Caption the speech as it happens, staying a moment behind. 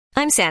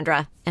I'm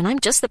Sandra, and I'm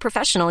just the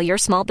professional your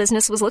small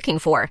business was looking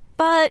for.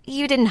 But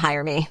you didn't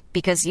hire me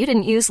because you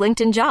didn't use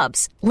LinkedIn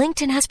Jobs.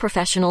 LinkedIn has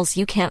professionals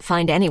you can't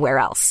find anywhere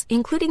else,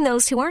 including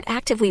those who aren't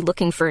actively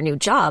looking for a new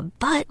job,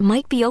 but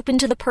might be open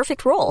to the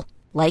perfect role,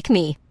 like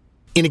me.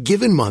 In a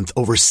given month,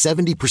 over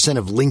 70%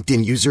 of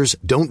LinkedIn users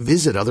don't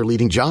visit other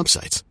leading job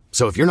sites.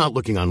 So if you're not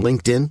looking on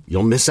LinkedIn,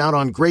 you'll miss out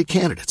on great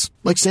candidates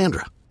like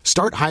Sandra.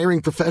 Start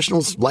hiring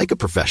professionals like a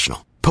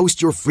professional.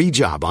 Post your free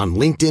job on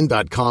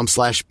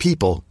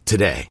linkedin.com/people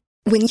today.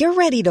 When you're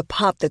ready to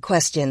pop the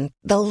question,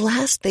 the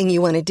last thing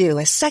you want to do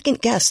is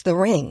second-guess the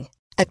ring.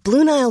 At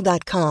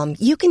BlueNile.com,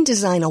 you can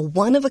design a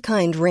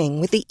one-of-a-kind ring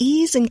with the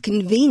ease and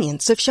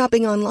convenience of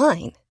shopping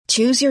online.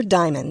 Choose your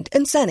diamond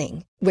and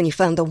setting. When you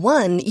find the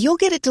one, you'll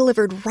get it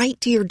delivered right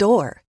to your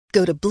door.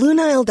 Go to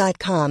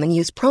BlueNile.com and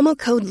use promo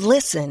code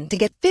LISTEN to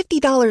get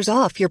 $50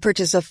 off your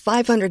purchase of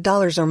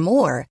 $500 or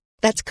more.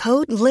 That's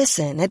code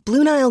LISTEN at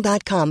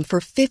BlueNile.com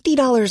for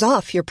 $50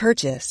 off your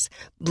purchase.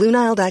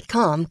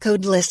 BlueNile.com,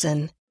 code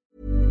LISTEN.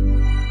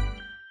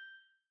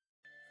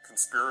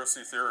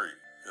 Conspiracy theory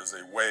is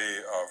a way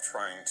of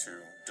trying to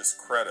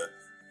discredit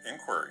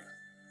inquiry.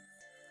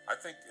 I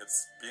think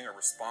it's being a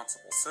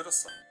responsible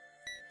citizen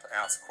to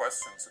ask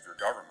questions of your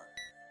government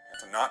and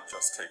to not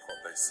just take what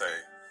they say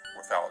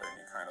without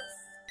any kind of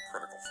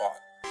critical thought.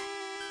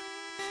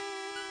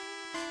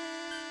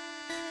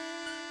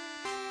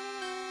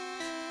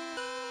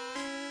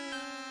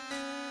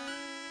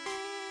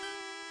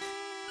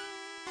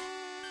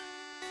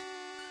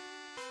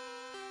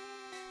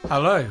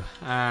 Hello,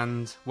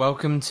 and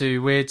welcome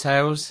to Weird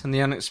Tales and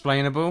the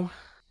Unexplainable.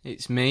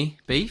 It's me,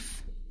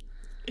 Beef.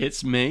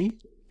 It's me,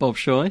 Bob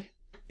Shoy.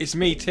 It's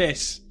me,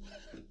 Tiss.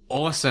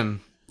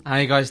 Awesome. How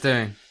you guys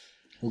doing?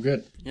 All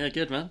good. Yeah,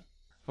 good, man.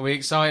 Are we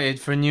excited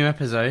for a new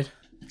episode?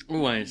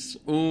 Always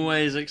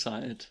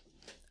excited.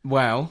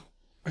 Well,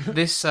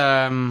 this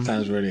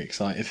Sounds really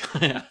excited.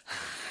 Yeah.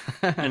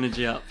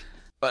 Energy up.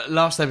 But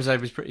last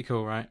episode was pretty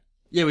cool, right?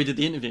 Yeah, we did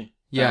the interview.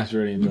 Yeah. Sounds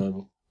really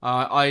enjoyable.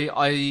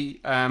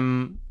 I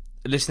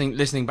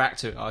listening back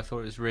to it, I thought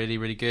it was really,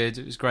 really good.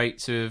 It was great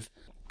to have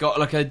got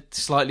like a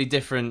slightly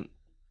different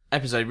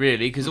episode,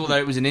 really, because although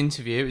it was an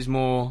interview, it was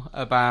more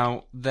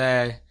about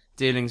their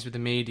dealings with the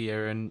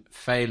media and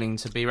failing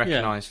to be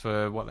recognised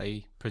for what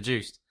they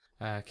produced,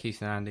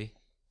 Keith and Andy.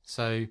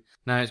 So,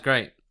 no, it's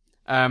great.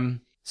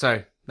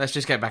 So, let's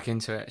just get back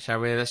into it, shall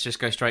we? Let's just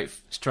go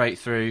straight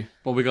through.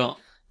 What we got?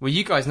 Well,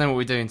 you guys know what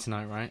we're doing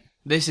tonight, right?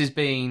 This has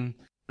been,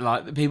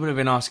 like, people have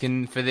been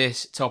asking for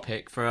this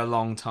topic for a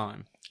long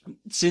time.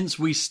 Since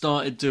we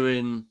started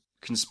doing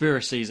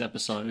conspiracies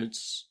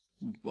episodes,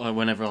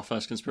 whenever our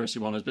first conspiracy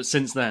one is, but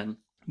since then,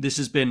 this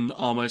has been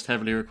our most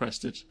heavily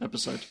requested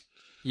episode.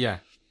 Yeah.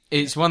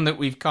 It's one that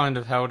we've kind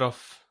of held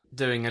off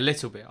doing a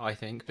little bit, I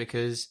think,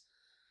 because...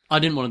 I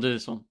didn't want to do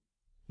this one.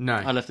 No.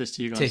 I left this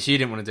to you guys. Tish, you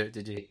didn't want to do it,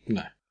 did you?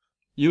 No.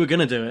 You were going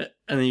to do it,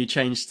 and then you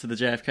changed to the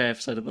JFK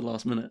episode at the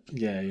last minute.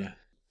 Yeah.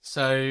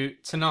 So,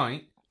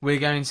 tonight, we're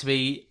going to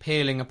be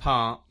peeling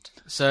apart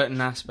certain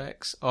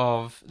aspects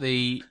of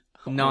the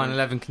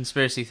 9/11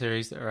 conspiracy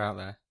theories that are out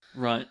there.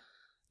 Right.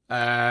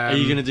 Are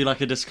you going to do like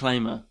a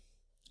disclaimer?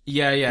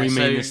 Yeah. We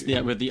mean this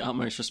with the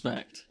utmost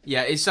respect.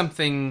 Yeah, it's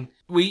something...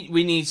 We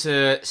need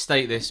to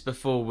state this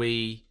before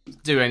we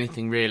do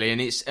anything, really.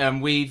 And it's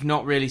we've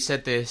not really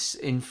said this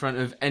in front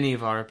of any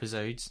of our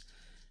episodes,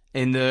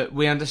 in that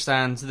we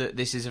understand that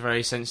this is a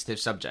very sensitive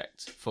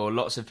subject for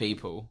lots of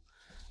people.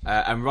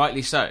 And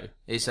rightly so.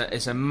 It's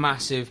a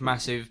massive,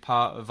 massive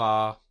part of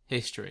our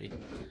history.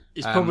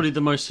 It's probably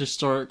the most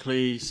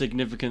historically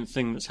significant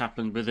thing that's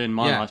happened within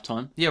my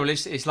lifetime. Yeah, well,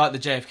 it's like the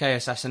JFK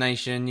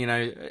assassination. You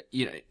know,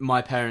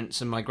 my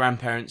parents and my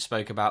grandparents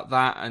spoke about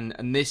that,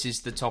 and this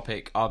is the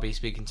topic I'll be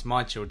speaking to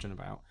my children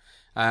about.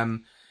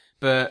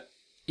 But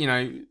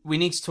we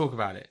need to talk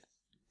about it.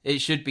 It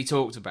should be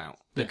talked about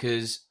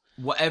because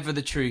whatever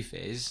the truth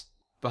is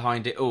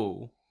behind it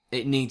all,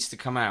 it needs to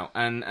come out.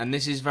 And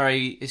this is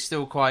it's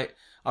still quite...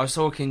 I was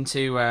talking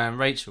to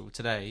Rachel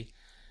today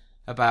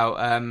about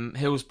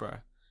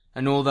Hillsborough,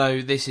 and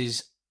although this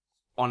is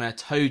on a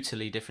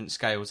totally different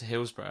scale to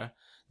Hillsborough,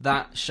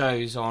 that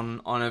shows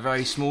on a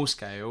very small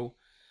scale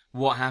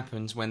what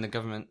happens when the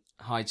government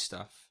hides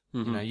stuff.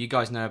 Mm-hmm. You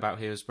guys know about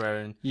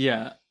Hillsborough,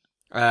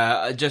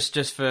 and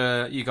just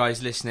for you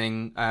guys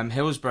listening,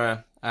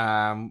 Hillsborough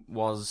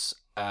was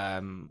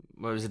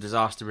a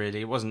disaster.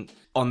 Really, it wasn't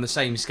on the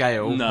same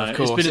scale. No, of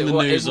course, it's been in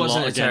the news it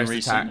wasn't a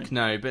terrorist attack. Recently.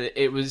 No, but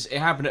it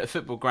happened at a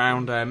football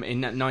ground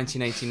in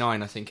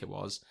 1989, I think it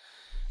was.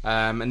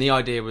 And the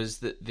idea was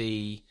that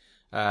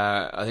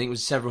I think it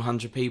was several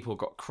hundred people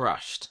got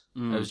crushed.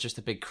 It was just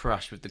a big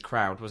crush with the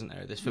crowd, wasn't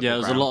there? This football there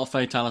was ground. a lot of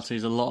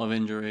fatalities, a lot of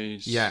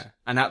injuries. Yeah,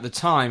 and at the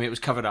time it was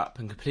covered up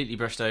and completely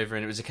brushed over,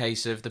 and it was a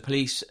case of the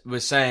police were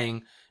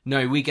saying,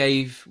 no, we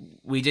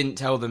didn't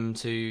tell them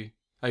to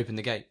open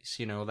the gates,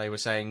 or they were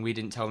saying we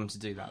didn't tell them to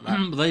do that.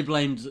 They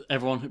blamed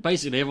everyone.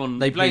 Basically, everyone.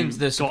 They blamed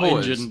the supporters. Got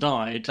injured and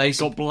died. They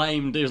got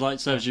blamed. It was like,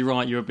 serves you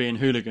right, you were being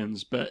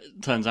hooligans, but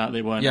it turns out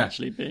they weren't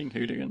actually being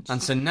hooligans.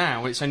 And so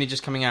now it's only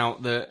just coming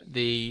out that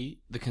the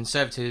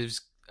Conservatives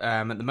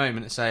at the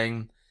moment are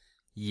saying,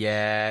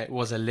 yeah, it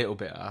was a little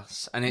bit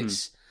us, and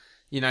it's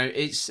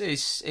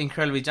it's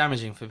incredibly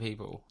damaging for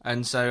people,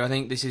 and so I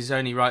think this is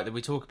only right that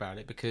we talk about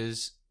it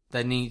because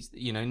there needs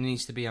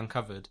to be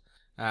uncovered.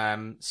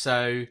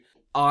 So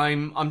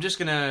I'm just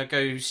gonna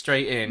go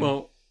straight in.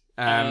 Well,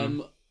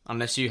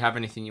 unless you have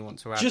anything you want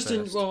to add. I was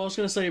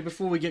going to say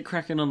before we get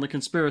cracking on the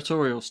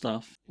conspiratorial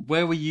stuff,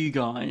 where were you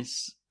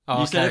guys?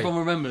 You said everyone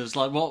remembers.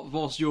 Like,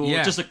 what's your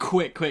just a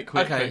quick?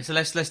 Okay, so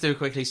let's do it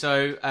quickly.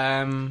 So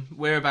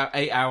we're about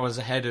 8 hours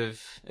ahead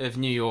of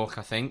New York,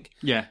 I think.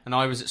 Yeah, and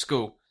I was at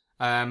school.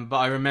 But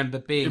I remember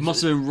being. It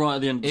must have been right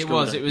at the end of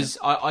school. It was.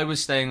 I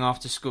was staying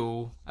after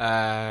school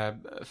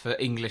for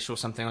English or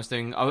something.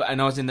 And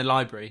I was in the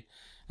library.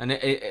 And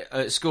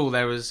at school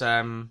there was.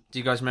 Do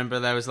you guys remember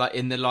there was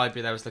in the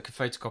library there was a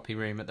photocopy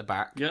room at the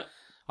back? Yeah.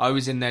 I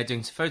was in there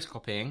doing some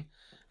photocopying,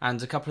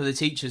 and a couple of the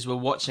teachers were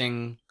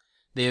watching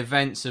the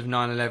events of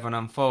 9/11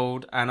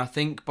 unfold. And I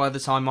think by the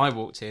time I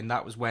walked in,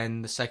 that was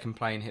when the second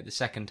plane hit the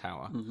second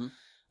tower.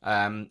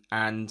 Mm-hmm.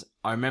 And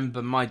I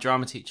remember my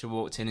drama teacher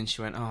walked in and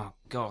she went, "Oh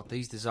God,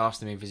 these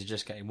disaster movies are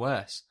just getting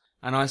worse."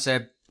 And I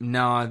said,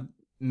 "No,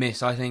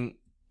 miss, I think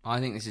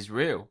this is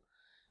real."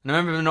 And I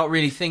remember not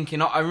really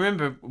thinking. I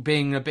remember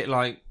being a bit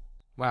like,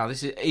 "Wow,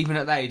 this is." Even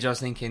at that age, I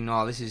was thinking,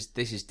 "Oh, this is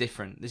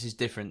different. This is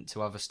different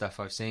to other stuff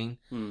I've seen."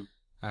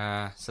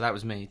 So that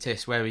was me.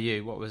 Tiss, where were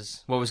you? What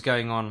was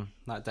going on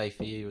that day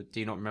for you? Do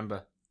you not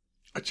remember?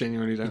 I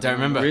genuinely don't. You don't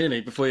remember?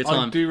 Really? Before your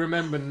time? I do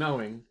remember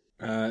knowing.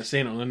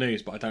 Seeing it on the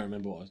news, but I don't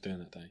remember what I was doing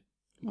that day.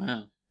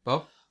 Wow.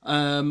 Bob?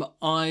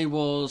 I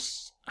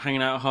was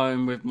hanging out at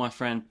home with my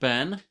friend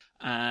Ben,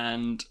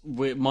 and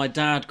my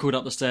dad called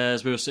up the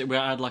stairs. We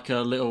had like a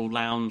little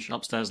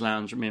upstairs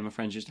lounge me and my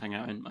friends used to hang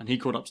out in, and he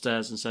called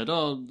upstairs and said,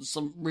 "Oh,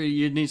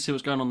 you need to see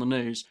what's going on the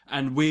news."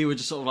 And we were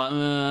just sort of like,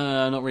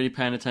 not really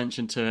paying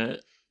attention to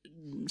it.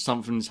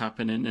 Something's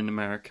happening in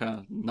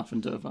America,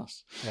 nothing to do with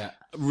us. Yeah.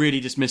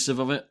 Really dismissive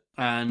of it.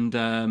 And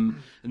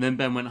then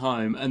Ben went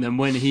home, and then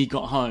when he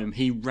got home,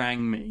 he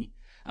rang me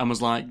and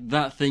was like,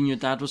 "That thing your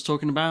dad was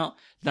talking about,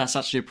 that's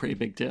actually a pretty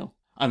big deal."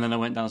 And then I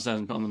went downstairs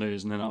and put on the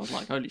news, and then I was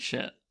like, "Holy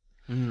shit."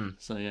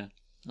 So yeah,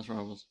 that's where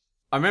I was.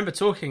 I remember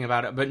talking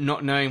about it, but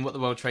not knowing what the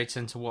World Trade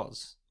Center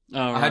was. Oh,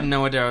 right. I had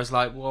no idea. I was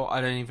like, well, I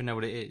don't even know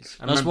what it is.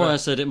 That's why I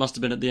said it must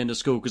have been at the end of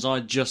school, because I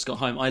just got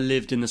home. I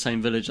lived in the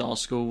same village our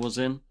school was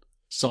in.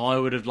 So I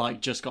would have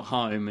just got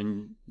home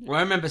and... Well,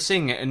 I remember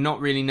seeing it and not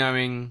really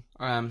knowing,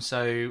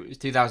 so it was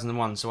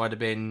 2001, so I'd have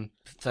been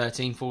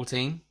 13,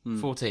 14.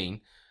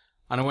 And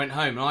I went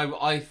home and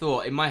I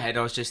thought, in my head,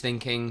 I was just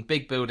thinking,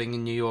 big building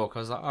in New York. I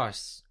was like,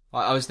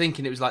 I was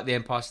thinking it was like the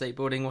Empire State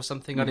Building or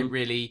something.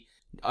 Mm-hmm.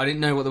 I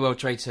didn't know what the World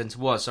Trade Center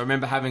was. So I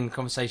remember having a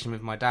conversation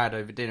with my dad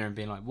over dinner and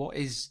being like,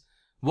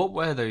 what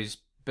were those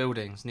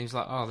buildings? And he was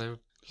like, oh, they're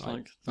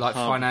like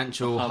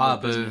financial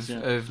hub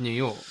of New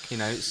York. You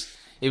know,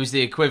 it was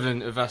the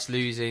equivalent of us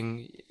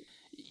losing,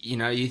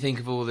 you think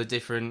of all the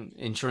different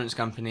insurance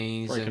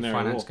companies and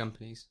finance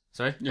companies.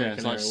 Sorry? Yeah,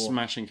 it's like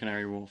smashing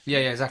Canary Wharf. Yeah,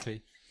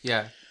 exactly.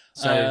 Yeah.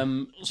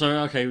 So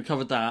okay, we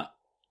covered that.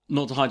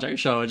 Not to hijack your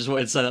show, I just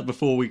wanted to say that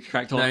before we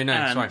cracked on. No,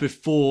 and sorry.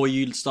 Before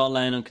you start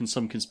laying on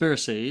some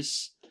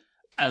conspiracies,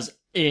 as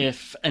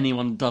if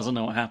anyone doesn't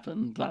know what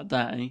happened that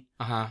day,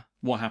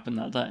 what happened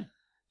that day?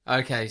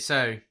 Okay,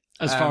 so...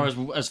 As far as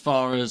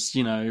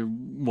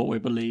what we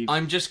believe,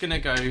 I'm just gonna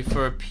go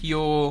for a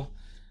pure.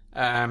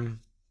 I'm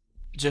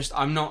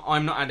not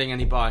adding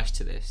any bias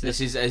to this. This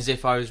is as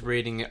if I was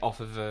reading it off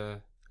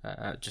of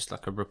just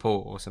like a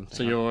report or something.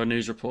 So you're a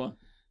news reporter.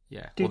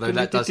 Yeah, although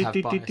that does have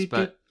bias,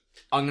 but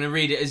I'm gonna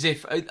read it as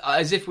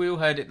if we all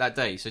heard it that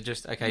day. So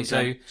just okay. So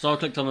I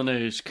clicked on the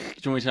news. Do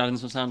you want me to add in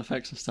some sound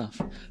effects and stuff?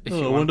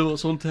 I wonder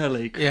what's on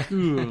telly. Yeah.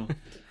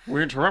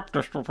 We interrupt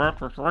this report.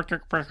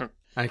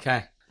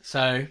 Okay,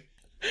 so.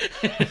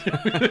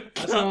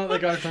 That's not like the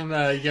guy from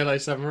the Yellow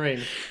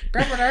Submarine.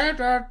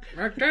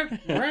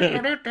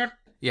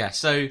 Yeah,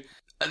 so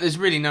there's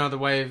really no other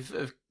way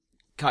of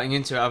cutting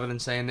into it other than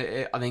saying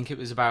that I think it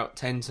was about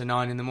 10 to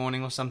 9 in the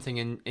morning or something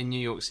in New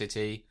York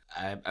City.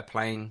 A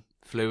plane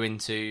flew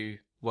into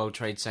World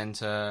Trade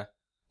Center.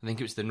 I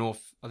think it was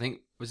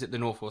was it the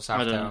North or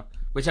South Tower?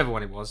 Whichever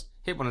one it was.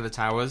 Hit one of the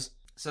towers.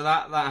 So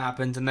that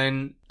happened, and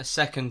then a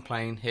second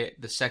plane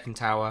hit the second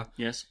tower.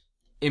 Yes.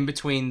 In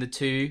between the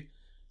two...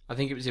 I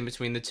think it was in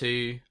between the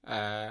two.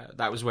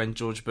 That was when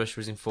George Bush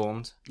was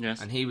informed.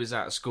 Yes. And he was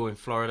at a school in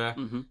Florida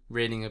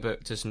reading a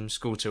book to some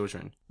school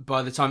children.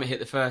 By the time it hit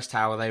the first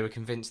tower, they were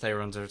convinced they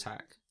were under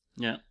attack.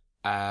 Yeah.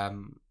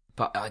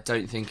 But I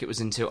don't think it was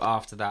until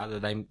after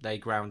that they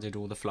grounded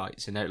all the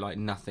flights and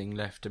nothing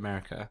left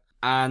America.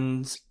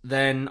 And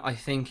then I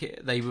think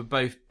they were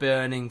both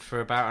burning for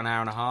about an hour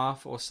and a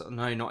half, or so,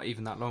 no, not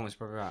even that long. It was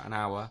probably about an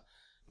hour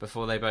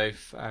before they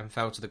both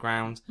fell to the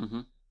ground. Mm-hmm.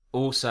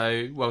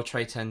 Also, World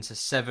Trade Center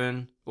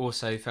 7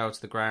 also fell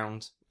to the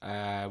ground,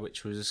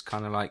 which was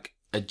kind of like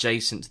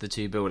adjacent to the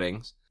two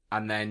buildings.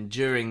 And then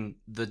during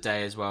the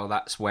day as well,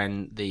 that's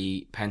when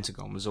the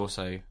Pentagon was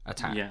also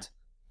attacked. Yeah.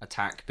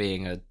 Attack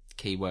being a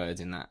key word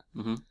in that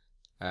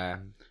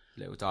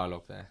little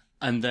dialogue there.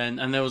 And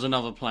there was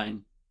another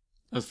plane,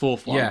 a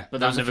fourth one, Yeah, but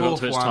there that was a never got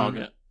to its fourth one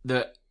target.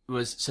 that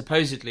was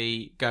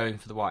supposedly going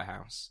for the White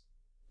House.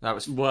 That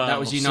was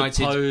Well, United.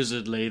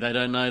 supposedly, they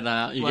don't know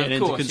that. You're Well, getting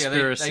of into course,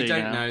 conspiracy they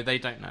don't now. know. They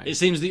don't know. It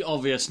seems the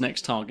obvious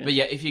next target. But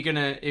yeah, if you're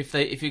gonna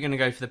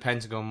go for the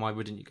Pentagon, why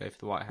wouldn't you go for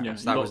the White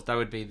House? Yeah, that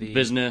would be the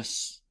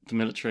business, the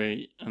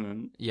military, and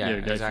then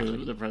go exactly.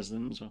 for the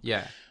president as well.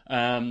 Yeah.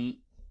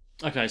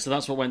 Okay, so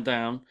that's what went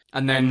down,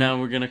 And then now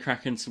we're going to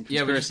crack in some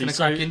yeah, we're just conspiracy.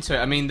 gonna crack into it.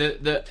 I mean,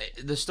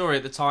 the story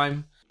at the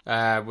time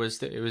was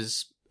that it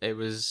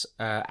was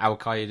Al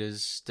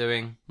Qaeda's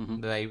doing. Mm-hmm.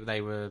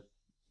 They were,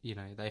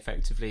 they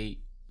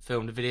effectively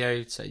filmed a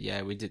video. So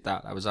yeah, we did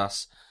that. That was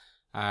us,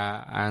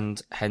 and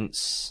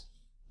hence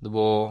the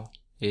war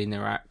in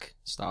Iraq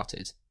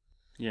started.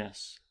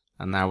 Yes.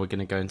 And now we're going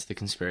to go into the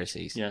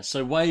conspiracies. Yeah,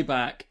 so way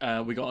back,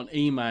 we got an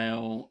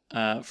email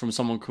from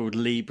someone called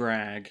Lee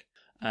Bragg.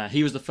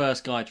 He was the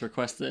first guy to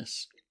request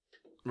this.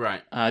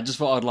 Right. Just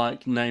thought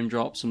I'd name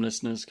drop some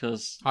listeners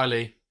because Hi,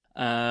 Lee.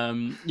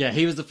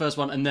 he was the first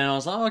one, and then I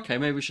was like, oh, okay,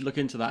 maybe we should look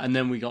into that. And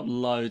then we got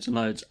loads and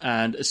loads,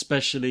 and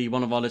especially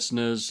one of our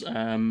listeners,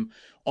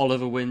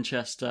 Oliver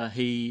Winchester.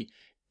 He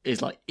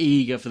is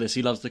eager for this.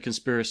 He loves the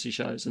conspiracy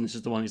shows, and this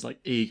is the one he's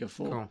eager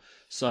for. Cool.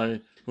 So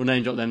we'll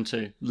name drop them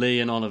too,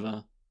 Lee and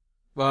Oliver.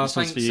 Well, This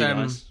one's thanks for you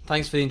guys.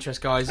 Thanks for the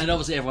interest, guys. And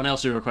obviously everyone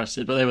else who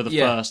requested, but they were the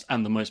Yeah. first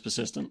and the most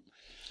persistent.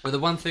 Well, the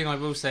one thing I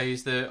will say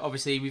is that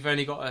obviously we've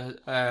only got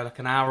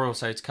an hour or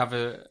so to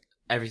cover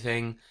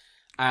everything,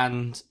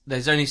 and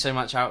there's only so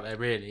much out there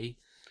really.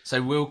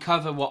 So we'll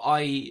cover what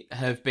I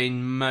have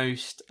been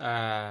most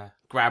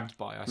grabbed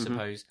by, I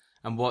suppose,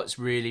 and what's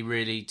really,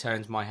 really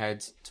turned my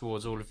head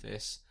towards all of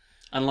this.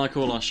 And like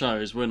all our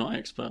shows, we're not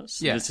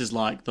experts. Yeah. This is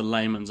the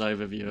layman's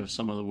overview of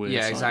some of the weird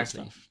Yeah, side of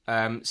exactly.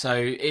 stuff. So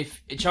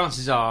if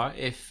chances are,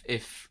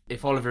 if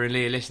Oliver and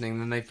Lee are listening,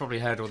 then they've probably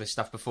heard all this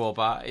stuff before,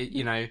 but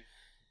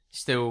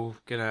still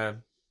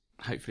gonna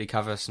hopefully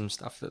cover some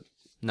stuff that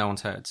no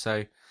one's heard.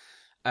 So,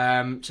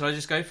 shall I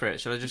just go for it?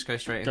 Shall I just go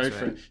straight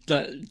into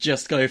it?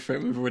 Just go for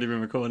it. We've already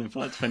been recording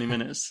for 20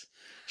 minutes.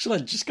 Shall I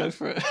just go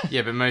for it?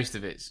 Yeah, but most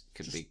of it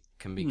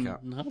can be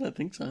cut. No, I don't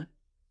think so.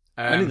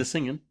 Only the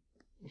singing.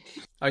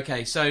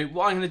 Okay, so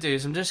what I'm going to do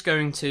is I'm just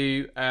going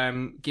to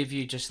give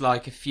you just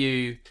a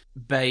few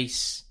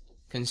base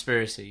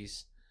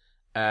conspiracies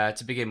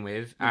to begin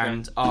with,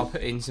 and I'll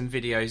put in some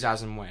videos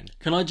as and when.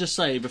 Can I just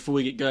say, before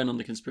we get going on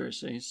the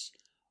conspiracies,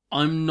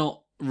 I'm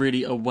not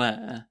really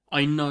aware.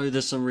 I know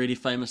there's some really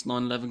famous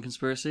 9/11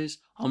 conspiracies.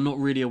 I'm not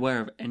really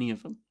aware of any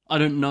of them. I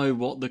don't know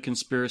what the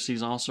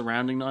conspiracies are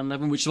surrounding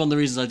 9/11, which is one of the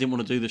reasons I didn't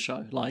want to do the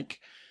show. I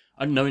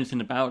don't know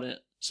anything about it.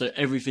 So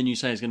everything you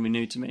say is going to be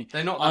new to me.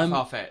 They're not that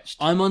far-fetched.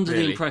 I'm under the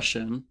really.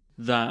 impression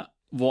that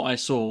what I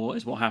saw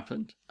is what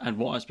happened, and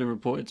what has been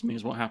reported to me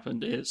is what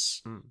happened.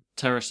 It's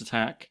terrorist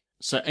attack.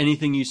 So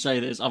anything you say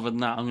that is other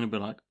than that, I'm going to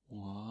be like,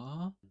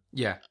 what?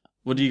 Yeah.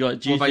 What do you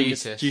guys? What about you,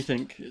 Sis? Do you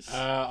think? It's...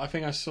 I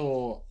think I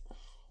saw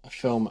a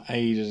film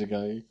ages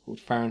ago called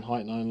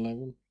Fahrenheit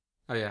 9/11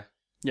 Oh yeah.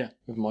 Yeah.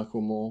 with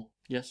Michael Moore,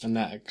 Yes. and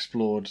that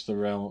explored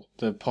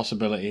the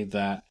possibility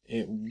that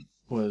it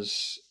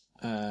was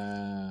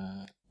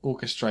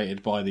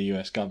orchestrated by the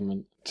US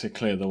government to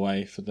clear the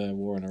way for the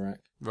war in Iraq.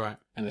 Right.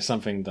 And it's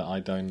something that I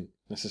don't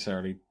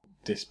necessarily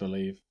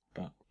disbelieve,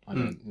 but I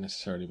don't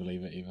necessarily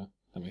believe it either.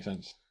 That makes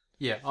sense.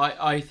 Yeah,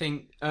 I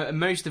think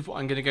most of what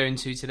I'm going to go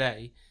into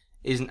today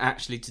isn't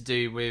actually to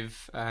do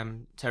with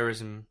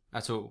terrorism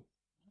at all.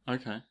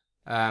 Okay.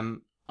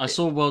 I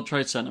saw World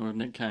Trade Center with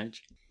Nick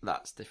Cage.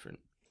 That's different.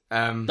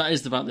 That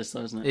is about this,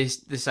 though, isn't it? It's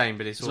the same,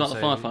 but it's about also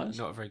the firefighters.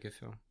 not a very good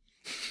film.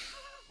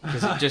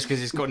 Just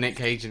because it's got Nick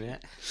Cage in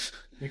it.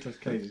 Nicolas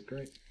Cage is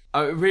great.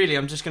 Really,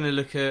 I'm just going to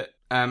look at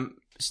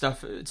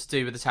stuff to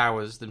do with the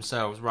towers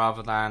themselves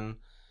rather than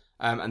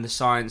and the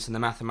science and the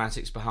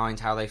mathematics behind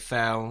how they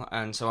fell,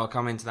 and so I'll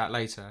come into that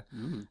later.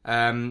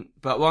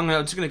 But I'm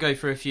just going to go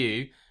through a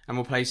few, and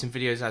we'll play some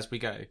videos as we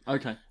go.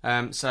 Okay.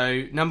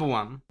 So number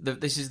one,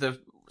 this is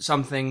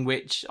something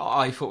which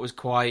I thought was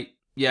quite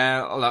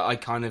I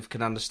kind of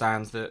can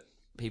understand that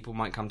people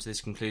might come to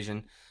this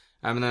conclusion,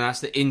 and then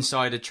that's the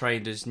insider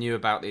traders knew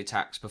about the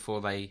attacks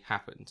before they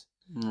happened.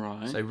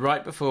 Right. So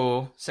right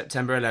before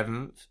September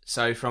 11th,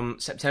 so from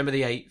September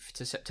the 8th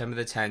to September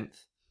the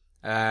 10th,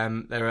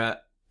 there are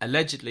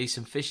allegedly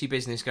some fishy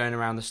business going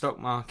around the stock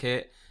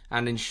market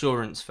and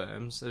insurance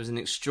firms. There was an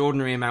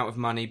extraordinary amount of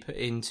money put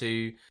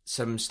into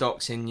some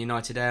stocks in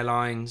United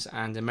Airlines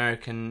and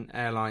American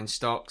Airlines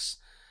stocks,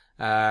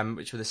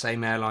 which were the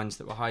same airlines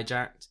that were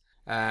hijacked.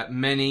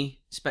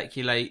 Many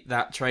speculate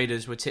that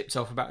traders were tipped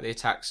off about the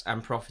attacks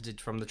and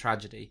profited from the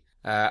tragedy.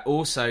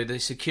 Also, the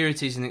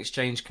Securities and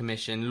Exchange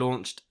Commission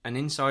launched an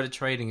insider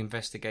trading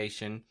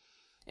investigation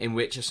in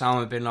which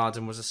Osama bin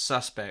Laden was a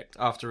suspect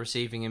after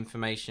receiving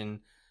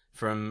information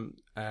from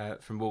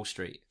Wall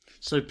Street.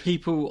 So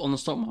people on the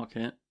stock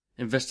market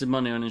invested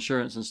money on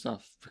insurance and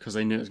stuff because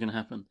they knew it was going to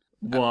happen.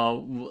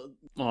 Well,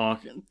 I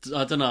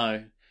don't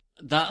know.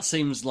 That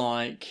seems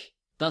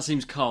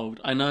cold.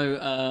 I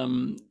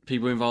know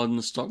people involved in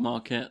the stock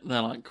market,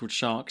 they're called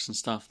sharks and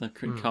stuff. They're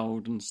pretty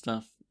cold and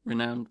stuff.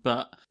 renowned,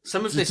 but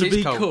Some of this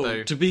is cold,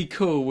 though. To be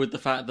cool with the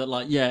fact that,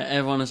 like, yeah,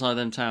 everyone inside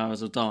them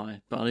towers will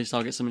die, but at least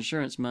I'll get some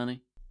insurance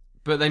money.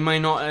 But they may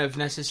not have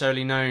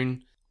necessarily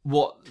known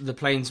what the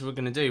planes were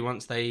going to do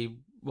once they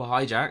were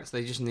hijacked.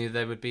 They just knew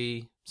there would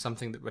be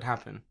something that would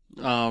happen.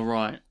 Oh,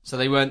 right. So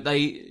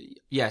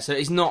so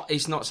it's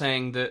not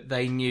saying that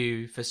they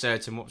knew for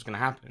certain what was going to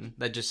happen.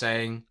 They're just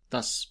saying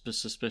that's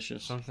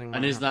suspicious. Something.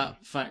 And is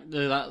that fact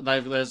that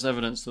there's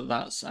evidence that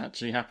that's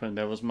actually happened?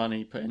 There was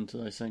money put into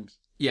those things.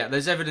 Yeah,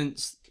 there's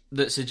evidence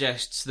that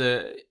suggests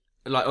that,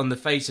 like, on the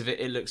face of it,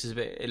 it looks a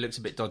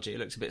bit dodgy. It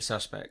looks a bit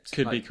suspect.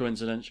 Could be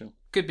coincidental.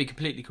 Could be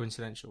completely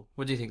coincidental.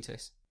 What do you think,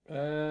 Tis?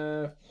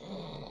 I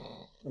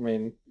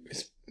mean,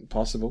 it's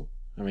possible.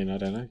 I mean, I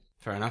don't know.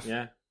 Fair enough.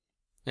 Yeah.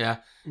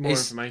 More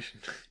information.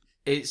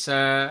 It's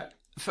I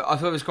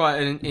thought it was quite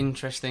an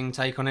interesting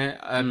take on it.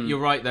 You're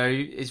right, though.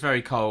 It's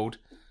very cold,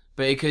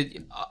 but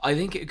I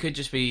think it could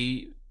just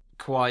be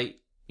quite.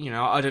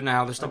 I don't know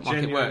how the stock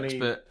market works,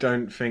 but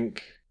don't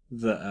think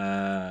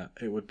that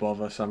it would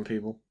bother some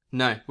people.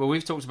 No. Well,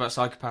 we've talked about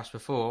psychopaths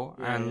before,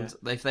 and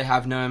if they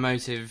have no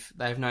emotions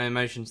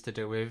to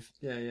deal with.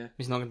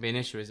 It's not going to be an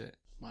issue, is it?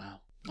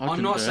 Wow.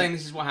 I'm not saying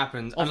this is what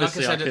happened.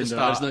 Obviously, and like I said at the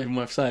start, it's not even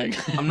worth saying.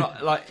 I'm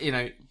not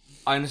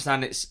I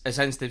understand it's a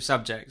sensitive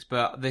subject,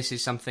 but this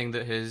is something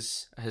that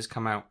has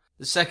come out.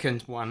 The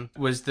second one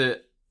was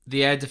that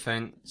the air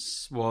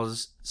defence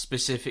was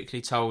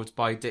specifically told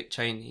by Dick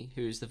Cheney,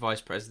 who was the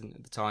vice president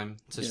at the time,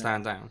 to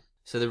stand down.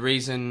 So the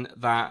reason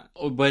that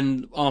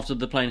after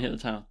the plane hit the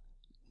tower.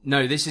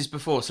 No, this is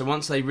before. So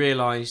once they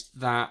realised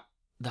that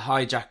the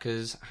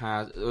hijackers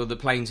the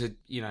planes had,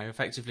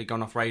 effectively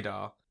gone off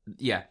radar.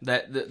 Yeah,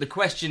 the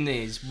question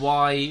is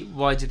why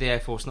did the Air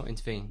Force not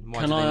intervene? Why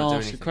Can did they I not do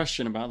ask anything? a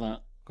question about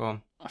that? Go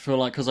on. I feel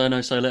like because I know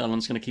so little, I'm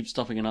just going to keep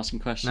stopping and asking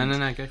questions.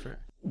 No, go for it.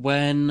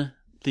 When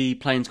the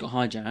planes got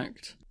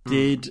hijacked,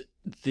 did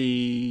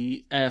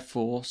the Air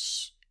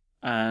Force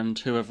and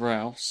whoever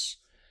else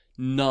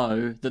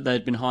know that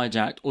they'd been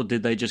hijacked, or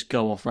did they just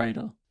go off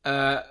radar?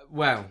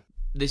 Well,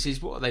 this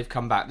is what they've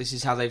come back. This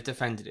is how they've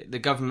defended it. The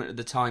government at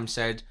the time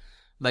said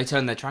they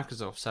turned their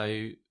trackers off,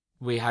 so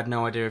we had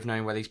no idea of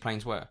knowing where these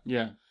planes were.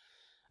 Yeah.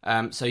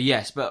 So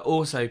yes, but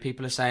also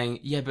people are saying,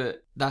 yeah,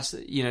 but that's,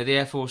 the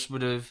Air Force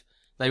would have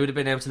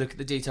been able to look at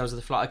the details of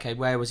the flight. Okay,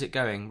 where was it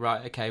going?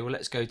 Right, okay, well,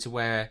 let's go to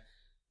where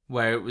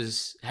it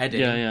was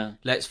heading. Yeah.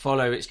 Let's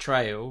follow its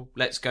trail.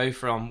 Let's go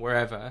from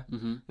wherever.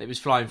 Mm-hmm. It was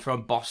flying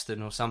from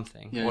Boston or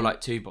something, or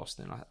like to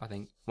Boston, I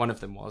think one of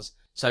them was.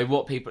 So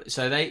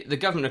the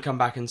government have come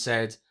back and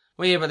said,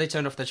 well, yeah, but they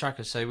turned off their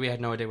trackers, so we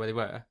had no idea where they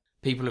were.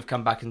 People have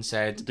come back and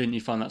said... Didn't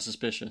you find that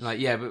suspicious? Like,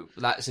 yeah, but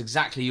that's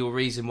exactly your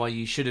reason why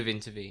you should have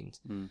intervened.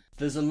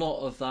 There's a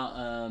lot of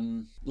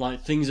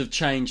that, things have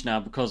changed now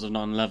because of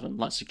 9/11.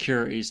 Like,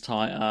 security's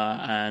tighter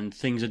and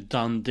things are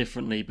done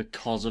differently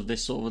because of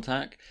this sort of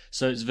attack.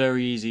 So it's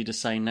very easy to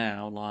say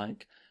now,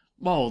 like,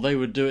 well, they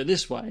would do it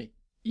this way.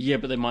 Yeah,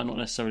 but they might not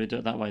necessarily do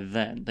it that way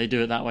then. They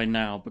do it that way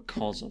now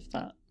because of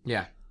that.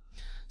 Yeah.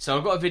 So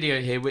I've got a video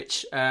here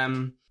which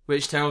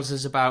tells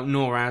us about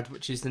NORAD,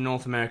 which is the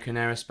North American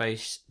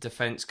Aerospace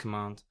Defense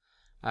Command.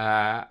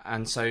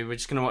 And so we're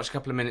just going to watch a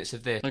couple of minutes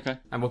of this. Okay.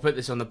 And we'll put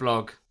this on the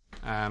blog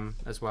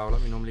as well,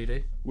 like we normally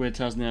do. Weird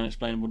Tales and the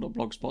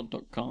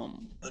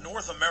Unexplainable.blogspot.com. The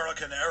North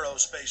American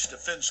Aerospace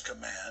Defense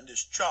Command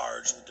is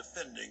charged with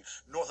defending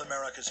North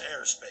America's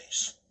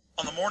airspace.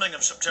 On the morning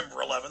of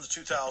September 11th,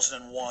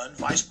 2001,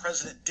 Vice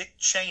President Dick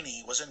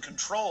Cheney was in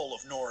control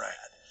of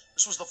NORAD.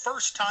 This was the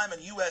first time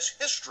in U.S.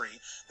 history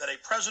that a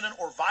president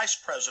or vice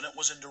president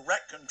was in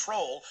direct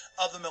control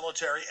of the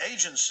military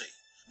agency.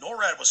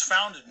 NORAD was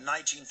founded in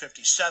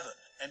 1957,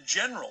 and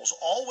generals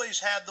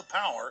always had the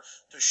power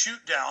to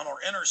shoot down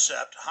or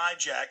intercept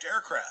hijacked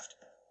aircraft.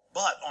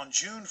 But on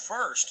June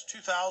 1st,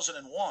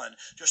 2001,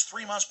 just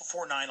 3 months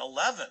before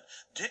 9/11,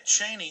 Dick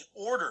Cheney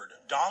ordered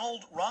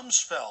Donald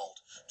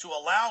Rumsfeld to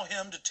allow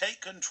him to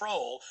take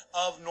control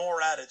of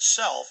NORAD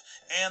itself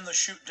and the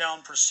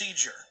shoot-down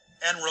procedure,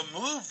 and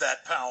remove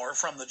that power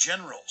from the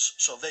generals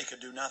so they could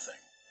do nothing.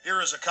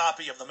 Here is a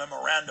copy of the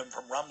memorandum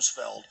from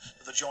Rumsfeld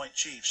to the Joint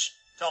Chiefs,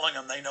 telling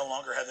them they no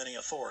longer have any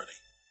authority.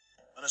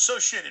 An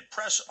Associated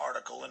Press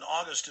article in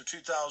August of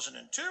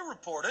 2002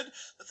 reported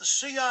that the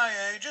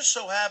CIA just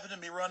so happened to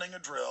be running a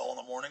drill on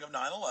the morning of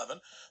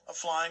 9/11 of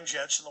flying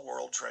jets in the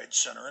World Trade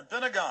Center and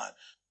Pentagon.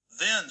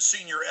 Then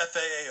senior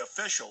FAA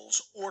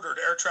officials ordered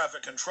air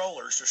traffic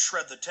controllers to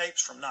shred the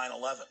tapes from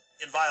 9/11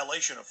 in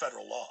violation of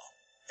federal law.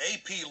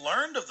 AP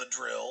learned of the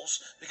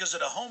drills because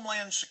at a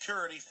Homeland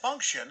Security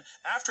function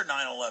after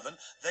 9/11,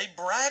 they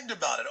bragged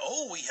about it.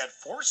 Oh, we had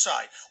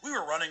foresight. We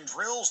were running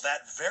drills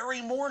that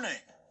very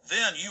morning.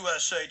 Then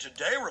USA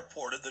Today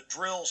reported that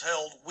drills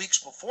held weeks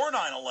before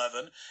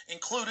 9/11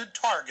 included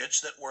targets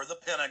that were the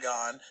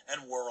Pentagon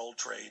and World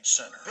Trade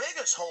Center.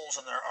 Biggest holes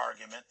in their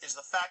argument is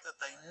the fact that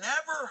they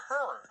never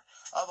heard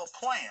of a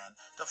plan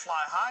to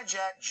fly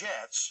hijacked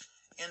jets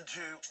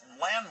into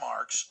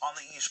landmarks on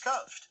the East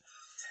Coast.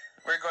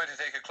 We're going to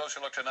take a closer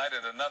look tonight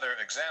at another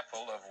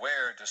example of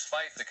where,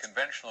 despite the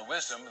conventional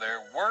wisdom,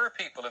 there were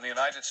people in the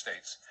United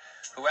States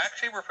who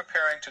actually were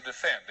preparing to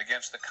defend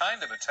against the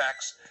kind of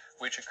attacks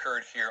which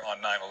occurred here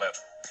on 9/11.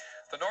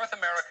 The North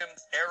American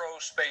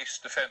Aerospace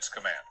Defense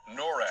Command,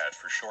 NORAD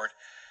for short,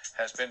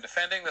 has been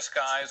defending the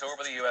skies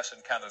over the U.S.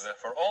 and Canada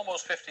for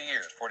almost 50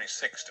 years,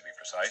 46 to be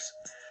precise.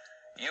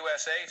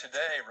 USA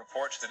Today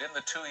reports that in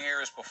the 2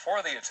 years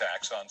before the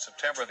attacks on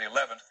September the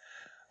 11th,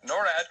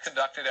 NORAD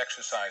conducted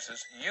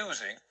exercises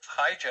using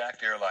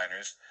hijacked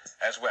airliners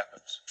as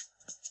weapons.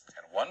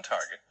 And one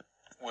target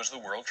was the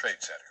World Trade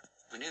Center.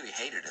 We knew he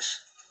hated us.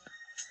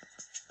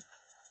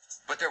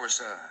 But there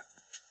was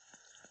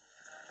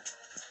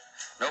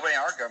nobody in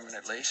our government,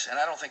 at least, and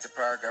I don't think the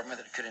prior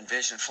government that could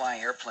envision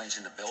flying airplanes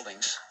into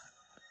buildings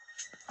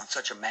on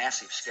such a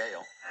massive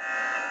scale.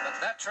 But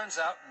that turns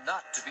out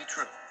not to be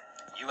true.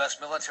 U.S.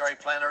 military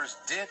planners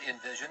did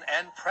envision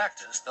and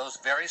practice those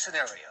very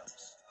scenarios.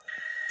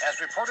 As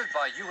reported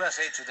by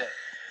USA Today,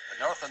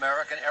 the North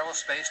American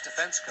Aerospace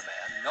Defense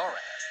Command,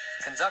 NORAD,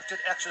 conducted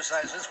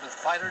exercises with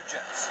fighter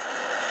jets,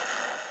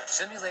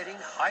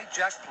 simulating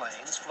hijacked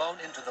planes flown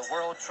into the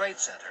World Trade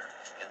Center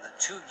in the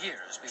 2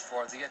 years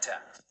before the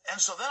attack.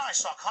 And so then I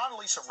saw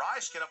Condoleezza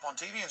Rice get up on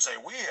TV and say,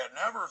 we had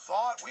never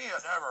thought, we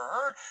had never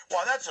heard.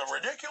 Why, that's a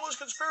ridiculous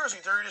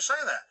conspiracy theory to say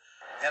that.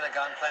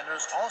 Pentagon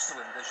planners also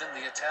envisioned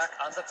the attack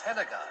on the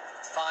Pentagon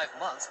 5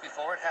 months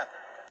before it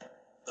happened.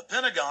 The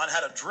Pentagon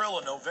had a drill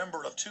in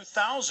November of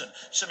 2000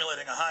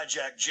 simulating a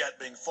hijacked jet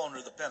being flown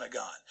to the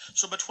Pentagon.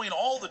 So between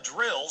all the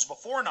drills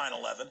before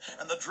 9/11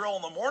 and the drill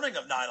in the morning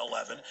of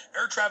 9/11,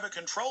 air traffic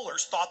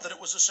controllers thought that it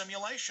was a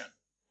simulation.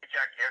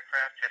 Hijacked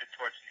aircraft headed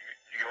towards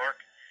New York.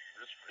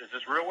 Is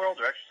this real world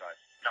or exercise?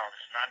 No,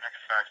 this is not an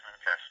exercise, not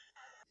a test.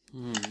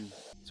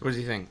 So what do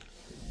you think?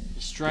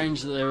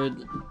 Strange that they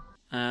would...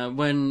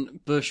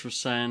 when Bush was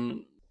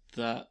saying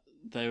that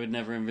they would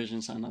never envision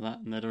something like that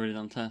and they'd already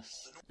done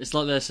tests. It's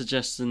like they're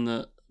suggesting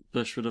that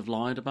Bush would have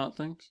lied about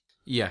things.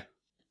 Yeah.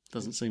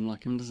 Doesn't seem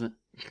like him, does it?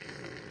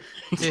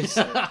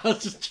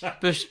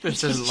 Bush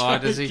doesn't lie,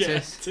 does he,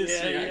 Tiss?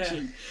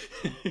 Yeah.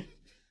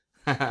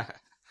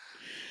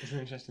 It's an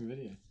interesting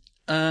video.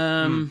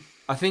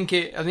 I think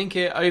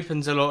it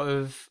opens a lot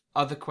of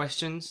other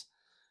questions.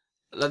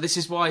 Like, this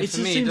is why,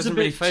 for me, it doesn't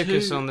really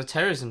focus on the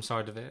terrorism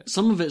side of it.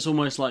 Some of it's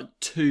almost like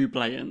too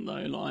blatant, though.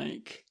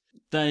 Like,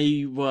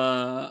 they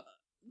were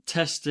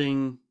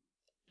testing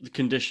the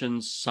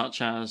conditions,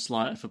 such as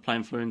like if a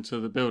plane flew into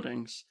the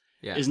buildings.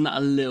 Yeah. Isn't that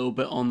a little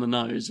bit on the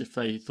nose if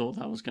they thought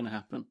that was going to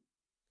happen?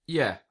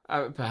 Yeah,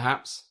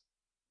 perhaps.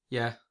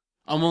 Yeah.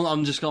 I'm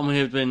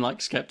here being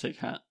like skeptic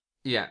hat.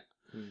 Yeah.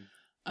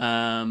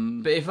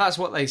 But if that's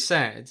what they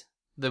said,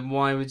 then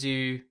why would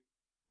you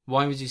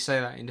say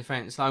that in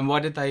defence? Like, why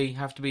did they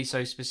have to be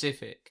so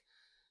specific?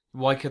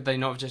 Why could they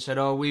not have just said,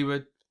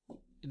 the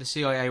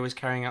CIA was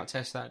carrying out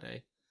tests that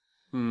day?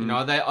 You know,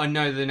 I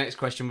know the next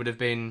question would have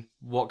been,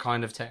 what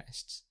kind of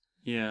tests?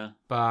 Yeah.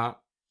 But,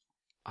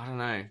 I don't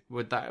know,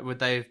 would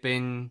they have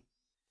been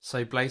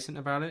so blatant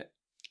about it?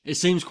 It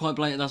seems quite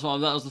blatant. That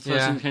was the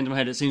first thing that came to my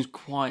head. It seems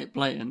quite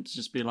blatant to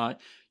just be like,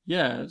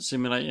 yeah,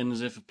 simulating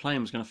as if a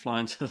plane was going to fly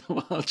into the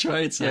World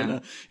Trade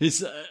Center. Yeah.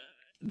 It's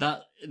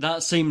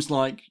that seems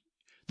like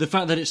the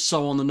fact that it's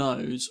so on the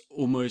nose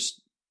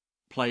almost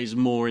plays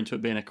more into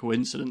it being a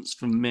coincidence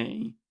for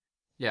me.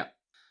 Yeah.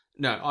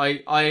 No,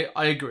 I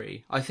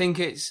agree. I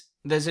think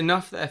there's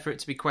enough there for it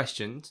to be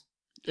questioned.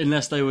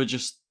 Unless they were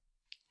just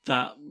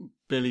that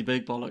Billy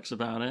Big Bollocks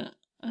about it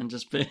and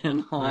just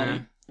being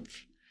like...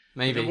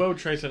 Maybe. The World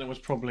Trade Center was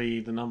probably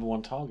the number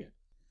one target.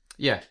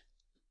 Yeah.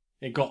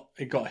 It got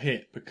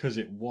hit because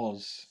it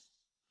was...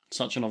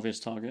 such an obvious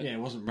target. Yeah, it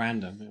wasn't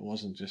random. It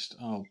wasn't just,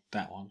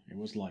 that one. It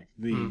was like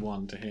the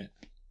one to hit.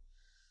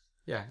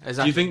 Yeah,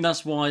 exactly. Do you think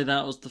that's why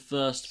that was the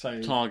first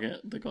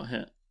target that got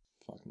hit?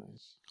 Fuck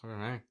knows. I don't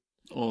know.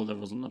 Or there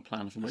wasn't a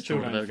plan for which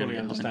order they were going to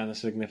understand the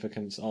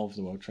significance of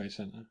the World Trade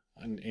Center,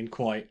 and in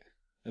quite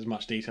as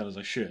much detail as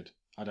I should.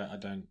 I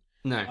don't.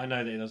 No. I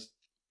know that it does,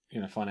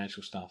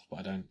 financial stuff, but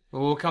I don't.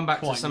 Well, we'll come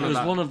back to some of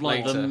that. It was one of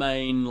like later. the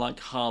main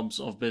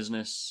hubs of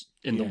business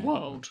in the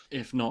world,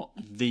 if not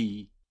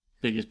the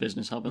biggest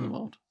business hub in the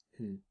world.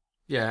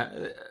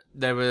 Yeah,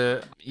 there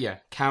were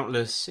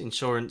countless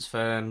insurance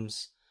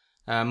firms.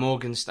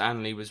 Morgan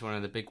Stanley was one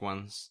of the big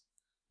ones.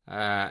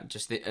 And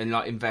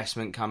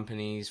investment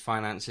companies,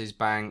 finances,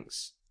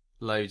 banks,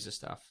 loads of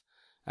stuff.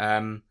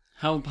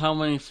 How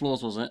many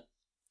floors was it?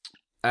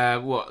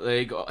 What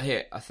they got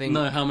hit? I think.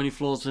 No, how many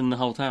floors in the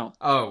whole tower?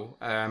 Oh,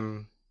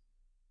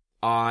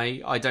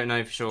 I don't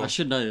know for sure. I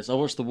should know this. I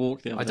watched The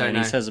Walk the other day, and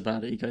he says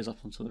about it. He goes up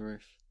onto the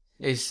roof.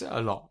 It's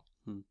a lot.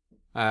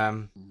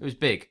 It was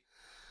big.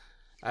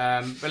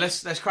 But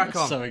let's crack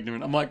on. So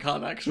ignorant. I might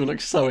cut that because we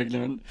look so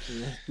ignorant.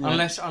 Yeah.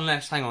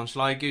 Unless, hang on,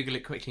 shall I Google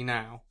it quickly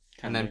now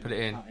and then put it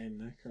in? Put in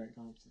the correct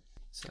answer.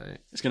 So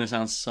it's going to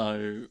sound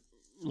so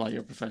like you're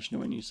a professional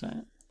when you say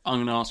it. I'm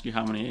going to ask you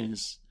how many it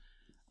is,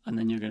 and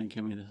then you're going to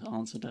give me the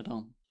answer dead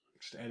on.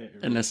 Just edit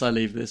it. Unless I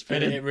leave this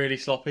bit. Edit it really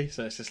sloppy,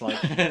 so it's just like,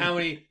 how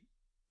many?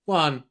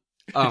 1,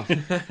 Oh,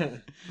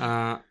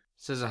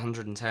 says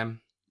 110.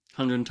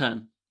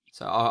 110.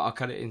 So I'll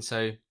cut it in.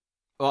 So,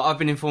 well, I've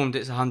been informed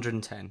it's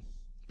 110.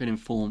 Been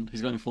informed.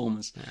 He's got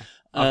informers. Yeah.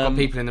 I've got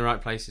people in the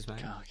right places,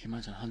 mate. God, can you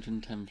imagine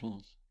 110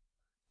 floors?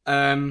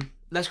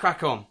 Let's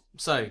crack on.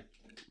 So,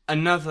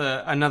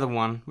 another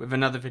one with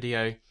another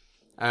video,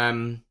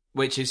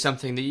 which is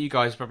something that you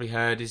guys probably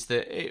heard, is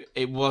that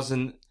it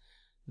wasn't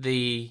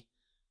the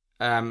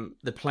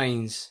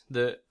planes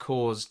that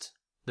caused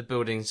the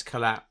buildings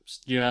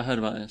collapsed. Yeah, I heard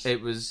about this.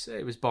 It was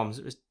bombs.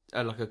 It was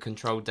like a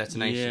controlled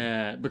detonation.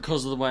 Yeah,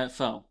 because of the way it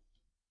fell.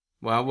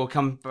 Well, we'll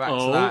come back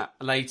to that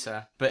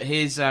later. But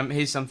here's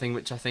something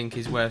which I think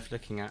is worth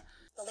looking at.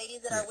 The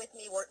ladies that are with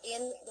me were in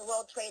the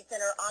World Trade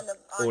Center on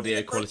Audio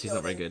the quality is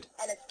not very good.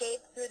 And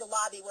escaped through the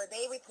lobby where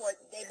they report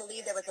they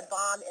believe there was a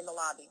bomb in the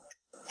lobby.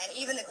 And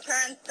even the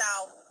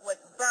turnstile was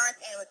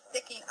burnt and was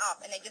sticking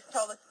up, and they just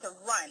told us to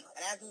run.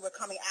 And as we were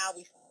coming out,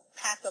 we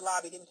passed the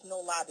lobby. There was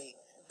no lobby.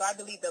 So I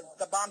believe the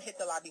bomb hit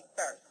the lobby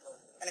first,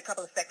 and a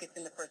couple of seconds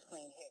in the first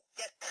plane hit.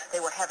 They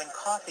were having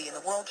coffee in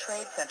the World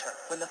Trade Center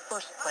when the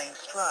first plane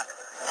struck.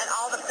 And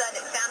all of a sudden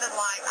it sounded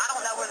like, I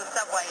don't know where the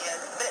subway is,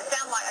 but it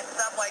sounded like a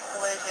subway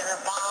collision, a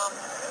bomb,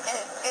 and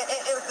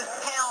it was just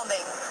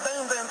pounding,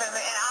 boom, boom, boom,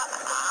 and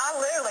I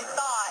literally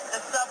thought the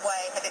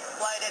subway had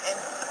exploded and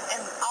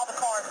all the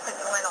cars put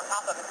the land on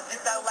top of it. It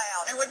was so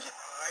loud. And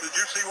Did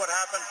you see what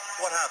happened?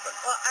 What happened?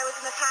 Well, I was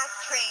in the past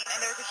train,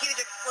 and there was a huge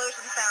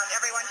explosion sound.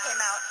 Everyone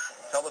came out.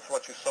 Tell us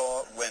what you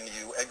saw when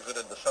you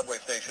exited the subway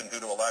station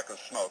due to a lack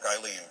of smoke.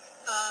 Eileen.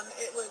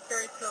 It was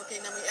very smoky,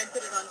 and then we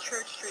exited on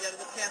Church Street out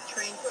of the past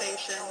train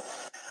station.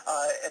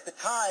 At the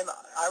time,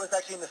 I was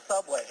actually in the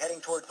subway heading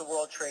towards the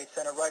World Trade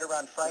Center right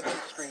around Franklin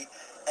Street,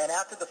 and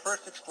after the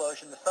first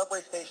explosion, the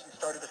subway station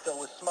started to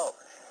fill with smoke.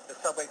 The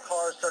subway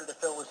cars started to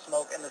fill with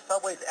smoke, and the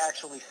subways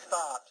actually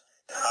stopped.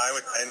 I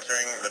was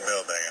entering the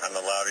building on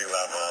the lobby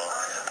level.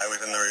 I was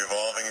in the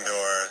revolving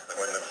doors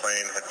when the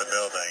plane hit the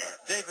building.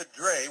 David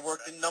Dre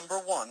worked in number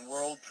 1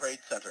 World Trade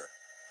Center.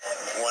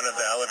 One of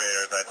the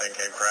elevators, I think,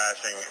 came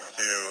crashing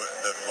to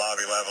the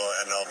lobby level,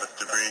 and all this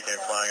debris came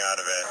flying out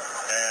of it.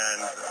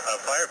 And a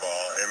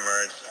fireball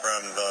emerged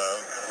from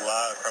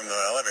the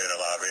elevator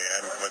lobby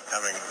and was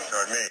coming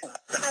toward me.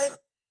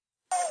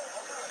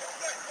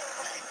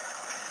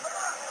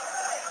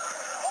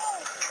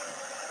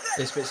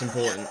 This bit's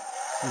important.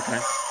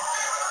 Okay.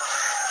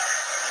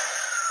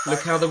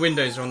 Look how the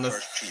windows are on the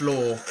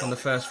floor, on the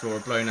first floor, are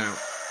blown out.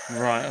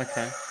 Right,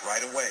 okay.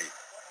 Right away,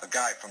 a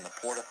guy from the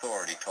Port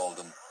Authority told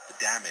him the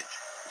damage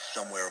was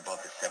somewhere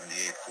above the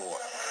 78th floor.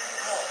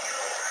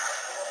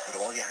 But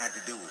all you had to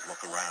do was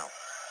look around.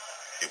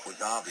 It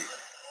was obvious.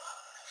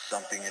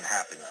 Something had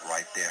happened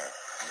right there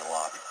in the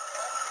lobby.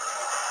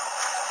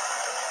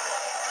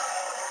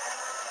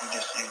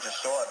 You just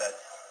saw that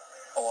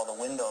all the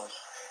windows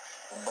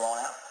were blown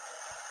out.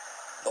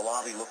 The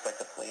lobby looked like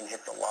the plane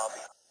hit the lobby.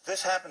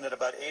 This happened at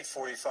about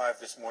 8:45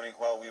 this morning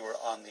while we were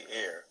on the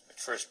air. It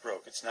first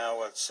broke. It's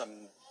now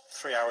some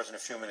 3 hours and a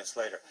few minutes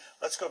later.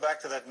 Let's go back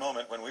to that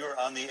moment when we were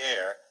on the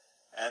air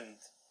and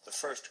the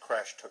first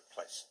crash took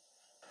place.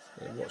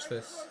 Yeah, watch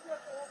this. What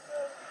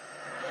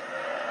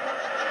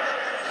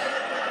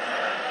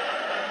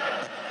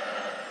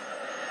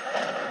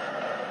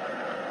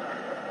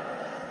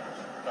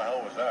the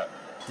hell was that?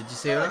 Did you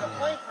see that?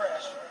 Plane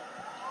crash.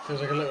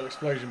 Feels like a little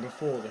explosion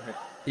before the hit.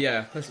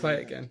 Yeah, let's play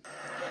it again.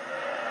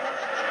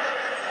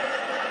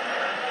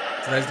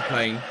 So there's the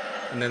plane,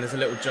 and then there's a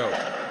little jolt.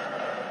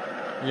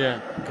 Yeah,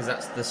 because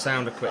that's the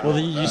sound equipment. Well,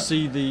 you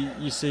see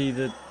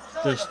the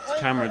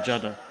camera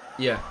judder.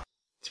 Yeah,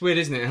 it's weird,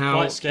 isn't it? How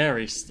quite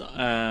scary.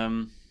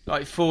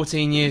 Like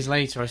 14 years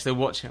later, I still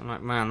watch it. I'm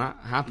like, man, that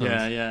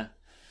happened. Yeah.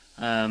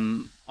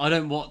 I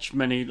don't watch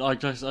many. I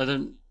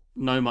don't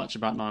know much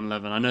about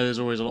 9/11. I know there's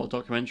always a lot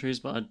of documentaries,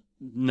 but I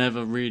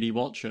never really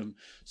watch them.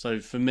 So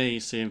for me,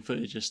 seeing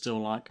footage is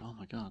still like, oh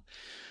my god.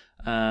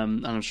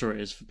 And I'm sure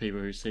it is for people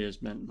who see as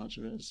meant much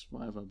of it as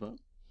whatever. But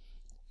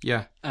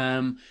yeah,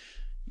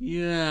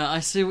 yeah, I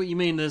see what you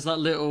mean. There's that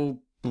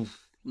little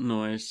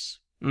noise.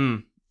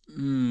 When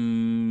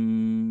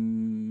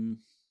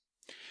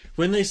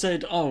they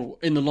said, "Oh,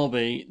 in the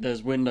lobby,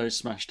 there's windows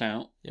smashed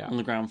out on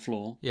the ground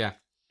floor." Yeah.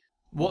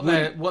 What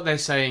they're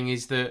saying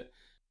is that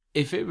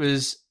if it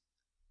was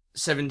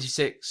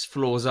 76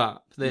 floors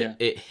up that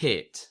it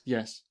hit,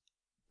 yes,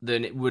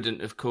 then it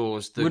wouldn't have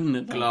caused the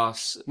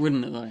glass.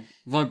 Wouldn't it though?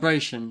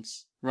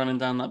 Vibrations running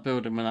down that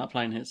building when that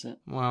plane hits it.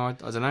 Well, I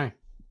don't know,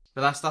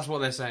 but that's what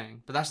they're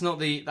saying. But that's not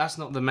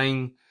the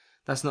main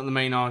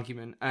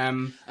argument.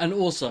 And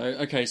also,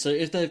 okay, so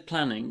if they're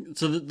planning,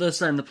 so they're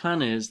saying the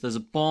plan is there's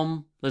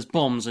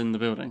bombs in the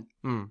building,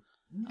 and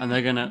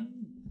they're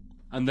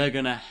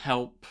gonna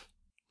help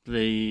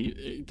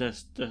the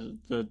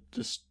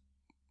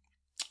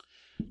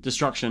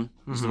destruction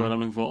is the word I'm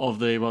looking for of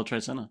the World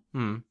Trade Center,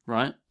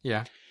 right?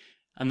 Yeah.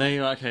 And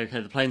they're like,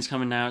 okay, the plane's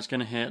coming now, it's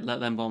going to hit, let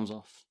them bombs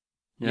off.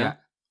 Yeah.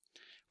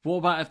 What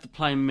about if the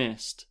plane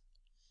missed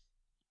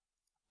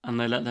and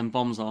they let them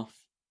bombs off?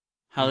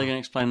 How are they going to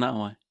explain that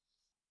away?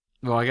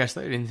 Well, I guess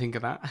they didn't think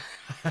of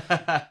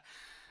that.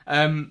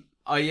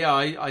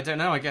 I don't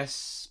know. I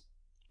guess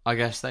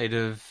they'd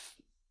have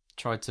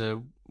tried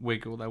to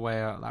wiggle their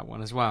way out of that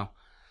one as well.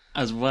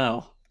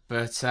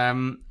 But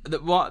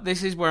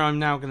this is where I'm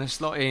now going to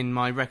slot in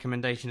my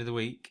recommendation of the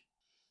week.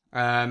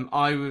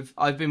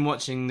 I've been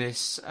watching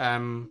this it's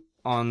on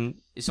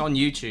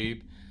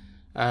YouTube.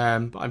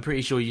 But I'm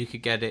pretty sure you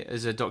could get it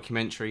as a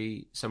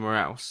documentary somewhere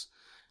else.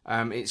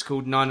 It's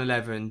called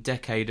 9/11: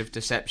 Decade of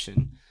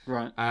Deception.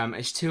 Right.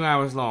 It's 2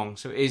 hours long,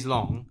 so it is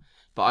long.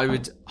 But I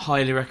would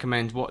highly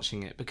recommend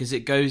watching it because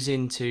it goes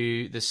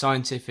into the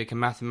scientific and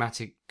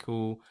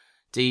mathematical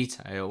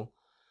detail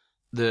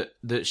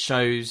that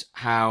shows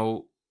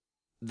how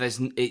there's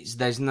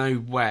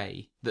no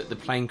way that the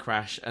plane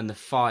crash and the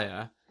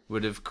fire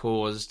would have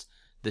caused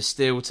the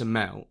steel to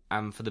melt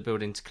and for the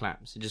building to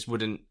collapse. It just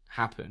wouldn't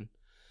happen.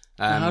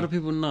 How do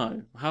people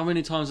know? How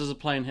many times has a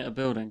plane hit a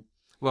building?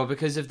 Well,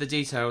 because of the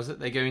details that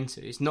they go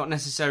into. It's not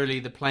necessarily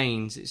the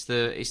planes, it's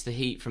the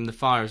heat from the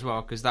fire as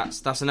well, because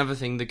that's another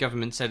thing the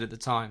government said at the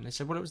time. They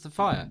said, well, it was the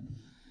fire.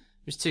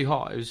 It was too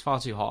hot. It was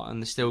far too hot,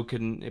 and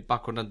it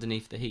buckled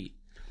underneath the heat.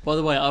 By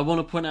the way, I want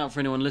to point out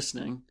for anyone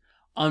listening,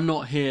 I'm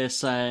not here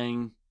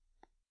saying...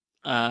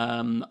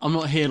 I'm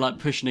not here like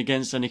pushing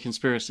against any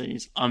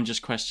conspiracies. I'm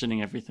just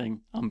questioning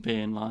everything. I'm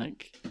being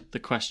like the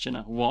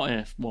questioner. What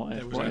if?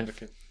 Devil's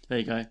advocate. There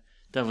you go.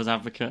 Devil's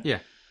advocate. Yeah.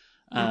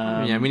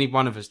 We need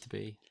one of us to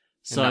be.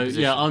 So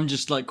yeah, I'm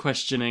just like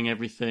questioning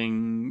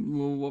everything.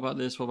 Well, what about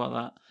this? What about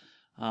that?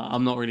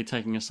 I'm not really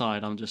taking a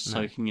side. I'm just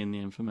soaking in the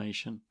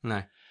information.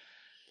 No.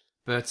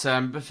 But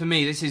for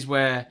me, this is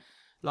where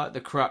like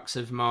the crux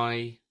of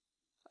my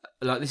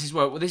this is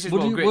what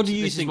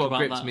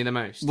grips me the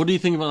most. What do you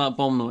think about that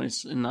bomb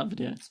noise in that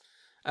video?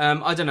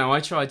 I don't know. I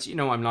tried. You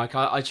know what I'm like.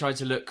 I tried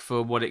to look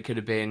for what it could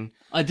have been.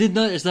 I did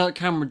notice that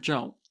camera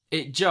jolt.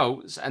 It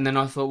jolts, and then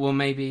I thought, well,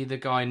 maybe the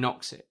guy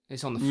knocks it.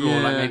 It's on the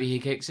floor, like maybe he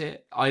kicks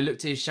it. I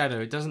looked at his shadow.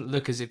 It doesn't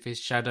look as if his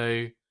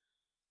shadow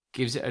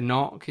gives it a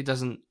knock. It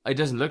doesn't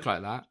look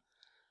like that.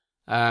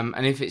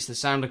 And if it's the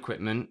sound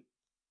equipment,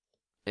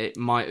 it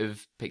might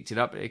have picked it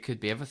up. It could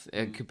be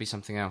it could be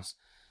something else.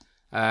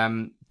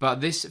 But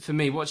this, for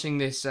me, watching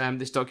this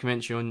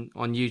documentary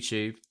on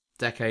YouTube,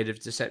 Decade of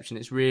Deception,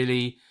 it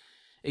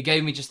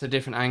gave me just a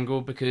different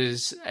angle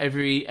because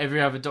every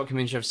other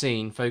documentary I've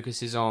seen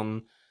focuses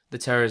on the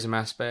terrorism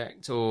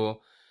aspect or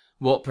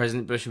what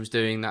President Bush was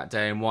doing that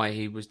day and why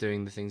he was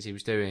doing the things he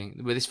was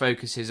doing. But this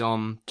focuses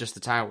on just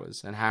the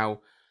towers and how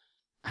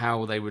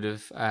they would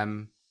have,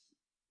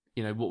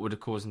 what would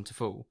have caused them to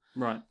fall.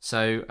 Right.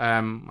 So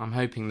I'm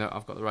hoping that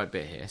I've got the right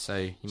bit here.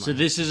 So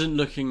this isn't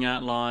looking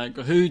at like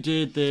who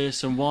did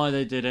this and why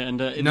they did it, and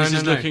this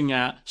is looking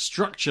at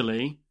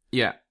structurally,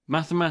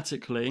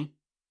 mathematically,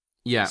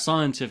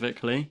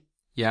 scientifically,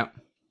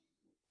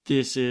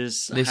 This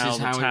is how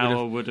the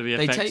tower would have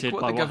been affected by what happened. They take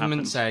what the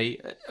government say.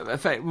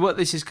 What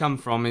this has come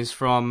from is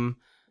from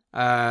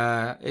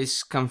some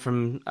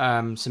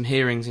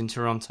hearings in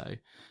Toronto.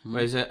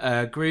 Whereas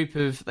a group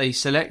they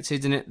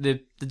selected, and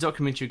the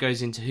documentary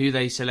goes into who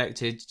they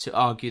selected to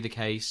argue the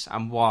case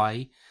and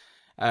why.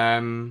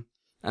 And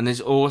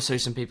there's also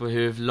some people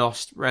who have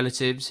lost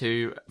relatives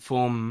who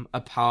form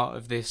a part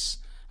of this.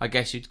 I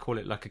guess you'd call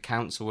it like a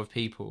council of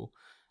people,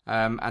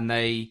 and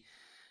they're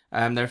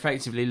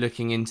effectively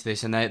looking into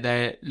this, and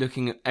they're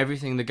looking at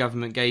everything the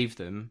government gave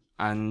them,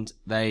 and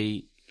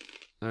they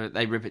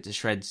rip it to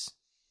shreds.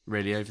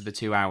 Really, over the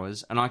 2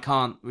 hours, and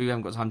we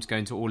haven't got time to go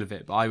into all of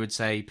it, but I would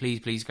say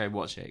please go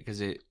watch it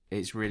because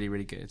it's really,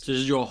 really good. So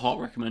this is your hot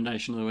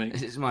recommendation of the week.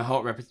 It's my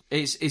hot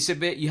it's a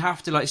bit, you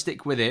have to like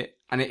stick with it,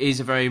 and it is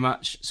a very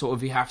much sort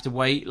of, you have to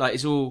wait, like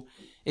it's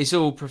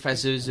all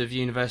professors of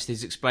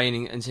universities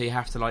explaining it, and so you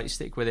have to like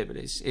stick with it, but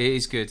it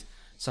is good.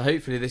 So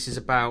hopefully this is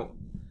about,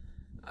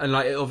 and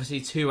like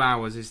obviously 2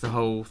 hours is the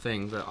whole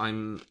thing, but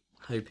I'm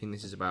hoping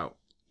this is about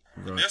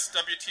right. This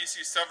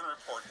WTC7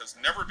 report has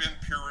never been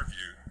peer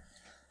reviewed.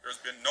 There's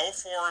been no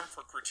forum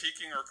for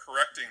critiquing or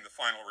correcting the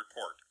final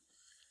report.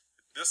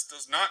 This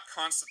does not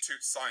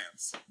constitute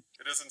science.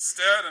 It is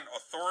instead an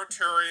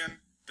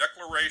authoritarian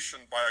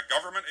declaration by a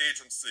government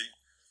agency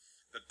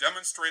that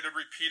demonstrated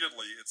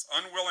repeatedly its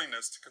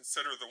unwillingness to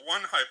consider the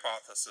one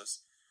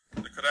hypothesis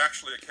that could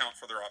actually account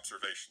for their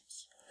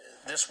observations.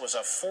 This was a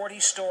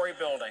 40-story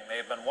building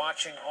they've been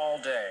watching all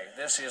day.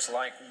 This is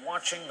like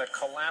watching the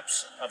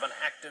collapse of an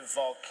active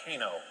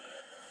volcano.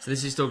 So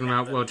this is talking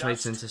about World Trade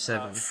Center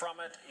 7. From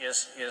it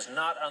is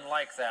not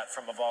unlike that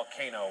from a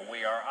volcano.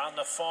 We are on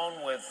the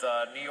phone with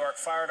New York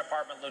Fire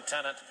Department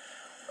Lieutenant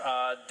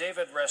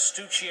David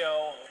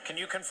Restuccio. Can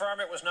you confirm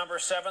it was number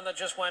 7 that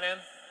just went in?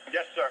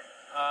 Yes, sir.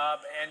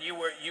 And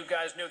you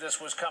guys knew this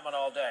was coming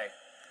all day.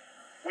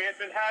 We had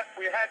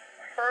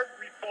heard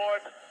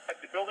reports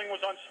that the building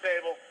was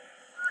unstable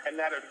and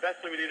that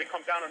eventually would either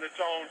come down on its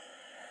own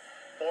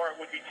or it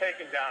would be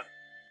taken down.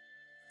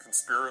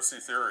 Conspiracy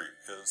theory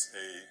is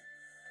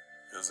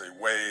a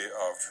way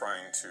of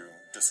trying to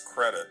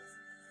discredit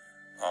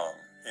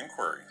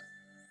inquiry.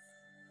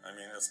 I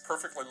mean, it's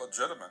perfectly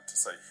legitimate to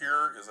say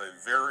here is a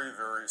very,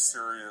 very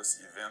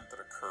serious event that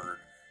occurred.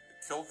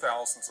 It killed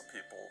thousands of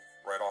people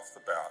right off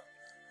the bat.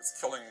 It's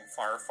killing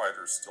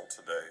firefighters still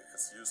today.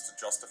 It's used to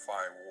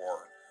justify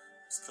war.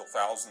 It's killed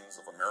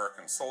thousands of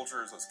American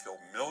soldiers. It's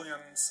killed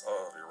millions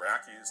of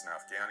Iraqis and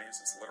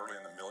Afghanis. It's literally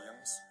in the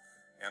millions.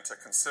 And to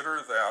consider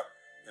that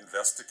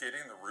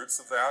investigating the roots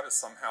of that is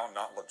somehow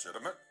not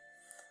legitimate,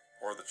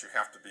 or that you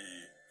have to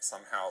be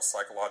somehow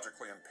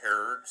psychologically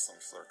impaired, some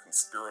sort of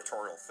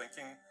conspiratorial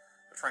thinking.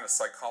 They're trying to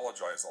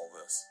psychologize all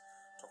this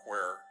to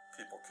where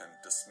people can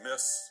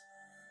dismiss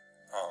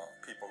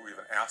people who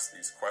even ask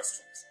these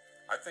questions.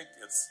 I think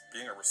it's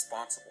being a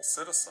responsible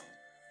citizen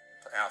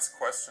to ask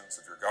questions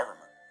of your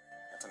government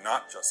and to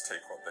not just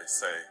take what they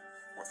say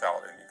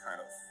without any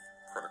kind of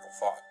critical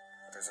thought.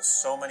 There's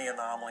just so many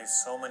anomalies,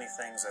 so many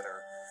things that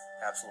are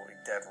absolutely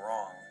dead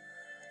wrong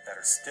that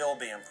are still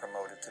being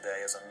promoted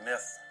today as a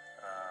myth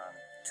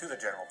to the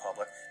general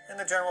public. And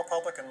the general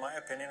public, in my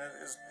opinion,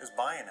 is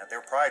buying it.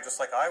 They're probably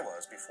just like I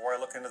was. Before I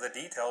look into the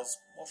details,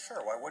 well,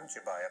 sure, why wouldn't you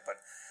buy it? But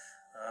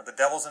the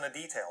devil's in the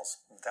details.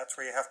 That's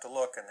where you have to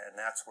look, and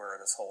that's where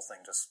this whole thing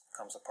just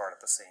comes apart at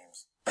the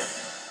seams.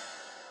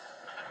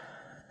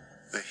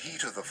 The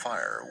heat of the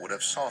fire would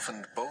have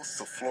softened both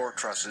the floor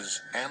trusses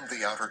and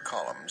the outer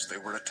columns they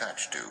were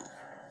attached to.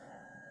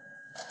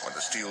 When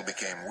the steel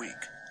became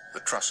weak, the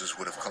trusses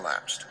would have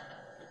collapsed.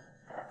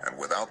 And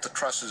without the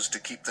trusses to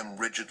keep them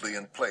rigidly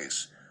in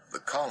place, the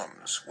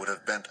columns would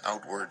have bent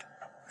outward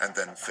and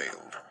then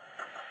failed.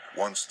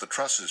 Once the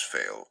trusses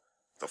fail,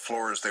 the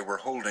floors they were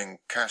holding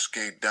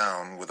cascade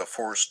down with a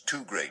force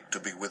too great to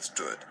be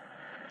withstood.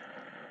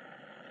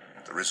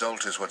 The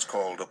result is what's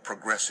called a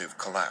progressive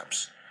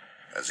collapse,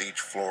 as each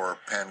floor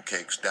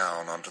pancakes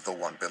down onto the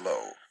one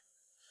below.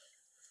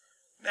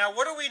 Now,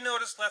 what do we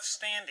notice left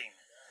standing?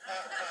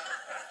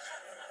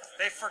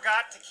 They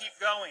forgot to keep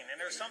going, and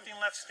there's something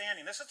left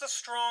standing. This is a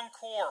strong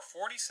core,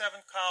 47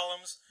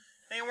 columns.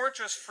 They weren't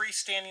just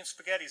freestanding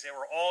spaghettis. They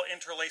were all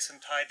interlaced and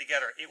tied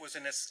together. It was,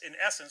 in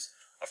essence,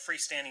 a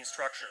freestanding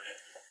structure.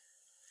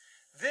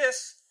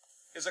 This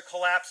is a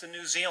collapse in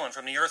New Zealand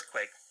from the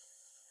earthquake,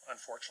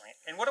 unfortunately.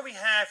 And what do we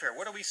have here?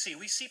 What do we see?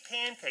 We see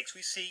pancakes.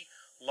 We see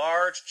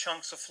large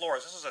chunks of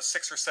floors. This was a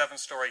 6 or 7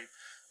 story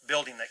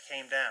building that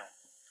came down.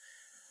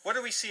 What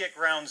do we see at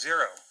ground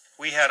zero?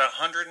 We had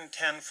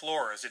 110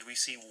 floors. Did we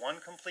see one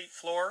complete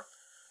floor?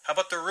 How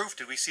about the roof?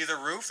 Did we see the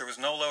roof? There was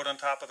no load on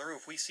top of the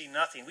roof. We see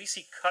nothing. We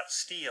see cut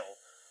steel,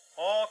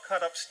 all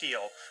cut up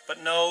steel,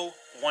 but no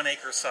 1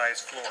 acre size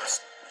floors.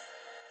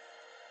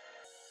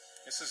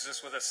 This is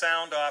just with a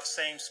sound off,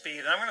 same speed.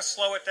 And I'm going to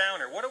slow it down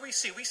here. What do we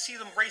see? We see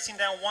them racing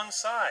down one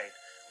side.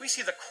 We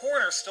see the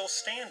corner still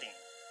standing,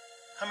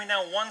 coming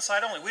down one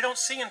side only. We don't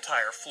see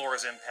entire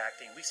floors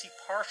impacting. We see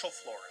partial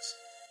floors.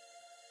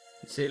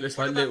 See, it looks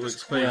like little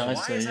explosions.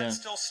 Why is that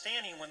still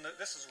standing when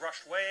this is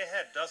rushed way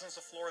ahead, dozens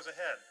of floors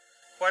ahead?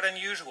 Quite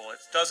unusual.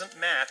 It doesn't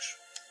match.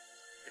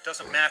 It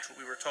doesn't match what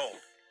we were told.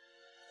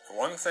 The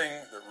one thing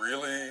that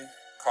really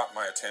caught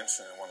my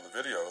attention in one of the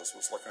videos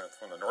was looking at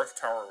when the North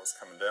Tower was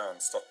coming down,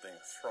 stuff being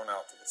thrown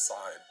out to the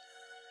side,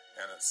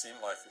 and it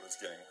seemed like it was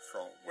getting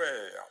thrown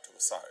way out to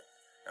the side.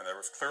 And there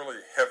was clearly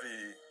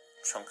heavy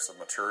chunks of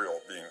material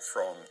being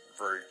thrown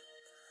very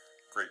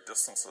great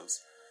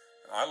distances.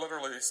 And I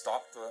literally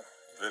stopped the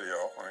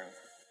video,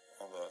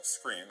 on the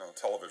screen, on the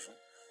television,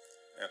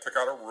 and took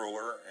out a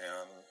ruler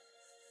and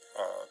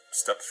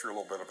stepped through a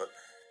little bit of it,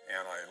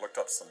 and I looked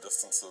up some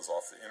distances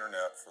off the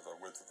internet for the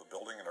width of the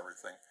building and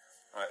everything.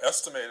 And I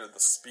estimated the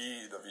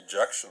speed of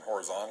ejection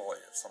horizontally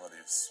of some of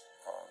these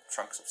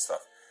chunks of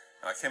stuff,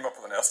 and I came up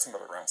with an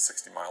estimate around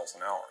 60 miles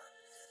an hour.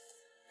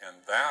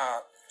 And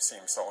that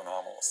seemed so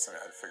anomalous to me.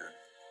 I figured,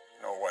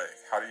 no way.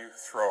 How do you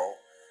throw,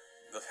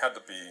 there had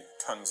to be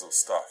tons of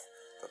stuff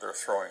that they're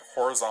throwing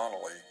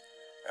horizontally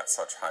at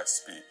such high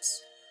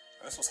speeds.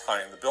 And this was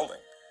high in the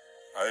building.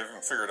 I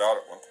even figured out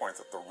at one point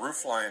that the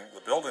roof line,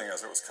 the building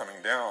as it was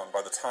coming down,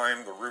 by the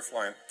time the roof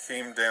line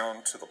came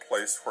down to the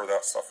place where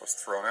that stuff was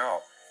thrown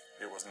out,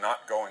 it was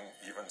not going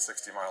even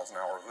 60 miles an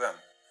hour then.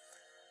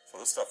 So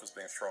this stuff is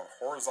being thrown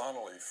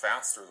horizontally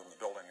faster than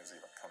the building is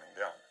even coming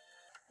down.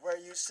 Where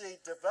you see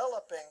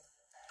developing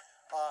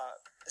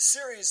a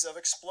series of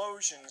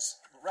explosions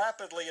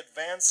rapidly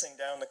advancing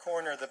down the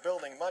corner of the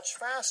building much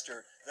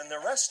faster than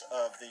the rest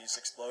of these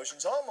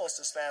explosions, almost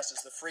as fast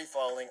as the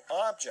free-falling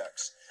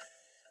objects.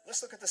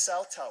 Let's look at the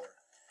South Tower.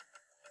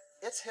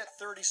 It's hit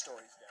 30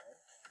 stories down.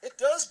 It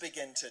does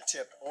begin to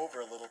tip over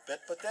a little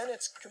bit, but then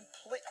it's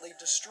completely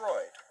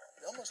destroyed,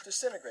 almost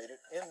disintegrated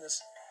in this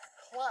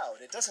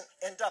cloud. It doesn't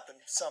end up in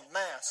some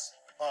mass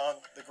on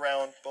the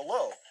ground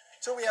below.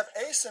 So we have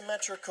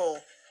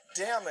asymmetrical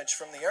damage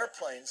from the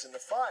airplanes and the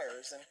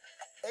fires, and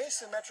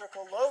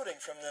asymmetrical loading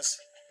from this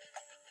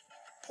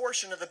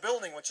portion of the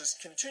building, which is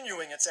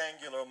continuing its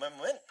angular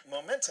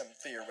momentum,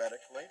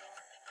 theoretically,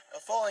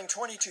 falling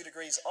 22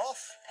 degrees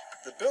off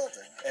the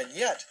building. And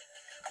yet,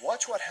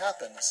 watch what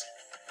happens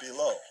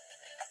below.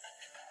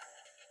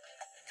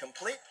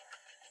 Complete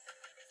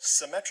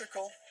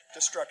symmetrical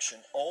destruction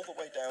all the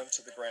way down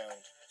to the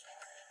ground,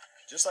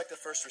 just like the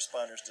first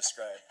responders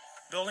described.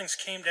 Buildings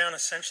came down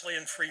essentially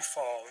in free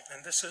fall,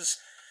 and this is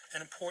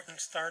an important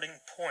starting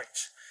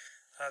point.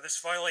 This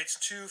violates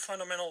two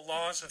fundamental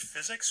laws of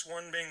physics,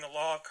 one being the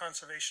law of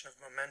conservation of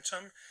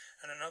momentum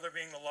and another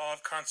being the law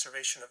of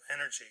conservation of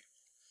energy.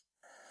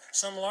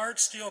 Some large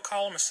steel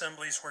column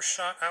assemblies were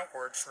shot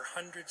outward for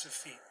hundreds of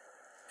feet.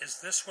 Is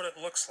this what it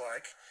looks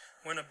like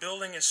when a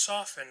building is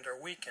softened or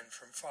weakened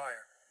from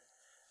fire?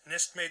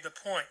 NIST made the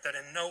point that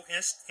in no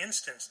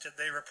instance did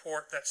they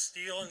report that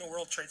steel in the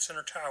World Trade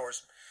Center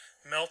towers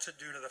melted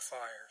due to the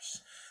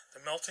fires. The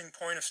melting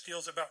point of steel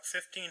is about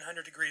 1,500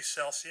 degrees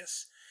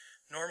Celsius.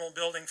 Normal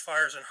building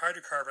fires and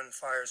hydrocarbon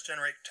fires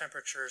generate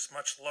temperatures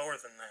much lower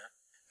than that.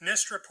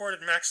 NIST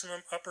reported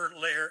maximum upper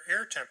layer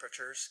air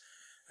temperatures,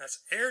 that's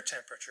air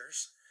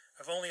temperatures,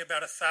 of only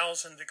about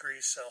 1,000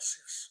 degrees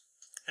Celsius.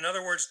 In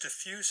other words,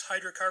 diffuse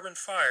hydrocarbon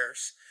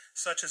fires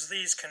such as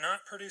these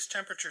cannot produce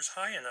temperatures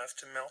high enough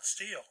to melt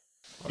steel.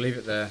 I'll leave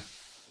it there.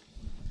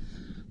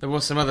 There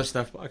was some other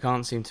stuff, but I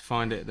can't seem to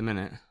find it at the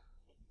minute.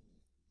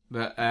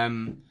 But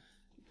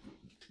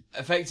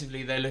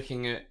effectively, they're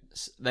looking at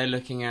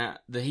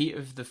the heat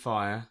of the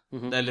fire.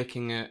 Mm-hmm. They're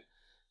looking at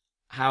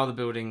how the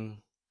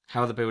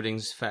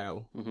buildings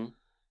fell, mm-hmm.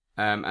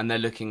 And they're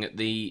looking at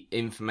the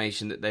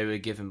information that they were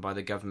given by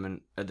the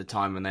government at the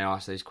time when they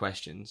asked those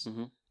questions.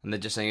 Mm-hmm. And they're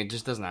just saying it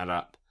just doesn't add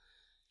up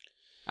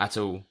at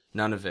all.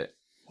 None of it.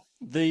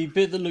 The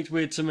bit that looked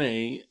weird to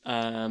me,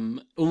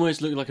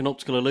 almost looked like an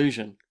optical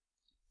illusion,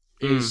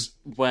 is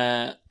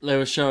where they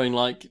were showing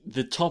like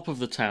the top of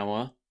the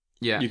tower.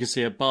 Yeah. You can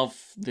see above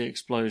the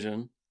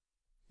explosion.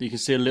 You can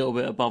see a little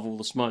bit above all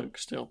the smoke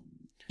still.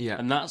 Yeah.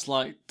 And that's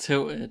like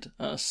tilted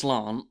at a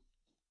slant.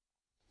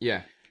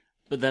 Yeah.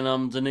 But then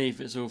underneath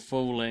it's all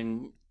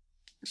falling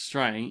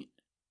straight.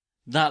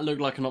 That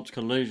looked like an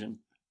optical illusion.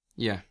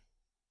 Yeah.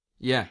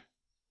 Yeah.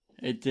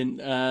 It didn't.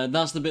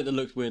 That's the bit that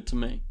looked weird to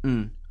me.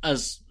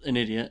 As an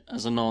idiot,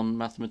 as a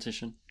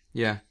non-mathematician.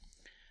 Yeah.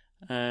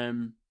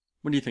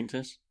 What do you think,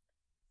 Tis?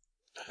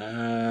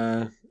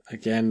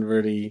 Again,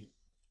 really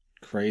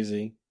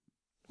crazy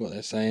what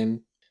they're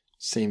saying.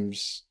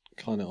 Seems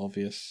kind of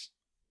obvious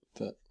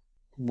that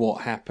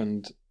what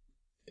happened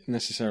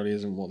necessarily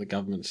isn't what the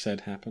government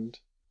said happened.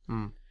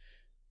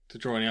 To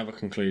draw any other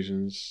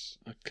conclusions,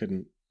 I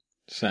couldn't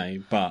say,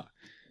 but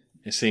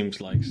it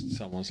seems like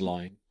someone's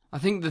lying. I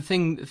think the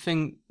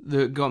thing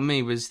that got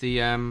me was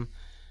the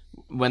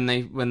when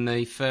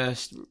they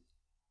first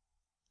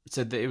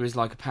said that it was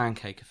like a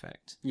pancake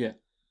effect. Yeah.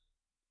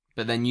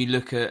 But then you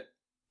look at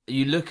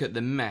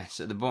the mess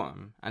at the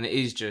bottom, and it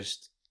is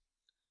just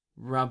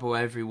rubble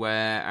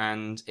everywhere,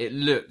 and it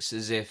looks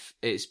as if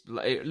it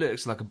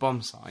looks like a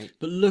bomb site.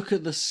 But look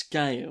at the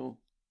scale.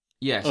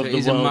 Yes, of it the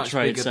is a World much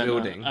Trade bigger Center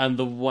building, and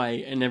the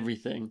weight and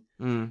everything.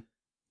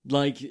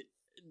 Like,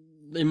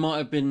 it might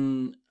have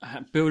been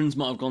buildings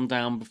might have gone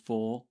down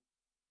before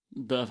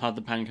that have had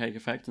the pancake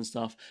effect and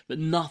stuff, but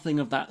nothing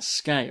of that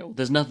scale.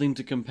 There's nothing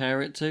to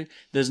compare it to.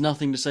 There's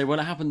nothing to say,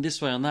 well, it happened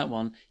this way on that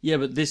one. Yeah,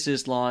 but this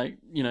is like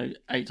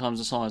 8 times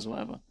the size or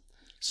whatever.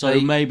 So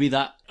maybe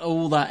that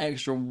all that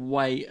extra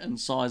weight and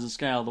size and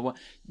scale, by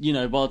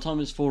the time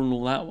it's fallen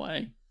all that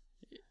way.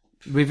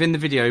 Within the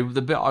video,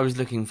 the bit I was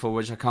looking for,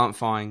 which I can't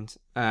find,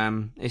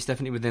 it's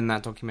definitely within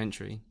that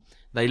documentary.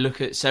 They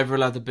look at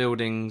several other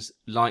buildings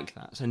like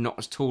that, so not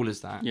as tall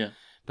as that. Yeah.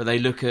 But they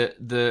look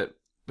at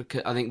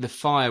because I think the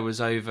fire was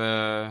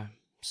over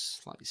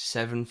like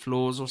 7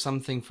 floors or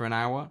something for an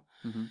hour.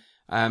 Mm-hmm.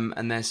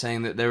 And they're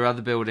saying that there are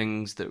other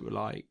buildings that were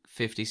like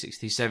 50,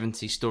 60,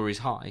 70 stories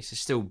high, so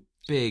still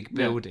big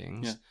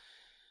buildings.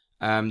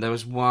 Yeah. There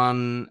was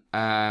one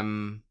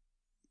in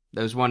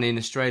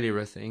Australia,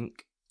 I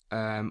think.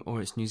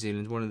 Or it's New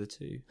Zealand, one of the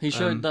two. He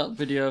showed that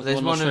video of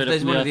there's one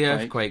of the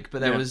earthquake,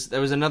 but there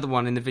was another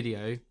one in the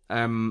video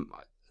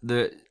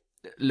that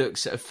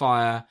looks at a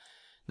fire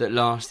that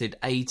lasted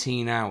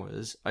 18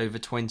 hours over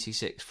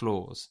 26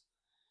 floors,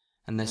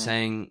 and they're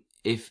saying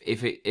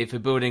if a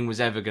building was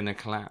ever going to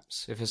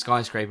collapse, if a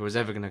skyscraper was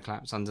ever going to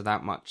collapse under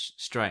that much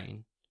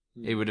strain,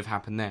 it would have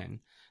happened then.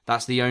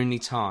 That's the only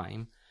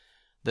time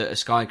that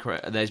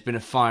there's been a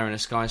fire in a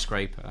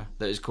skyscraper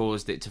that has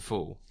caused it to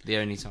fall. The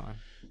only time.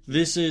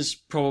 This is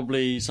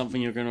probably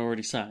something you're going to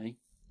already say.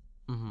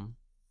 Mm-hmm.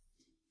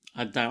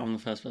 I doubt I'm the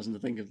first person to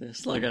think of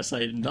this. Like I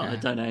say, I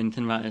don't know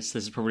anything about this.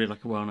 This is probably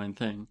like a well-known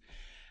thing.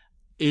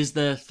 Is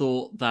there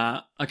thought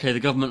that, okay, the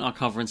government are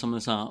covering some of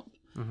this up,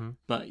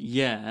 but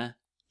there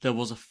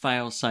was a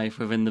fail-safe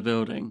within the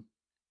building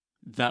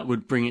that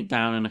would bring it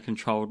down in a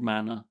controlled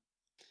manner?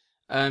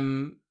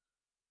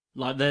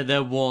 Like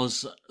there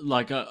was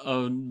like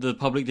the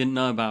public didn't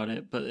know about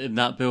it, but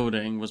that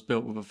building was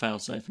built with a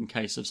failsafe in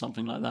case of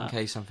something like that. In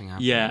case something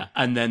happened. Yeah,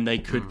 and then they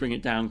could bring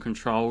it down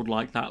controlled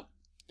like that.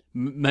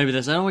 Maybe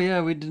they're saying, oh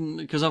yeah, we didn't,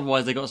 because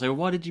otherwise they got to say, well,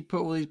 why did you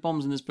put all these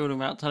bombs in this building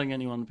without telling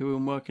anyone? People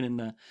weren't working in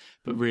there.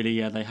 But really,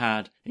 they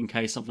had, in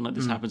case something like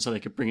this happened, so they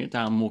could bring it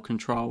down more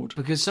controlled.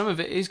 Because some of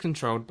it is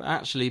controlled, but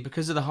actually,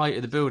 because of the height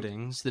of the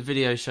buildings, the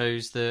video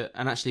shows that,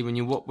 and actually when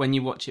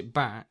you watch it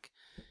back,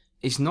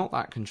 it's not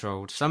that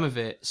controlled. Some of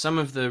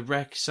the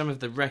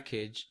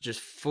wreckage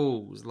just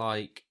falls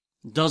like.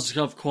 It does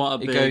have quite a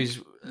big. It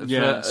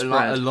goes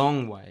a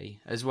long way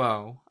as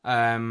well.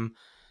 And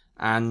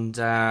And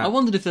I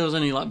wondered if there was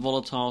any like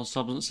volatile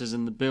substances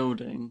in the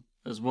building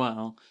as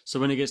well. So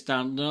when it gets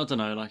down, I don't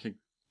know, like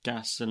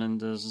gas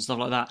cylinders and stuff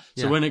like that.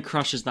 So when it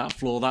crushes that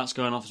floor, that's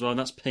going off as well. And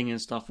that's pinging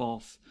stuff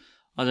off.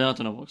 I don't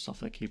know what stuff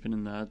they're keeping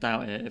in there. I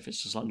doubt it if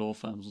it's just like law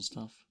firms and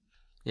stuff.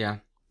 Yeah.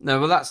 No,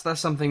 well, that's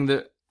something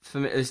that for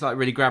me it's like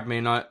really grabbed me.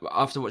 And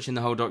after watching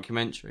the whole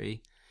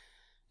documentary,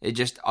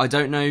 I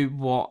don't know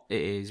what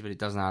it is, but it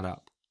doesn't add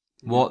up.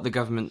 What the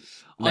government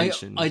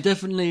mentioned. I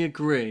definitely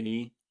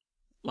agree.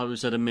 Like we've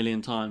said a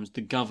million times, the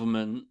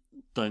government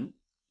don't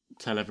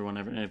tell everyone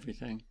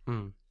everything.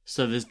 Mm.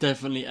 So there's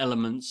definitely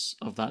elements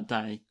of that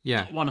day.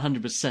 Yeah.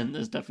 100%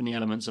 there's definitely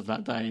elements of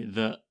that day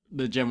that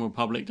the general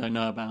public don't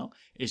know about.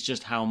 It's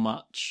just how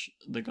much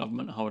the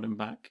government are holding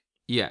back.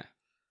 Yeah.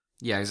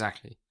 Yeah,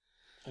 exactly.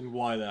 And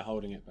why they're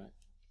holding it back.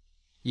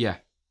 Yeah.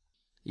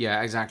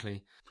 Yeah,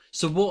 exactly.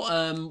 So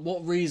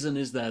what reason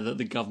is there that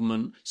the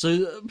government...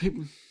 So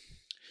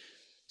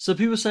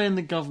people saying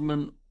the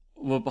government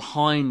were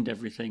behind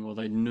everything, or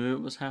they knew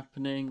it was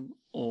happening,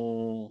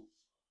 or...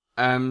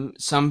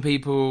 Some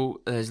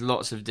people, there's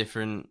lots of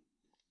different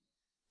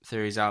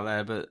theories out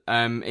there, but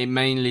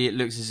it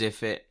looks as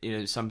if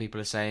some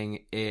people are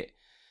saying it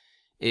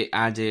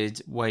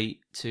added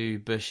weight to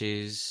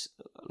Bush's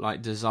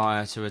like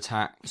desire to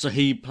attack. So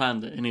he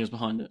planned it and he was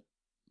behind it.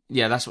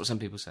 Yeah, that's what some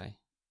people say.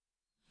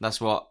 That's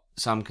what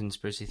some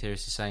conspiracy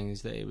theorists are saying,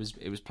 is that it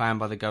was planned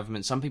by the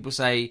government. Some people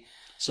say...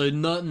 So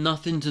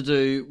nothing to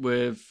do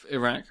with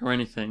Iraq or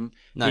anything.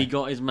 No. He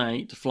got his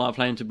mate to fly a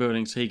plane to a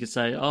building so he could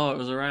say, oh, it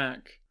was Iraq.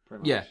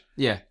 Yeah,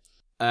 yeah.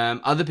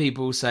 Other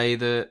people say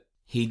that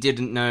he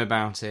didn't know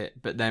about it,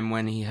 but then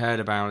when he heard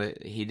about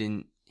it,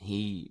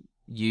 he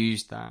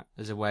used that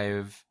as a way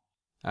of...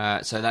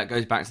 so that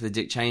goes back to the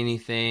Dick Cheney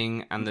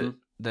thing, and that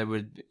there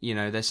would,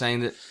 they're saying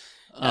that...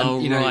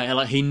 right,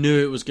 like he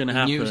knew it was going to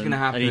happen. Knew it was going to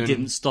happen. And he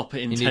didn't stop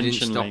it intentionally. And he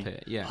didn't stop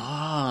it, yeah.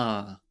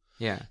 Ah.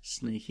 Yeah.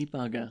 Sneaky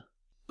bugger.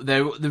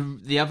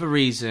 The other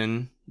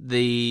reason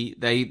the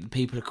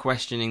people are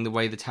questioning the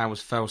way the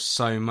towers fell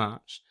so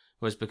much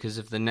was because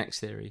of the next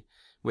theory,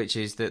 which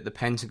is that the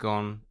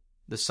Pentagon,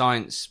 the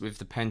science with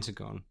the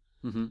Pentagon,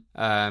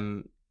 doesn't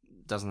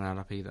add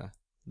up either.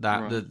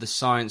 That the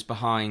science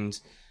behind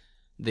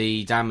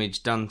the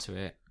damage done to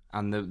it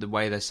and the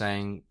way they're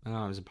saying,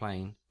 oh, it was a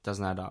plane,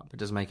 doesn't add up. It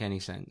doesn't make any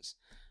sense.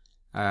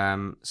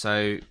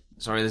 So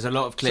sorry, there's a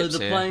lot of clips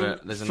here,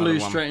 but there's another one. So the plane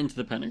flew straight into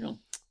the Pentagon.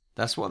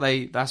 That's what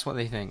they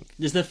think.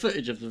 Is there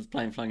footage of the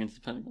plane flying into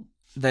the Pentagon?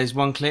 There's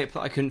one clip that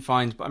I couldn't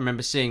find, but I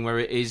remember seeing where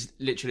it is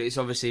literally, it's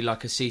obviously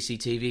like a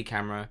CCTV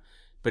camera,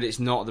 but it's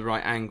not the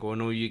right angle,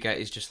 and all you get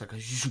is just like a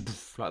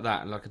like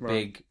that, like a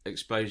big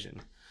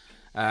explosion.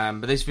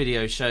 But this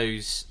video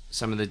shows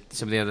some of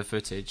the other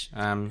footage.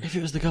 If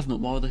it was the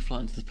government, why would they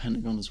fly into the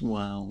Pentagon as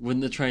well?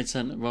 Wouldn't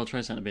the World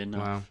Trade Center be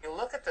enough? Wow. If you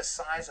look at the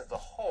size of the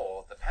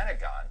hole at the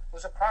Pentagon, it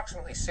was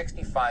approximately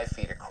 65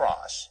 feet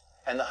across,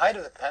 and the height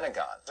of the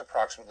Pentagon is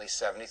approximately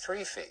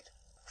 73 feet.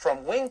 From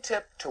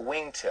wingtip to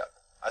wingtip,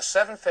 a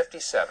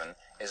 757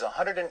 is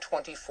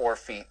 124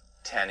 feet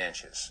 10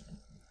 inches.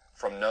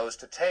 From nose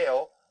to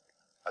tail,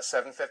 a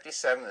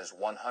 757 is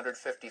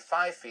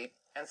 155 feet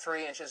and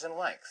 3 inches in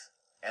length,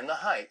 and the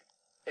height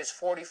is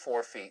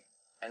 44 feet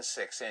and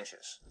 6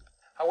 inches.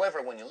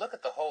 However, when you look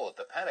at the hole at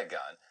the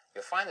Pentagon,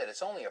 you'll find that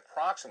it's only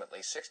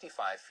approximately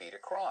 65 feet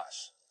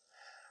across.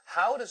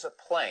 How does a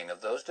plane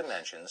of those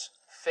dimensions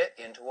fit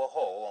into a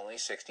hole only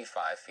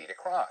 65 feet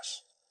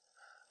across?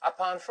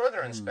 Upon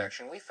further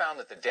inspection, we found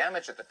that the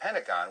damage at the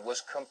Pentagon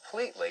was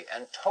completely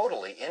and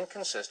totally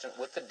inconsistent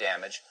with the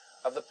damage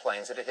of the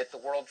planes that had hit the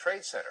World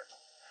Trade Center.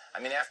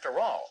 I mean, after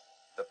all,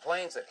 the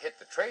planes that hit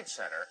the Trade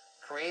Center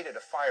created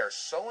a fire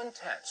so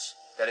intense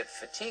that it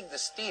fatigued the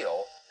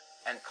steel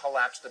and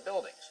collapsed the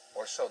buildings,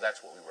 or so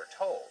that's what we were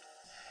told.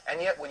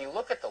 And yet, when you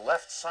look at the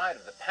left side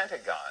of the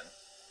Pentagon,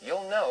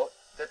 you'll note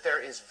that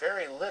there is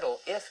very little,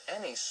 if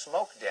any,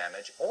 smoke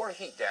damage or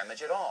heat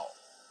damage at all.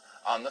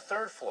 On the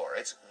third floor,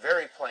 it's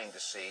very plain to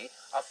see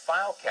a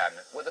file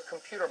cabinet with a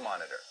computer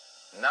monitor.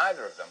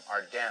 Neither of them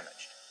are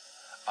damaged.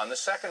 On the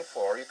second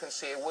floor, you can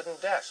see a wooden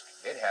desk.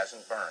 It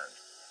hasn't burned.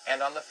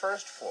 And on the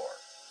first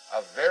floor,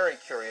 a very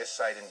curious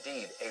sight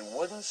indeed, a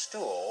wooden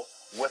stool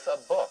with a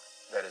book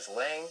that is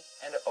laying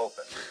and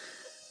open.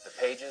 The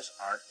pages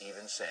aren't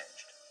even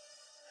singed.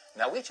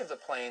 Now, each of the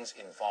planes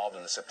involved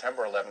in the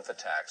September 11th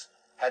attacks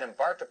had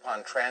embarked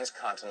upon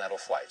transcontinental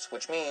flights,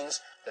 which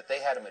means that they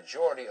had a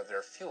majority of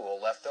their fuel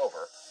left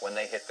over when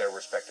they hit their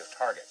respective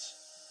targets.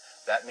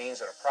 That means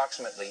that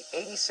approximately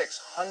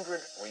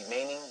 8,600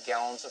 remaining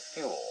gallons of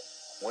fuel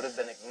would have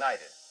been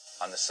ignited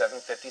on the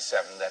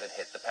 757 that had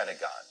hit the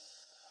Pentagon.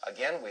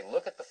 Again, we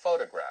look at the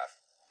photograph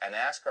and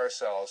ask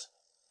ourselves,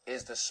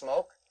 is the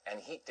smoke and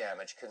heat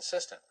damage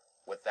consistent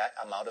with that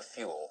amount of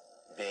fuel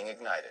being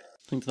ignited?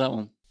 Think to that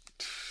one.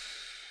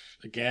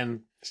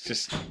 Again, it's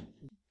just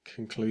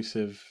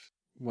conclusive.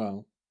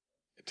 Well,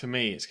 to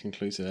me, it's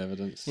conclusive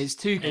evidence. It's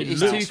too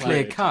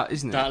clear cut,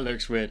 isn't it? That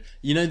looks weird.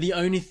 You know, the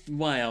only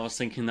way I was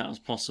thinking that was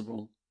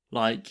possible,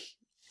 like...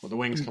 Well, the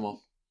wings come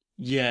off.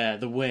 Yeah,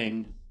 the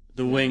wing.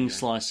 The wing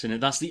slicing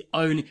it. That's the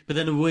only... But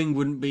then a wing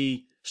wouldn't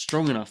be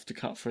strong enough to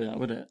cut through that,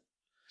 would it?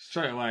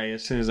 Straight away,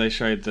 as soon as they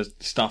showed the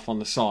stuff on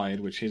the side,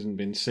 which hasn't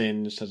been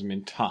singed, hasn't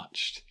been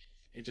touched,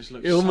 it just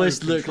looks. It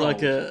almost so looked like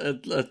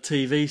controlled. a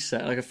TV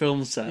set, like a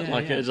film set.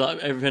 It's like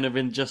everything had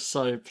been just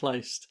so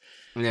placed.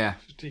 Yeah,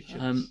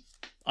 ridiculous.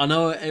 I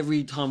know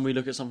every time we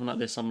look at something like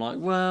this, I'm like,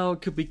 well,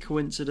 it could be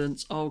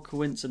coincidence. Oh,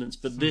 coincidence.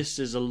 But this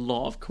is a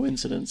lot of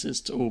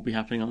coincidences to all be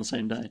happening on the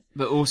same day.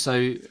 But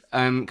also,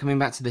 coming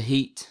back to the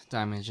heat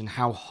damage and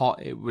how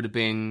hot it would have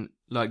been,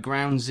 like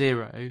ground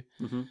zero,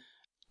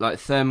 like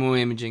thermal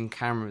imaging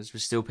cameras were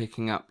still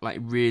picking up like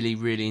really,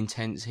 really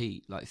intense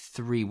heat, like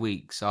 3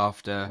 weeks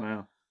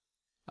after,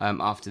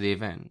 after the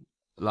event.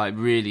 Like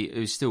really, it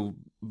was still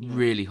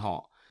really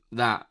hot.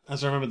 That,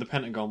 as I remember, the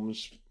Pentagon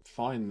was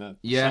fine the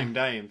same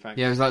day. In fact,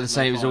 it was like the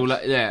same. It was all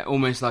like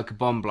almost like a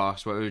bomb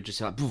blast where it was just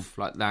like poof,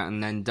 like that,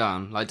 and then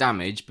done, like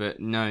damage, but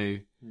no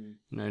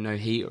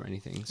heat or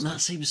anything. So.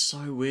 That seems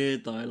so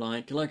weird though.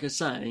 Like I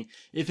say,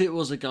 if it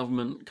was a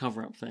government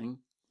cover-up thing,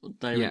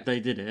 they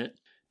did it.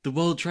 The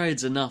World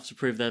Trade's enough to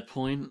prove their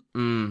point.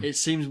 It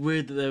seems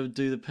weird that they would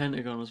do the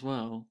Pentagon as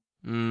well.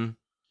 But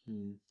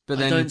then,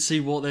 I don't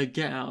see what they'd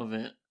get out of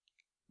it.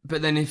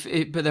 But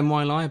then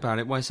why lie about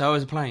it? Why say, oh, it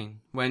was a plane?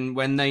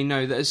 When they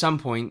know that at some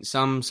point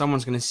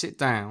someone's going to sit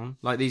down,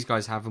 like these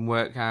guys have, and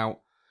work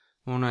out,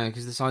 well, no,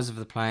 because the size of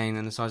the plane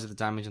and the size of the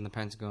damage on the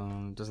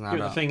Pentagon doesn't add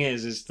up. The thing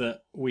is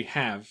that we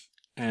have,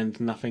 and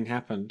nothing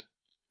happened.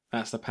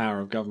 That's the power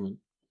of government.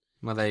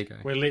 Well, there you go.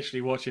 We're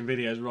literally watching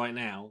videos right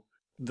now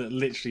that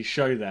literally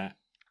show that,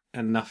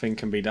 and nothing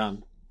can be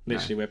done.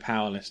 Literally, we're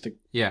powerless to...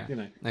 Yeah, you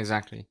know.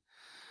 Exactly.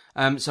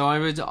 So I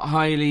would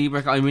highly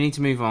recommend... We need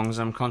to move on because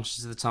I'm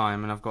conscious of the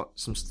time and I've got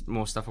some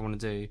more stuff I want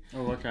to do.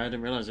 Oh, okay. I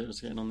didn't realise it was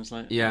getting on this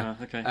late. Yeah.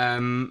 Okay.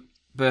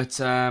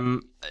 But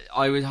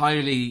I would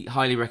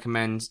highly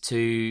recommend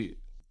to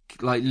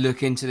like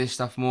look into this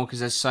stuff more because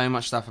there's so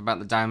much stuff about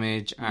the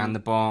damage and the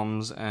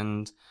bombs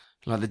and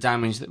like the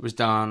damage that was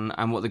done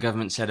and what the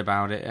government said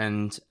about it,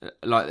 and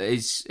like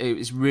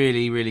it's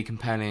really, really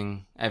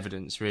compelling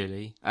evidence,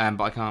 really. But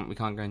we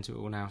can't go into it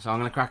all now. So I'm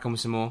going to crack on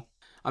with some more.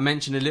 I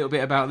mentioned a little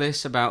bit about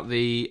this, about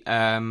the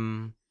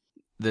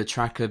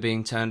tracker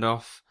being turned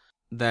off.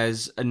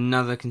 There's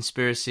another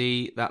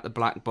conspiracy that the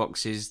black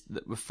boxes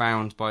that were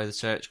found by the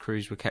search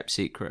crews were kept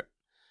secret.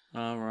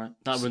 Oh, right.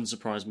 That wouldn't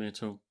surprise me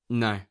at all.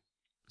 No.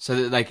 So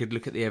that they could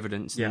look at the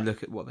evidence and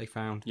look at what they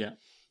found. Yeah.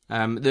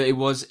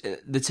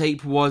 The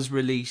tape was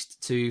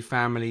released to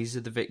families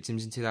of the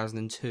victims in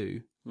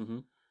 2002.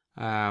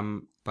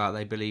 But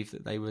they believe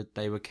that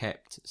they were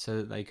kept so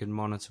that they could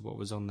monitor what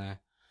was on there.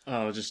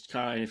 Oh, just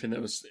cut anything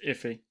that was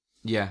iffy.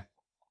 Yeah.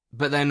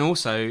 But then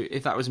also,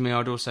 if that was me,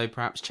 I'd also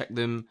perhaps check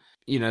them.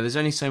 You know, there's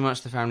only so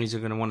much the families are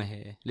going to want to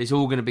hear. It's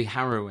all going to be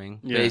harrowing.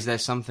 Yeah. But is there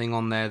something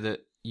on there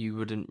that you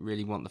wouldn't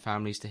really want the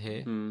families to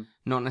hear?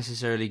 Not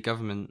necessarily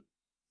government,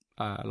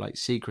 like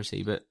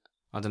secrecy, but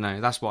I don't know.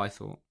 That's what I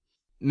thought.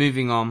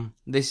 Moving on.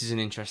 This is an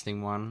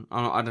interesting one.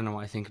 I don't know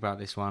what I think about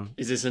this one.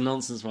 Is this a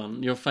nonsense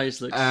one? Your face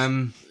looks...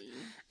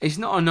 It's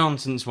not a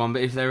nonsense one,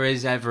 but if there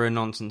is ever a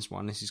nonsense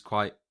one, this is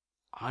quite...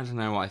 I don't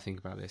know what I think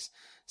about this.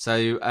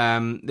 So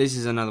this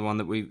is another one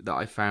that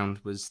I found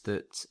was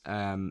that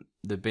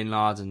the Bin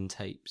Laden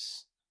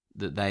tapes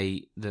that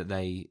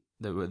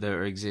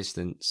their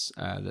existence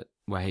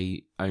where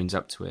he owns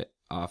up to it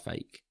are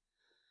fake.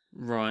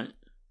 Right.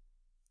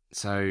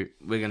 So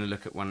we're going to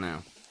look at one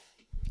now.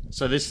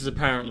 So this is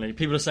apparently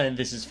people are saying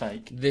this is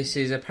fake. This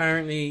is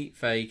apparently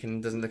fake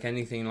and doesn't look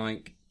anything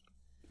like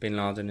Bin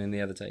Laden in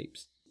the other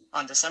tapes.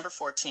 On December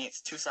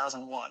 14th,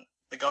 2001,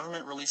 the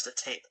government released a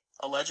tape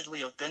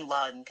allegedly of Bin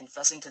Laden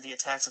confessing to the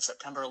attacks of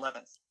September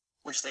 11th,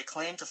 which they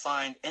claim to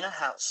find in a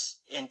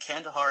house in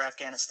Kandahar,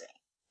 Afghanistan.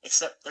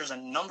 Except there's a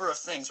number of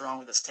things wrong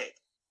with this tape.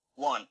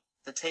 1,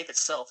 the tape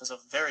itself is of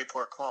very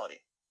poor quality.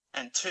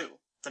 And 2,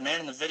 the man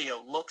in the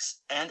video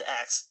looks and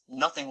acts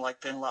nothing like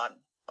Bin Laden.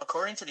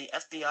 According to the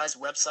FBI's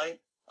website,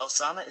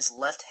 Osama is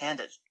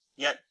left-handed.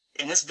 Yet,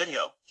 in this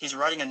video, he's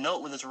writing a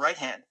note with his right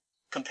hand.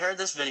 Compare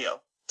this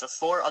video to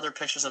 4 other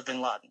pictures of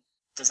Bin Laden.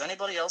 Does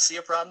anybody else see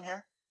a problem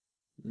here?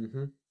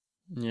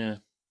 Yeah.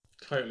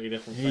 Totally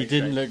different. He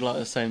didn't look like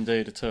the same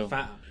dude at all.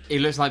 Fat. He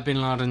looks like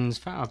Bin Laden's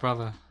fatter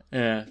brother.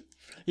 Yeah.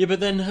 Yeah, but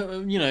then,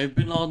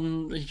 Bin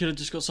Laden, he could have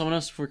just got someone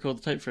else to record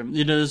the tape for him.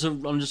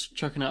 I'm just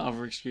chucking out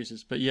other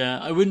excuses. But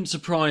yeah, it wouldn't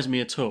surprise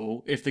me at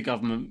all if the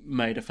government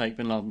made a fake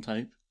Bin Laden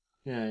tape.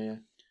 Yeah.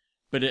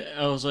 But it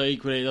also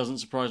equally, it doesn't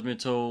surprise me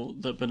at all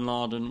that Bin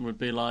Laden would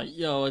be like,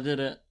 yo, I did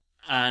it.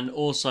 And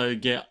also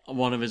get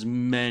one of his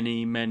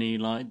many, many,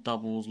 like,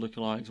 doubles,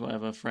 lookalikes,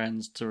 whatever,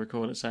 friends to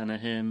record it saying they're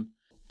him.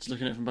 Just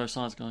looking at it from both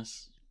sides,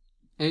 guys.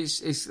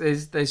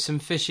 There's some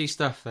fishy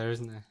stuff there,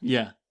 isn't there?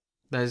 Yeah.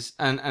 There's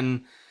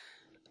and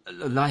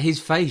like his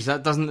face,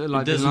 that doesn't look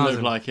like Bin Laden. It doesn't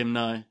look like him,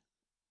 no.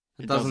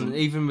 It doesn't,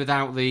 even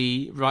without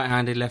the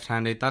right-handed,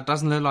 left-handed, that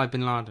doesn't look like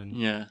Bin Laden.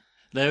 Yeah.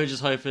 They were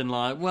just hoping,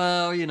 like,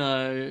 well,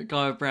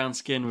 guy with brown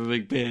skin with a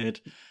big beard.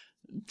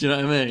 Do you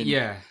know what I mean?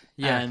 Yeah.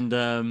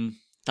 And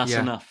that's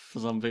enough for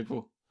some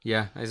people.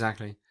 Yeah,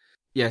 exactly.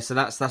 yeah, so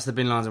that's the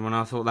Bin Laden one.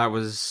 I thought that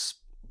was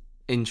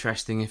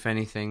interesting, if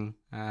anything.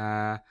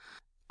 I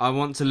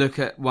want to look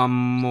at one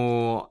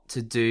more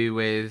to do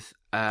with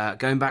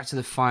going back to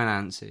the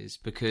finances,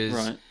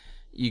 because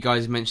you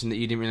guys mentioned that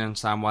you didn't really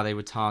understand why they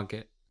would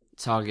target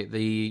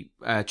the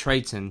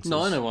trade centers.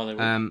 No, I know why they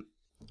would.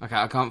 Okay,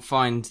 I can't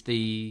find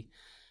the...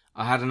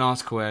 I had an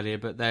article earlier,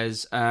 but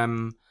there's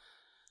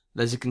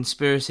a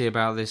conspiracy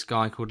about this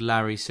guy called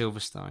Larry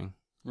Silverstein.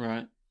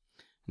 Right.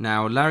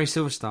 Now, Larry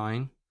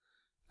Silverstein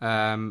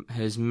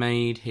has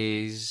made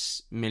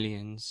his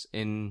millions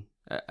in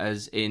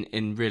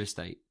real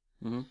estate.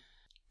 Mm-hmm.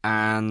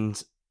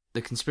 And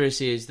the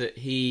conspiracy is that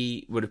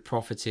he would have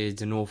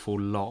profited an awful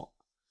lot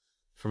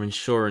from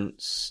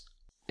insurance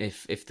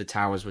if the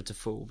towers were to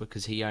fall,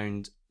 because he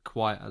owned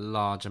quite a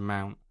large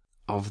amount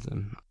of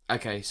them.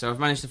 Okay, so I've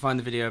managed to find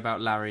the video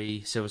about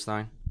Larry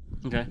Silverstein.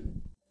 Okay.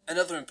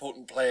 Another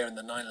important player in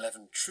the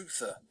 9/11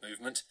 Truther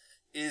movement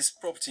is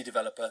property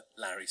developer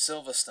Larry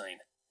Silverstein.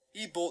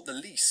 He bought the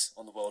lease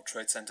on the World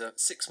Trade Center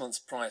 6 months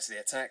prior to the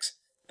attacks,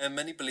 and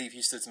many believe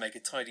he stood to make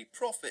a tidy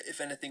profit if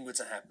anything were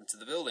to happen to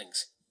the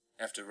buildings.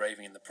 After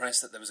raving in the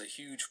press that there was a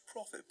huge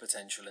profit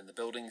potential in the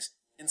buildings,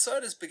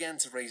 insiders began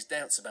to raise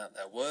doubts about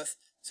their worth,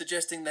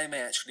 suggesting they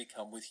may actually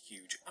come with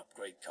huge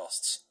upgrade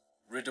costs.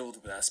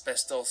 Riddled with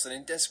asbestos and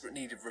in desperate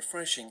need of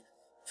refreshing,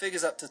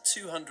 figures up to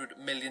 $200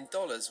 million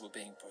were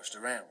being pushed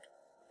around.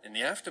 In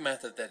the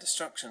aftermath of their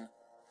destruction,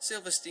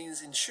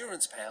 Silverstein's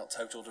insurance payout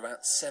totaled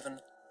about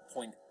 $7.1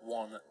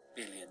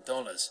 billion,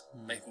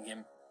 making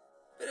him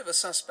a bit of a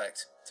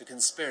suspect to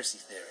conspiracy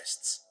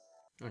theorists.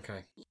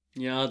 Okay.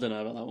 Yeah, I don't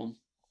know about that one.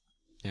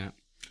 Yeah.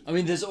 I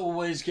mean, there's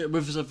always,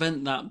 with an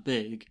event that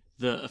big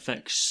that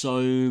affects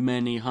so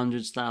many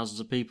hundreds, thousands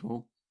of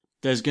people,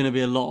 there's going to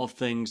be a lot of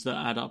things that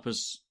add up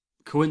as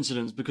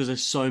coincidence, because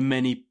there's so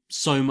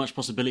much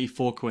possibility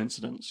for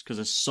coincidence, because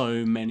there's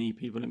so many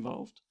people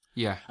involved.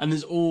 Yeah. And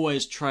there's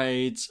always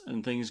trades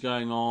and things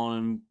going on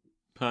and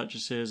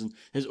purchases, and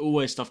there's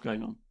always stuff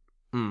going on.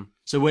 Mm.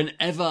 So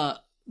whenever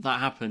that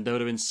happened, there would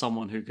have been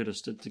someone who could have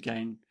stood to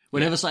gain.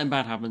 Whenever something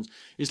bad happens,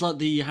 it's like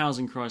the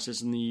housing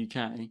crisis in the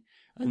UK,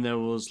 and there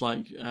was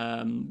like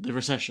the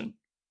recession.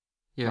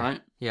 Yeah.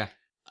 Right? Yeah.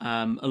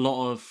 A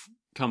lot of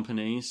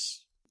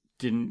companies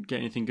didn't get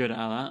anything good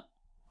out of that.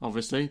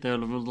 Obviously, they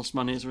would have lost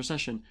money as a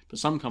recession. But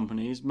some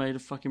companies made a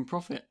fucking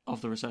profit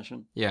off the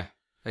recession. Yeah,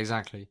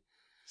 exactly.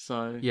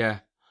 So yeah,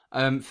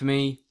 for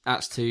me,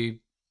 that's too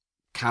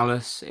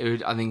callous.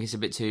 I think it's a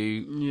bit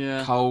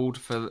too cold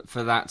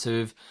for that to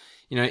have,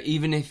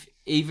 even if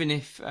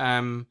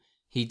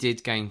he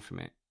did gain from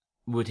it,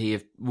 would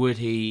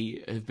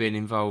he have been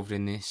involved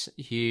in this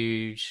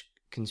huge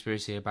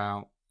conspiracy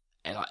about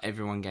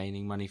everyone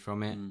gaining money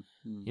from it?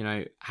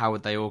 Mm-hmm. How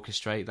would they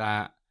orchestrate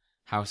that?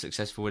 How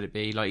successful would it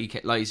be? Like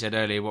you said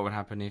earlier, what would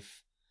happen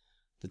if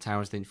the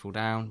towers didn't fall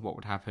down? What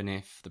would happen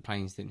if the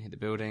planes didn't hit the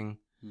building?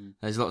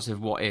 There's lots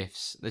of what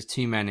ifs. There's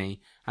too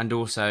many. And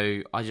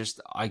also,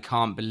 I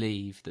can't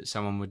believe that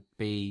someone would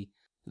be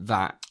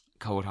that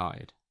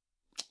cold-hearted.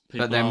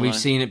 But then we've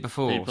seen it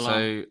before.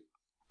 So,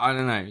 I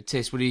don't know.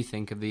 Tis, what do you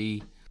think of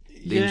the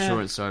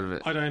insurance side of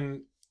it? I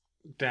don't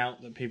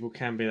doubt that people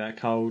can be that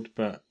cold,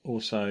 but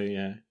also,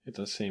 it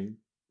does seem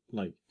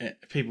like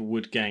people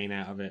would gain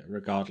out of it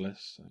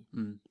regardless.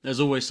 So. There's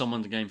always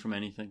someone to gain from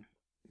anything.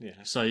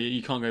 Yeah. So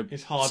you can't go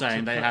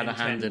saying they had a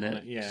hand in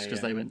it just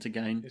because they went to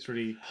gain. It's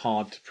really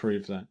hard to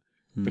prove that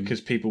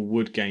because people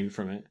would gain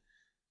from it,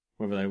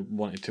 whether they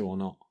wanted to or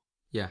not.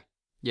 Yeah.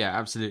 Yeah,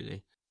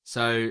 absolutely.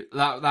 So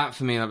that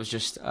for me, that was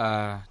just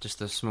a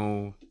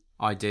small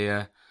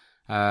idea.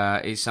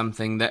 It's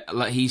something that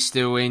he's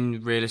still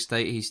in real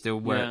estate. He still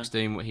works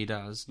doing what he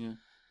does. Yeah.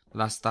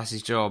 That's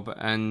his job.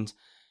 And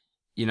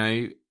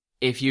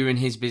if you're in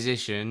his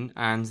position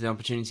and the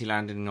opportunity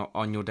landed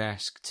on your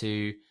desk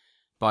to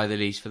buy the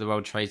lease for the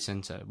World Trade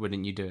Center,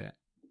 wouldn't you do it?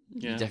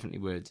 Yeah. You definitely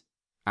would.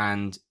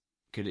 And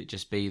could it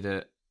just be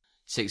that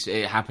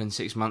it happened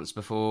 6 months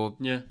before?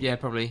 Yeah,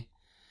 probably.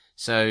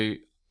 So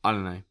I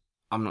don't know.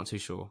 I'm not too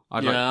sure.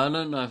 I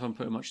don't know if I'm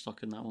putting much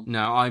stock in that one.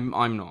 No,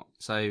 I'm not.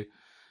 So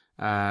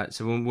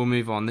we'll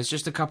move on. There's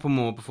just a couple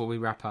more before we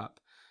wrap up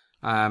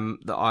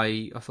that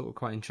I thought were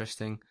quite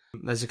interesting.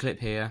 There's a clip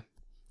here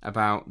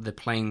about the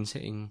planes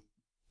hitting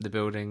the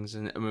buildings,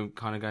 and we're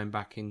kind of going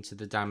back into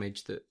the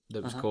damage that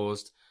was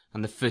caused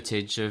and the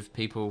footage of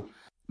people.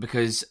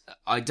 Because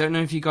I don't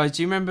know if you guys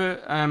do you remember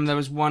there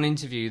was one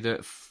interview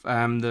that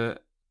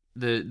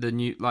the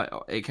new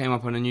it came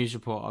up on a news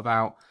report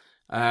about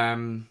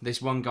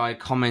this one guy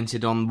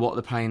commented on what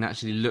the plane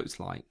actually looked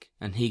like,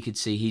 and he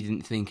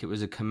didn't think it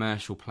was a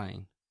commercial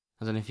plane.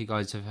 I don't know if you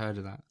guys have heard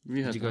of that.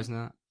 Did you guys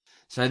know that?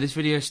 So this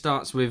video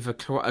starts with a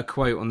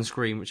quote on the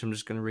screen, which I'm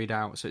just going to read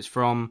out. So it's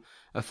from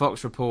a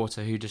Fox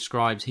reporter who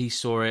describes he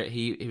saw it.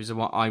 He was an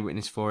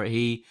eyewitness for it.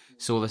 He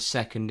saw the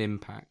second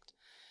impact.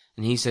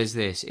 And he says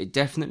this: "It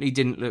definitely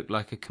didn't look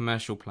like a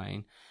commercial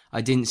plane.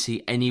 I didn't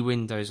see any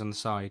windows on the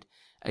side.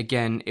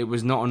 Again, it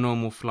was not a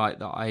normal flight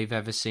that I've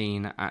ever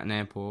seen at an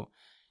airport.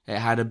 It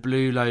had a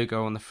blue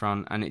logo on the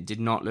front, and it did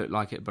not look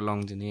like it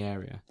belonged in the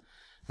area."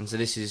 And so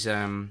this is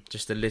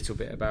just a little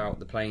bit about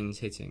the planes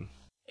hitting.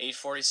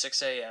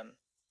 8:46 a.m.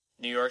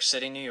 New York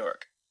City, New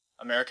York.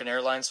 American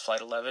Airlines Flight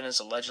 11 is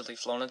allegedly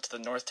flown into the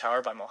North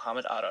Tower by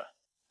Mohammed Atta.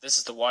 This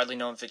is the widely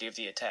known video of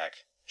the attack,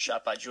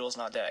 shot by Jules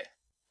Naudet.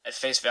 At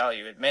face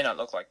value, it may not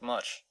look like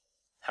much.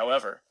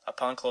 However,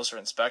 upon closer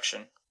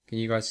inspection... Can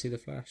you guys see the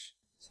flash?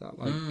 Is that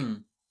like...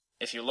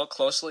 If you look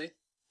closely,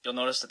 you'll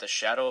notice that the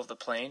shadow of the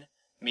plane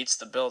meets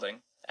the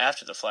building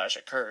after the flash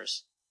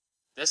occurs.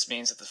 This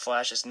means that the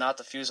flash is not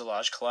the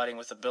fuselage colliding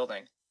with the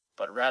building,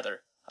 but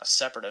rather a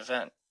separate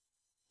event.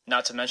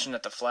 Not to mention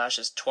that the flash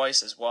is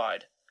twice as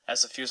wide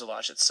as the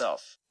fuselage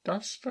itself.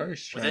 That's very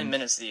strange. Within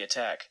minutes of the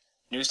attack,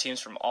 news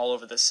teams from all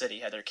over the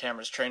city had their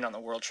cameras trained on the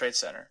World Trade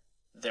Center.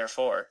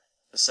 Therefore,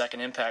 the second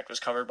impact was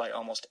covered by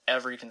almost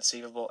every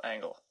conceivable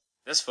angle.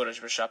 This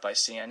footage was shot by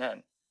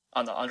CNN.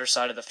 On the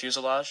underside of the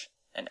fuselage,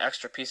 an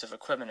extra piece of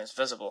equipment is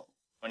visible.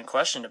 When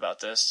questioned about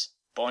this,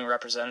 Boeing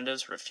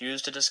representatives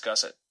refused to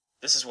discuss it.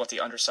 This is what the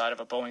underside of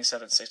a Boeing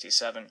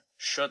 767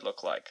 should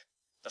look like.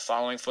 The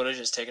following footage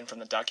is taken from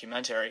the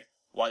documentary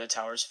Why the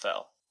Towers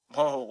Fell.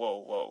 Whoa,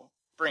 whoa, whoa.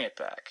 Bring it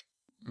back.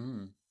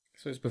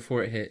 So it's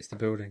before it hits the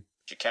building.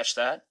 Did you catch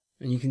that?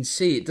 And you can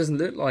see it doesn't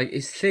look like...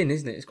 It's thin,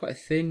 isn't it? It's quite a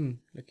thin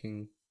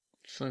looking...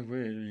 So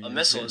weird. A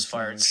missile is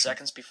fired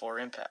seconds before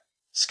impact.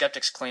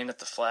 Skeptics claim that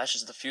the flash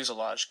is the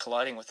fuselage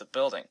colliding with the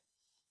building.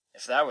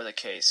 If that were the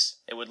case,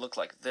 it would look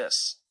like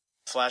this.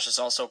 The flash is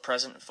also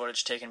present in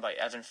footage taken by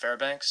Evan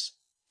Fairbanks,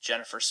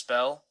 Jennifer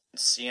Spell, and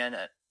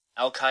CNN.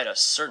 Al-Qaeda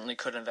certainly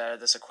couldn't have added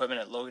this equipment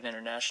at Logan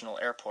International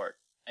Airport,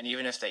 and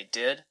even if they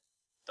did,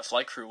 the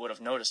flight crew would have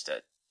noticed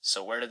it.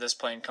 So where did this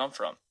plane come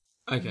from?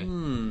 Okay.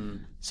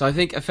 So I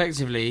think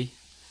effectively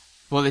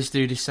what this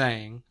dude is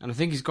saying, and I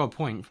think he's got a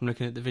point from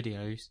looking at the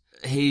videos,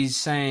 he's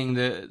saying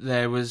that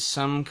there was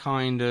some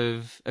kind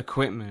of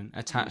equipment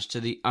attached to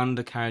the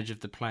undercarriage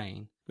of the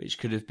plane, which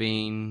could have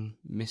been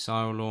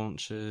missile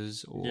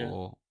launchers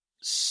or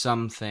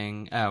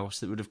something else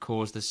that would have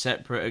caused a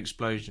separate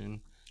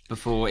explosion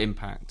before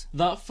impact.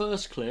 That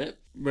first clip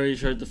where you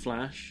showed the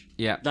flash,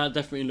 that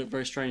definitely looked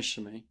very strange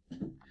to me.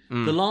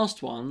 The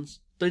last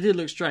ones, they did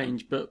look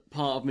strange, but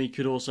part of me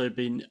could also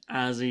be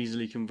as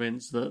easily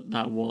convinced that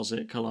that was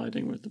it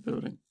colliding with the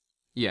building.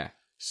 Yeah.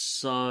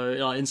 So,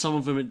 like, in some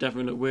of them it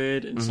definitely looked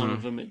weird, in some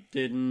of them it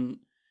didn't.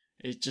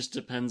 It just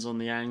depends on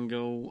the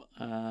angle.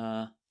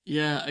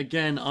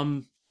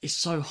 Again, it's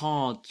so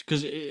hard,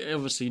 because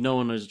obviously no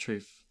one knows the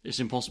truth. It's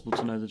impossible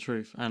to know the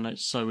truth, and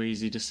it's so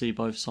easy to see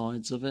both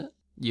sides of it.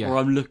 Yeah. Or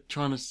I'm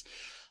trying to...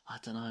 I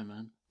don't know,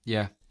 man.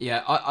 Yeah.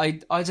 I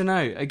don't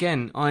know.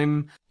 Again,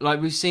 I'm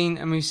like we've seen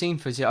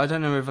footage. I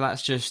don't know whether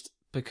that's just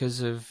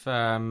because of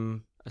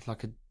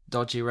like a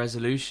dodgy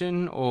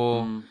resolution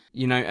or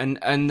you know,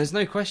 and there's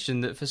no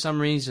question that for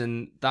some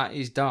reason that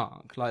is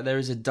dark. Like there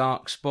is a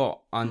dark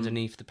spot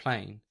underneath the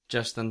plane,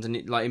 just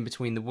underneath, like in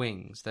between the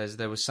wings.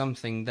 There was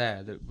something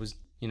there that was,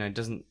 you know,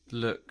 doesn't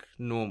look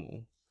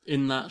normal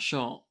in that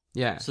shot.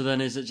 Yeah. So then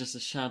is it just a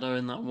shadow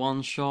in that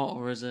one shot,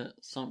 or is it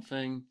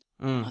something?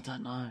 I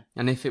don't know.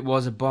 And if it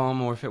was a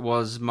bomb, or if it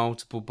was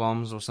multiple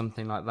bombs, or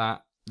something like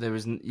that, there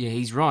was. Yeah,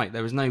 he's right.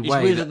 There was no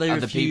way that they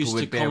other refused people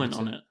would to be comment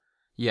able to on it.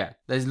 Yeah,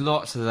 there's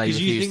lots of they refused.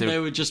 Because you think to... they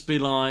would just be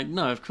like,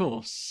 no, of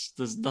course,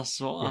 that's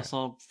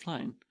our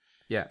plane.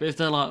 Yeah. But if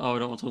they're like, oh, I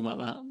don't want to talk about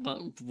that, but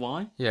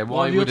why? Yeah,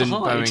 why wouldn't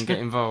Boeing get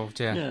involved?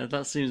 Yeah. Yeah,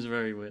 that seems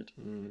very weird.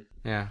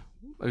 Yeah.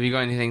 Have you got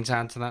anything to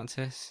add to that,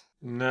 Tis?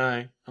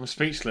 No, I'm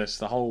speechless.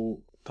 The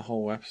whole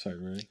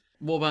episode, really.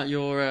 What about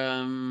your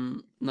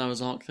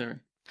Noah's Ark theory?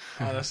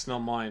 Oh, that's not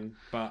mine,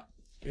 but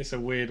it's a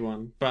weird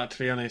one. But to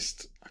be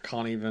honest, I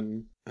can't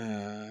even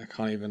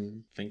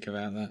think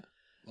about that.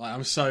 Like,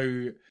 I'm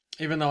so,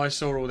 even though I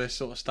saw all this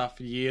sort of stuff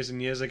years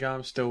and years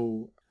ago,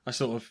 I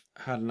sort of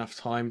had enough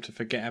time to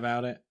forget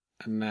about it,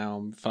 and now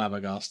I'm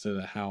flabbergasted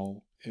at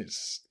how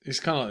it's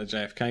kind of like the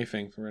JFK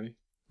thing, really.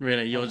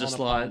 Really, you're just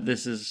like,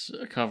 this is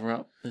a cover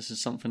up. This is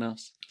something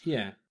else.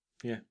 Yeah.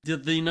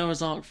 The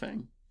Noah's Ark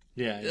thing.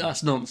 Yeah.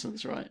 That's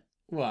nonsense, right?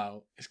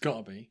 Well, it's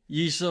got to be.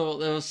 You saw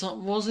there was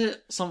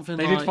something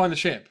They did find the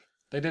ship.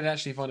 They did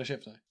actually find a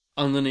ship, though.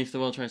 Underneath the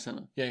World Trade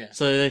Center. Yeah.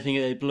 So they think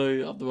they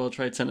blew up the World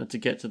Trade Center to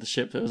get to the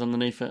ship that was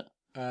underneath it.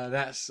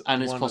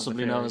 And it's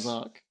possibly Noah's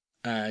Ark.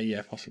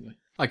 Yeah, possibly.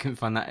 I couldn't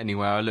find that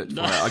anywhere. I looked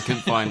for it. I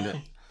couldn't find it.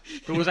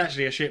 There was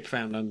actually a ship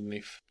found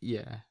underneath.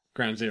 Yeah.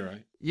 Ground Zero.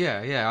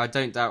 Yeah. I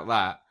don't doubt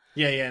that.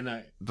 Yeah,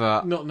 no.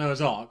 But not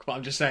Noah's Ark, but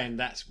I'm just saying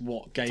that's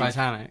what gave...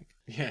 Titanic.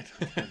 Yeah.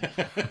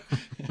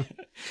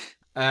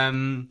 I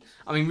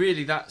mean,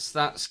 really,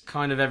 that's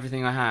kind of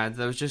everything I had.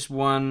 There was just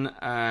one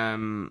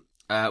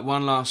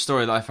last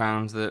story that I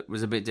found that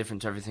was a bit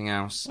different to everything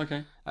else.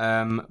 Okay.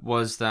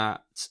 Was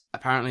that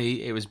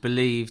apparently it was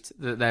believed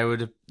that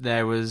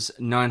there was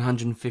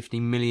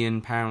 $950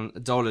 million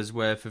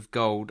worth of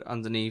gold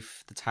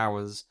underneath the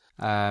towers.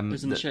 It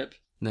was in the ship.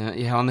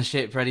 Yeah, on the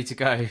ship, ready to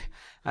go,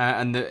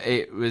 and that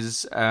it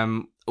was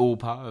all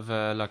part of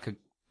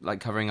like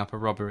covering up a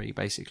robbery,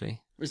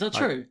 basically. Is that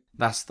Like, true?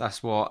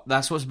 That's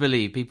what's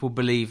believed. People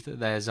believe that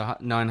there's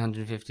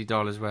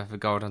 $950 worth of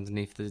gold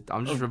underneath the.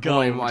 I'm just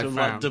reporting what I found.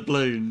 Like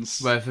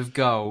doubloons worth of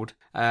gold,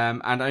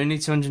 and only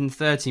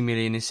 230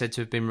 million is said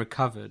to have been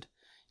recovered,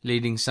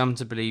 leading some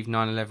to believe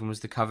 9/11 was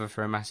the cover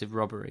for a massive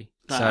robbery.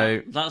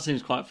 That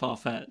seems quite far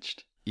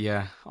fetched.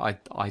 Yeah, I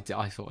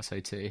thought so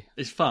too.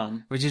 It's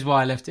fun, which is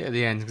why I left it at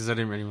the end because I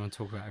didn't really want to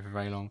talk about it for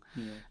very long.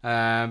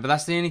 Yeah. But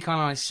that's the only kind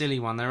of like silly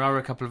one. There are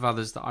a couple of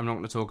others that I'm not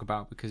going to talk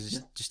about because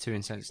it's just too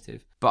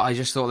insensitive. But I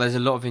just thought there's a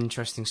lot of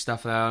interesting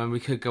stuff there, and we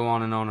could go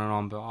on and on and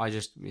on. But I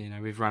just,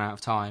 we've run out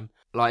of time.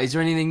 Like, is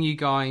there anything you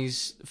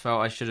guys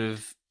felt I should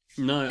have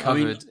covered? I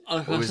mean,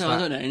 I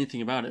don't know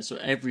anything about it, so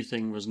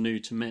everything was new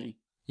to me.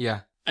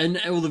 Yeah,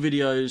 and all the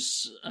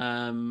videos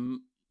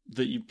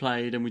that you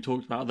played and we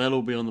talked about, they'll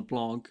all be on the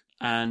blog.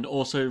 And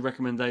also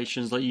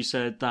recommendations, like you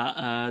said,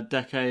 that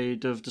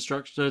Decade of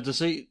Deception?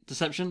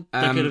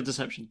 Decade of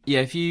Deception. Yeah,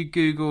 if you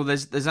Google,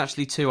 there's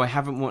actually two. I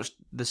haven't watched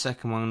the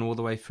second one all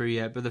the way through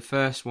yet, but the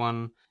first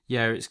one,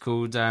 it's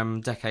called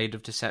Decade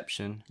of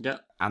Deception. Yeah.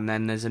 And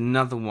then there's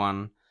another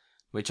one,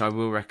 which I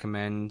will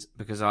recommend,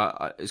 because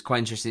it's quite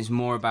interesting. It's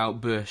more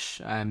about Bush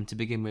to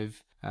begin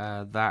with.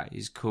 That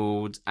is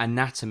called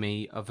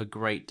Anatomy of a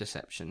Great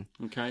Deception.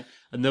 Okay.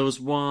 And there was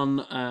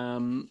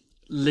one...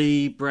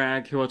 Lee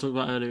Bragg, who I talked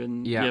about earlier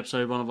in the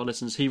episode, one of our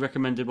listeners, he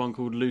recommended one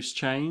called Loose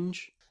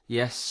Change.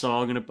 Yes. So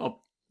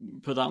I'll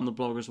put that on the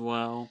blog as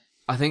well.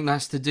 I think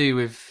that's to do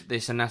with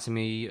this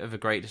Anatomy of a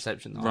Great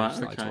Deception that I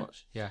like to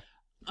watch. Yeah.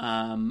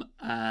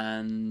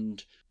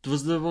 And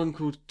was there one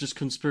called just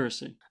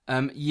Conspiracy?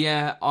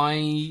 Yeah,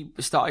 I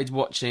started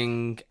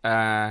watching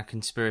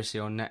Conspiracy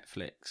on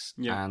Netflix,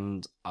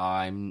 and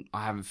I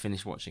haven't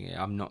finished watching it.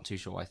 I'm not too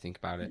sure what I think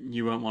about it.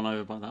 You weren't won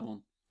over by that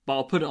one. But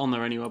I'll put it on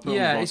there anyway.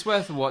 It's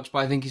worth a watch, but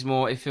I think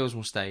it feels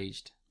more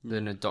staged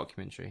than a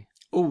documentary.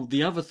 Oh,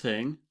 the other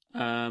thing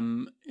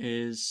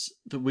is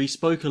that we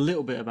spoke a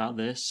little bit about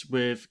this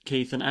with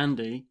Keith and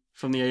Andy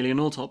from the Alien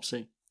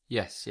Autopsy.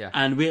 Yes, yeah.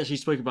 And we actually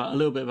spoke a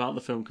little bit about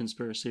the film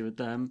Conspiracy with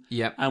them.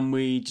 Yep. And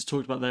we just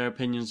talked about their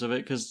opinions of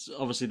it, because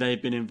obviously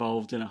they've been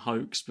involved in a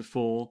hoax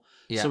before.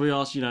 Yeah. So we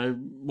asked,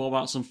 what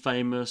about some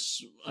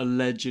famous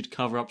alleged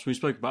cover-ups? We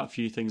spoke about a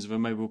few things of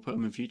them. Maybe we'll put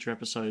them in future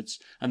episodes.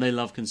 And they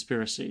love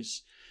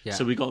conspiracies. Yeah.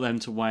 So we got them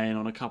to weigh in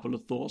on a couple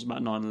of thoughts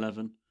about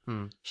 9/11.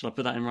 Shall I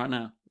put that in right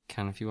now?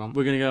 Can if you want.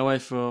 We're going to go away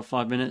for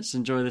 5 minutes,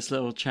 enjoy this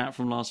little chat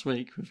from last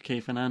week with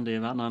Keith and Andy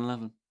about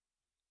 9/11.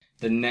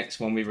 The next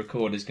one we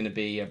record is going to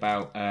be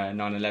about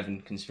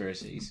 9/11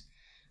 conspiracies,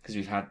 because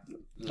we've had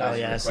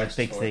that's a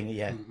big thing.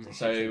 Yeah.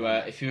 So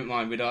if you wouldn't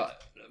mind,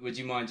 would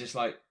you mind just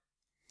like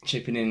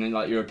chipping in and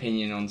like your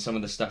opinion on some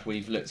of the stuff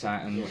we've looked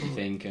at and what you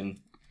think and.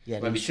 Yeah,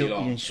 the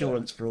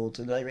insurance fraud.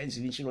 They went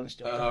to the insurance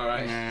job. All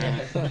right.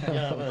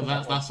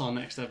 That's our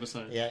next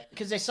episode. Yeah,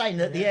 because they're saying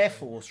that the Air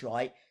Force,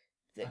 right?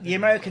 The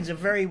Americans are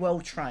very well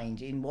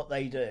trained in what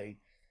they do,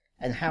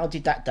 and how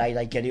did that day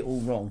they get it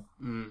all wrong?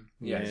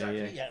 Yeah,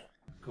 exactly. Yeah.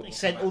 Cool. They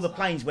sent all the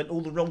planes went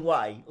all the wrong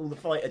way, all the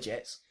fighter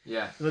jets.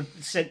 Yeah. Were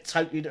sent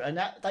totally, and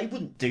they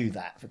wouldn't do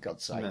that for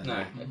God's sake.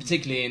 No,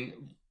 particularly in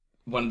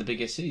one of the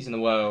biggest cities in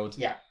the world.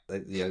 Yeah.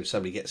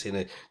 Somebody gets in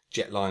a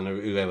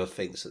jetliner, whoever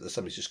thinks that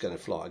somebody's just going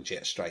to fly a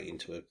jet straight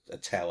into a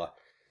tower.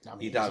 I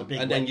mean, you don't,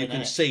 and then you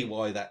can see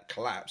why that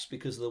collapsed,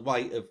 because of the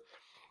weight of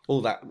all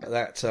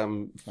that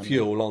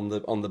fuel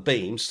on the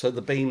beams. So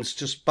the beams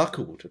just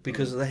buckled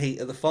because of the heat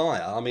of the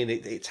fire. I mean,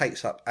 it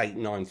takes up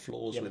 8-9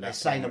 floors. Yeah, they're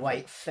saying the way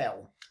it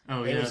fell.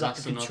 Oh, it was up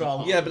to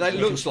control. Yeah, but that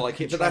looks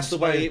like it. But that's the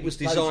way it was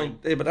designed.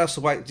 Yeah, but that's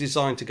the way it's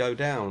designed to go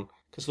down.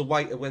 Because the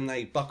weight of when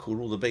they buckled,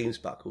 all the beams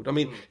buckled. I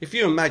mean, if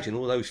you imagine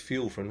all those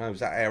fuel from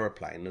that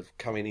aeroplane of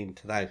coming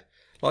into that,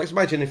 like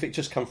imagine if it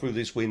just come through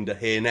this window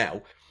here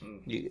now,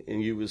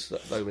 and you was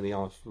so many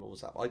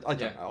floors up. I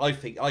don't know. I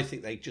think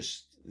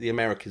the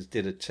Americans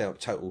did a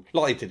total,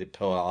 like they did at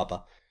Pearl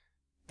Harbor.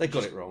 They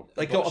got it wrong.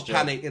 They got a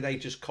panic and they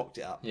just cocked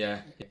it up.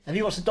 Yeah. Have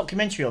you watched a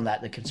documentary on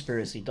that? The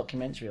conspiracy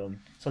documentary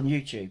it's on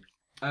YouTube.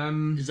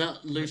 Is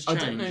that Loose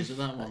Change? I don't know. Is it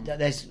that one?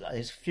 There's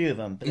a few of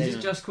them. But is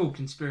it just called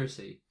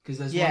Conspiracy? Because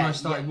there's one I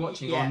started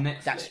watching on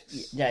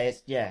Netflix.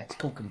 It's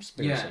called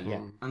Conspiracy.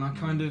 Yeah. And I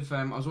kind of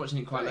I was watching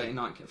it quite late at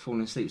night, kept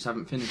falling asleep, so I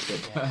haven't finished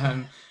it. But,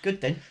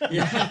 good then.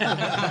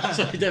 Yeah.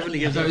 So it definitely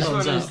gives it a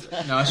thumbs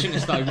up. No, I shouldn't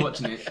have started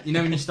watching it.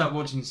 When you start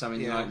watching something,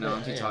 you're like, no,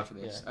 I'm too tired for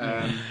this.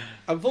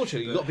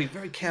 Unfortunately, you've got to be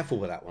very careful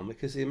with that one,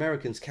 because the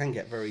Americans can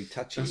get very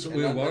touchy. That's what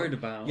we were worried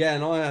about. Yeah,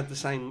 and I had the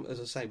same, as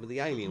I say, with the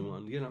Alien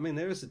one. You know what I mean?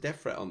 There is a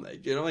death threat on there.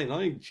 Do you know what I mean?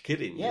 I ain't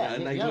kidding. Yeah,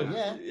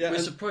 We're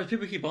surprised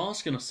people keep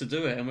asking us to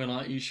do it, and we're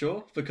like, you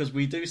sure? Because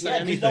we do say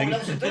anything. No one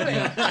else will do it.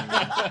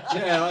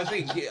 Yeah, I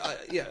think,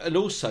 and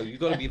also you've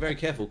got to be very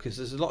careful, because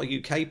there's a lot of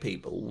UK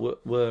people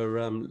were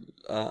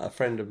a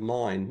friend of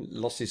mine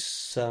lost his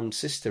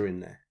sister in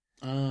there.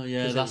 Oh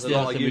yeah, Because that's there's a the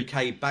lot other of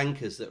thing. UK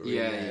bankers that are in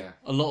there.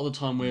 A lot of the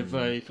time we're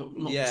very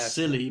not Yeah.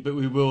 silly, but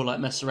we will like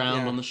mess around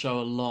Yeah. on the show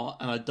a lot,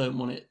 and I don't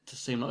want it to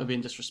seem like we're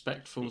being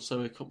disrespectful,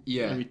 so we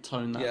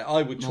tone that. Yeah,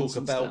 I would talk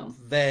nonsense about down.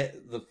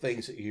 the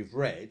things that you've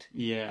read,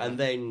 Yeah. and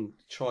then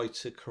try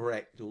to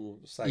correct or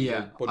say, Yeah,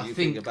 well, what do I you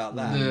think think about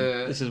that?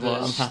 This is why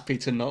I'm happy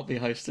to not be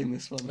hosting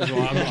this one. That's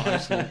why I'm not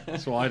hosting it.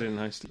 That's why I didn't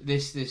host it.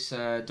 This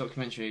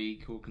documentary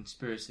called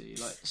Conspiracy,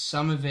 like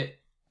some of it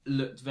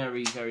looked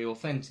very, very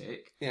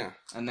authentic. Yeah.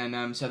 And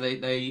then so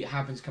they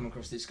happened to come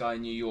across this guy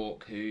in New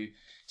York who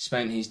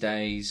spent his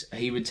days,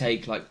 he would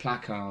take like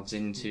placards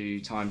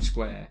into Times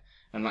Square,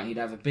 and like he'd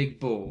have a big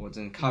board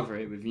and cover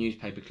it with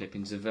newspaper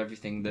clippings of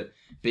everything that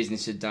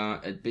businesses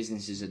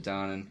had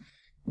done and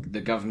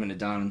the government had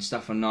done, and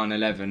stuff on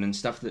 9/11 and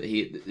stuff that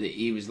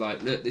he was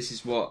like, look, this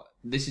is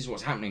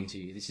what's happening to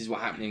you. This is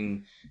what's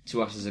happening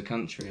to us as a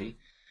country.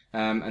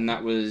 And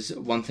that was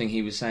one thing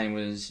he was saying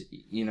was,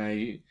 you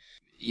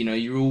know,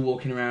 you're all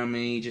walking around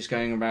me, just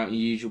going about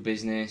your usual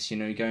business. You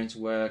know, you're going to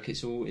work.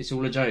 It's all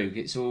a joke.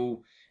 It's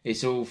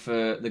all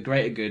for the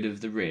greater good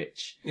of the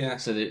rich. Yeah.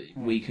 So that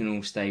we can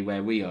all stay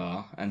where we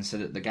are, and so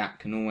that the gap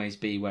can always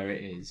be where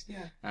it is.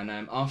 Yeah. And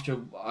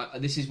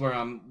this is where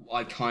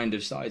I kind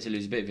of started to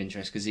lose a bit of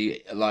interest, because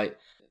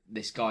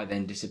this guy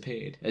then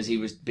disappeared as he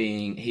was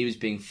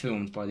being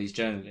filmed by these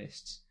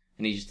journalists,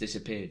 and he just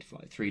disappeared for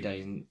like 3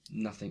 days and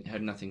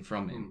heard nothing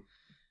from him.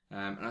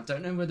 And I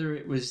don't know whether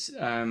it was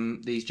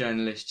these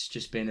journalists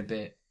just being a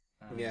bit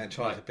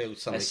trying to build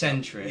something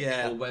eccentric,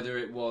 up. or whether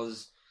it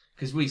was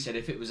because we said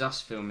if it was us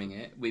filming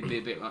it, we'd be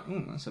a bit like,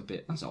 oh,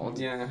 that's odd.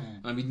 Yeah.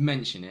 And we'd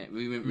mention it.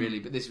 We wouldn't really,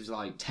 but this was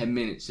like 10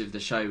 minutes of the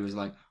show was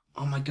like,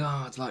 oh my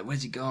god, like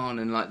where's he gone?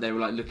 And like they were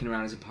like looking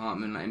around his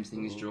apartment, like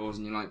emptying his drawers,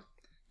 and you're like,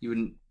 you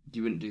wouldn't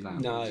do that.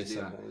 No, Would you do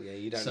that? yeah,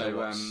 you don't So, know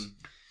what's...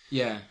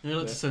 Yeah. They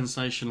like to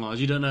sensationalise.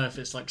 You don't know if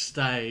it's like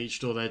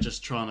staged or they're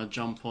just trying to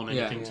jump on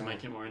anything to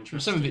make it more interesting.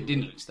 Some of it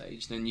didn't look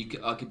staged, and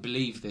I could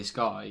believe this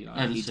guy.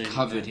 Like, he'd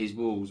covered his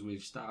walls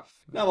with stuff.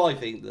 No, I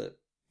think that,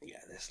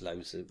 there's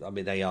loads of... I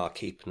mean, they are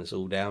keeping us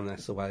all down.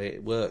 That's the way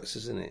it works,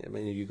 isn't it? I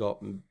mean, you've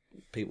got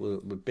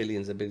people with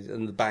billions and billions,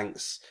 and the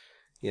banks,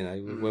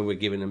 when we're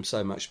giving them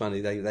so much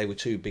money, they were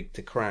too big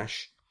to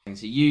crash.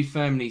 So you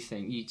firmly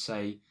think, you'd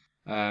say,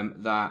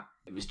 that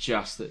it was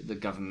just that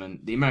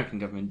the American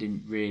government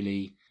didn't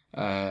really...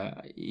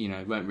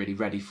 weren't really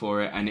ready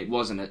for it, and it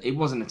was an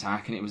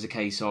attack, and it was a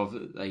case of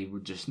they were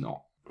just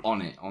not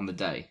on it on the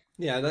day.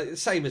 Yeah,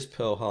 same as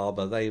Pearl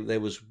Harbor. There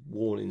was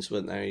warnings,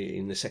 weren't there,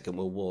 in the Second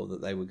World War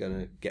that they were going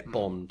to get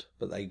bombed,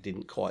 but they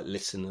didn't quite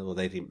listen, or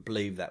they didn't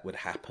believe that would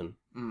happen.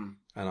 And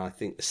I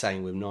think the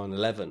same with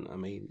 9/11. I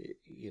mean,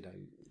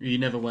 you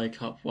never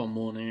wake up one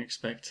morning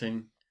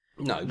expecting.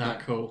 No,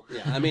 cool.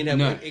 Yeah, I mean,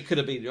 it could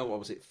have been,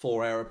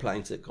 4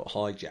 aeroplanes that got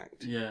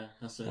hijacked. Yeah,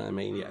 that's it. I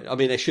mean,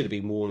 there should have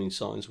been warning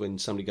signs when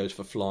somebody goes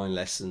for flying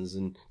lessons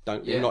and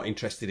you're not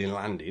interested in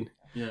landing,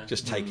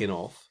 just taking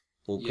off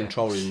or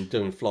controlling,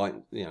 doing flight,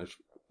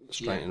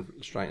 straight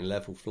and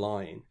level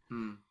flying.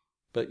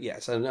 But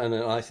yes, and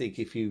I think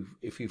if you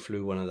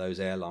flew one of those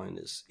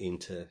airliners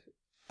into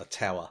a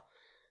tower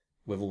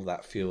with all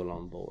that fuel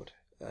on board,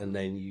 and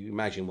then you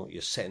imagine what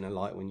you're setting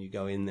alight when you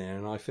go in there,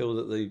 and I feel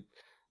that the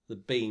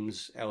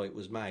beams, how it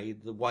was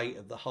made, the weight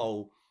of the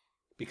whole,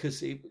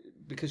 because you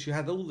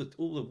had all the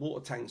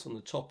water tanks on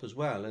the top as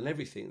well and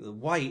everything, the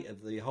weight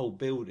of the whole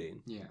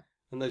building,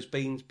 and those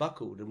beams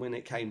buckled, and when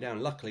it came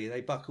down, luckily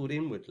they buckled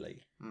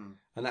inwardly,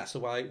 and that's the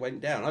way it went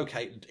down.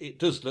 Okay, it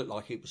does look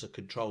like it was a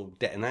controlled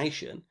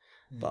detonation,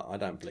 but I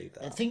don't believe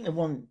that. I think the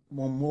one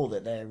more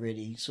that they're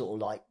really sort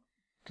of like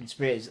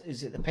conspiracy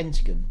is it the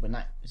Pentagon when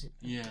that was it?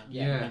 Yeah.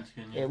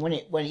 Yeah, when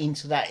it went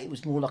into that, it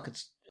was more like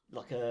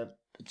a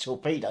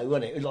torpedo,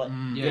 wasn't it? It was like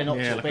not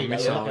torpedo, like a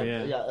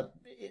missile,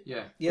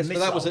 Yes, but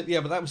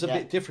that was a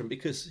bit different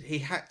because he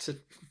had to.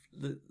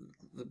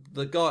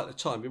 The guy at the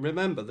time,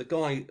 remember, the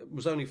guy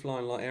was only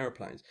flying light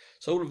aeroplanes.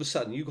 So all of a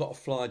sudden, you got to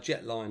fly a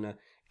jetliner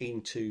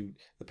into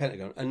the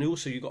Pentagon, and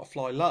also you got to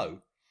fly low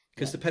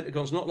because the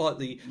Pentagon's not like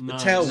the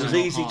tail was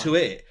easy to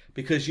hit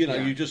because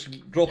you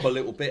just drop a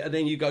little bit and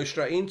then you go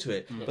straight into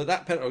it. But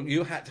that Pentagon,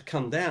 you had to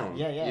come down.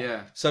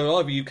 Yeah. So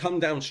either you come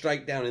down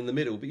straight down in the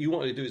middle, but you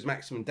wanted to do is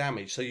maximum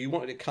damage. So you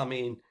wanted to come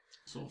in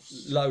sort of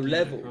low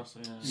level. Across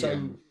it,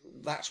 So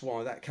that's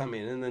why that come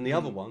in. And then the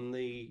other one,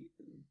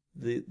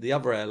 the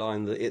other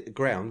airline that hit the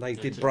ground, they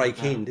did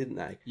break in, didn't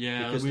they?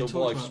 Yeah, because we the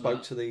talked wife about spoke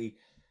that. to the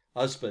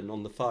husband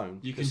on the phone.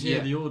 You can hear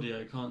the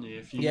audio, can't you?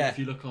 If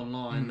you look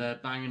online, they're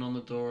banging on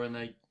the door and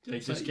they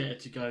just get it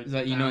to go. Is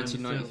that down United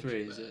in the field.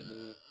 93? Is it?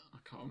 I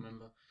can't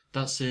remember.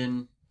 That's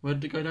in where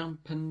did it go down?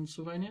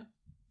 Pennsylvania.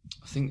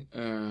 I think.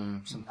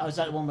 Is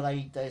that the one where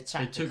they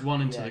attacked? They took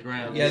one into the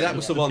ground. Yeah, that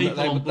was the one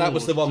that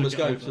was the one was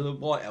going over. to the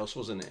White House,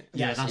 wasn't it?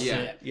 Yeah, that's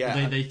it.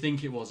 Yeah, they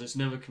think it was. It's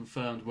never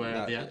confirmed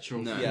where the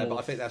actual. Yeah, but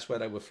I think that's where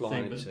they were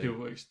flying thing, to. People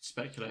would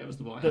speculate it was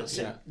the White But House.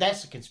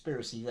 that's a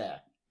conspiracy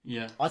there.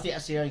 Yeah, I think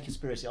that's the only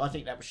conspiracy. I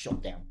think that was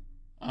shot down.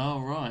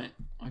 Oh right,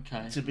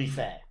 okay. To be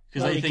fair,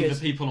 because they think the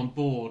people on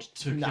board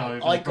took over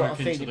and broke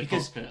into the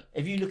because cockpit.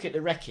 if you look at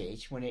the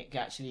wreckage when it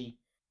actually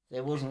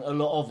There wasn't a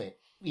lot of it.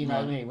 You know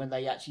what I mean? When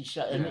they actually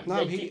shut. And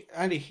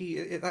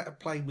that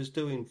plane was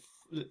doing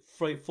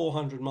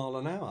 400 mile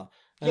an hour.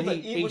 And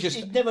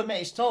it never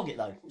met its target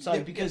though.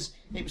 So because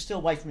it was still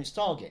away from its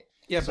target.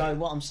 Yeah. So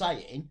what I'm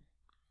saying,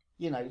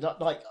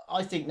 like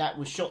I think that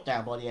was shot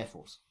down by the Air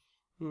Force.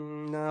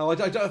 No, I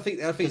don't think.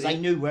 I think because they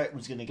knew where it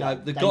was going to go.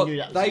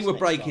 No, they were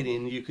breaking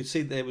in. You could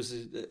see there was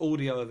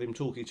audio of him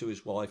talking to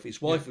his wife.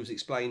 His wife was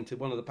explaining to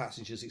one of the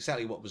passengers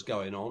exactly what was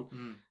going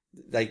on.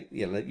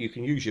 You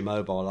can use your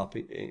mobile up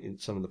in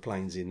some of the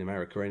planes in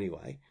America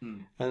anyway,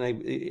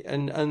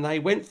 and they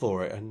went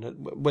for it. And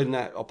when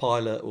that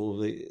pilot or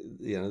the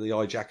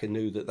hijacker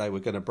knew that they were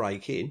going to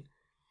break in,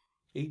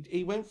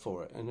 he went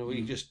for it, and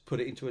he just put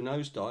it into a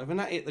nosedive, and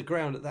that hit the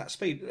ground at that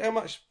speed. How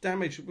much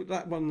damage?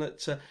 That one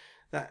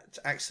that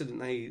accident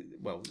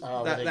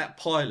that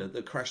pilot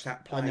that crashed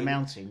that plane in the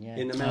mountain,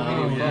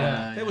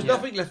 there was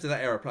nothing left of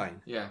that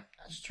aeroplane. Yeah,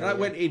 that's true. That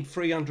went in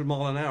 300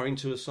 mile an hour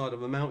into the side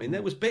of a mountain.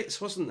 There was bits,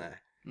 wasn't there?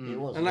 It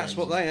was, and that's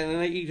what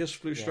he just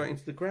flew straight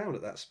into the ground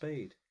at that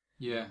speed.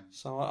 Yeah.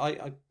 So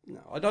I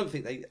don't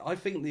think I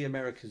think the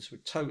Americans were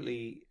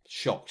totally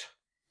shocked.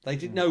 They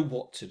didn't know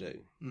what to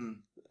do,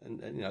 and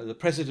the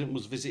president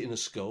was visiting a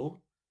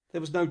school. There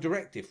was no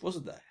directive,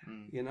 wasn't there?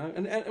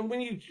 And when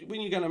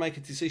you're going to make a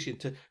decision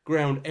to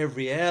ground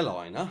every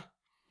airliner,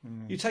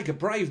 you take a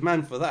brave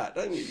man for that,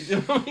 don't you? You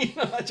know what I mean?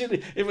 Imagine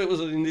if it was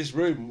in this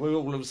room, where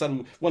all of a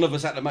sudden one of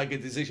us had to make a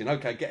decision.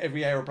 Okay, get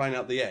every aeroplane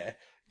up the air.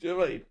 Do you know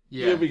what I mean?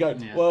 Yeah. Here we go.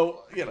 Yeah.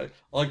 Well,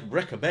 I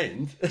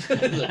recommend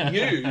that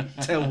you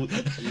tell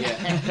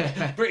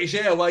British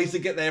Airways to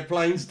get their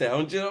planes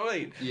down. Do you know what I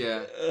mean?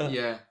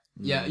 Yeah.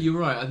 Yeah. You're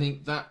right. I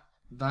think that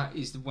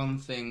is the one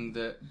thing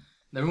that.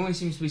 There always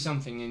seems to be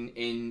something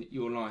in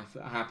your life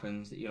that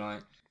happens that you're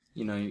like,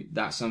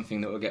 that's something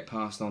that will get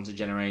passed on to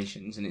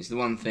generations. And it's the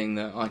one thing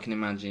that I can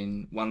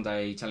imagine one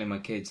day telling my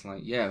kids,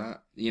 like,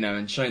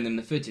 and showing them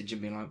the footage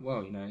and being like, well,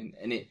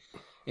 and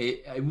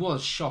it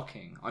was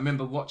shocking. I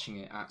remember watching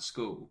it at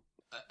school.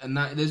 And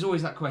that there's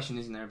always that question,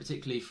 isn't there?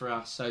 Particularly for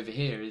us over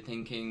here,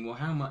 thinking, well,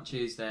 how much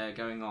is there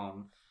going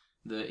on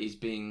that is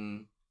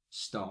being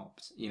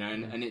stopped?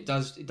 And it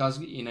does,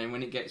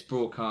 when it gets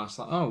broadcast,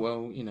 like, oh,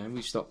 well,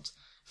 we've stopped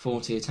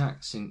 40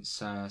 attacks since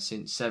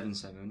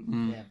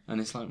 7/7,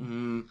 and it's like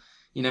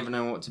you never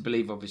know what to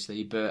believe,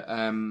 obviously, but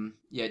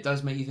it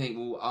does make you think.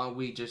 Well, are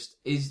we just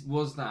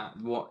was that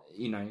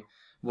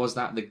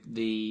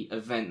the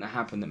event that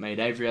happened that made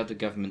every other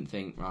government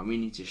think, right, we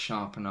need to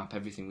sharpen up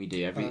everything we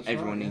do.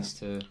 Everyone needs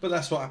to. But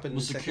that's what happened.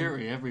 Well,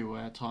 security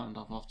everywhere tightened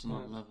up after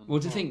 9/11. Well,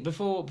 to think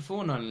before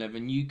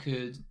 9/11, you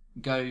could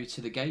go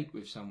to the gate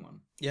with someone,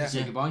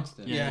 say goodbye to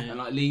them, and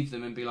like leave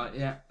them and be like,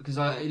 because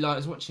I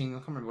was watching, I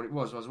can't remember what it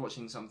was. I was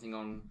watching something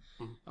on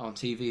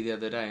TV the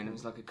other day, and it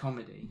was like a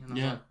comedy. And I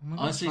was like,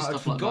 I see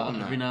stuff like that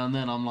every now and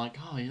then. I'm like,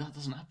 that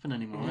doesn't happen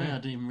anymore. I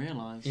didn't even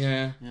realise.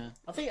 Yeah.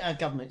 I think our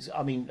government's.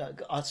 I mean,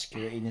 our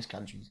security in this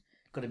country's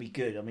got to be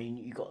good. I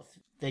mean,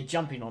 they're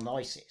jumping on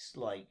ISIS,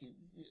 like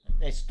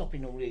they're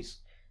stopping all these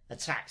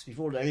attacks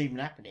before they're even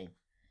happening.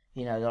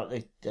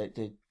 Like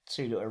the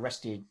two that were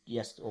arrested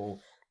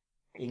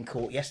in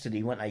court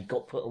yesterday when they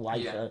got put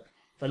away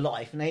for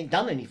life, and they ain't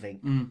done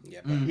anything.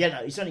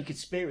 It's only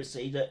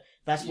conspiracy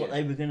that's what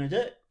they were going to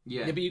do.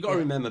 But you've got to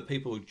remember,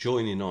 people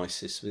joining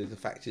ISIS, the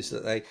fact is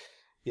that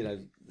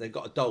they've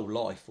got a dull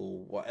life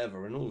or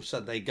whatever, and all of a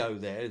sudden they go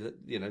there. That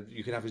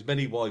you can have as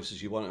many wives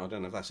as you want. I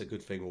don't know if that's a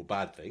good thing or a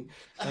bad thing.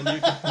 And you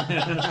can...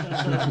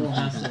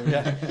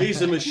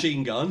 here's a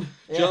machine gun.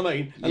 Do you know what I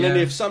mean? And then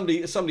if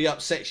somebody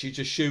upsets you,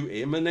 just shoot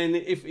him. And then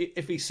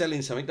if he's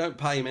selling something, don't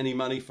pay him any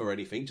money for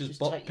anything.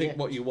 Just pick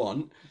what you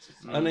want,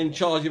 and then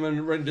charge him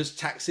and renders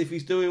tax if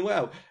he's doing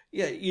well.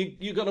 Yeah,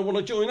 you're going to want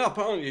to join up,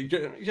 aren't you?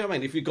 Do you know what I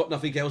mean? If you've got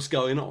nothing else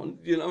going on,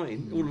 you know what I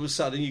mean? All of a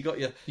sudden, you got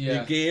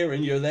your gear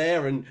and you're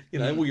there and,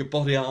 all your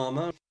body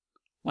armour.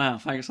 Wow,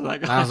 thanks for that,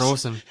 guys. That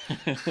was awesome.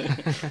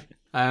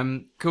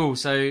 Cool.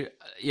 So,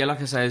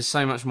 like I say, there's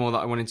so much more that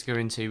I wanted to go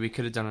into. We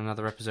could have done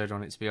another episode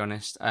on it, to be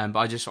honest.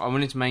 But I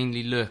wanted to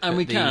mainly look at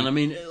we can. I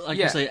mean,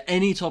 I say,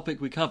 any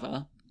topic we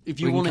cover, if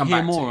you want to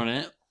hear more on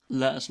it,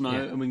 let us know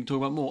and we can talk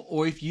about more.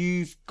 Or if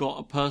you've got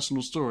a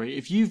personal story,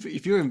 if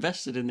you're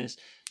invested in this,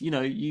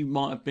 you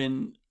might have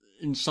been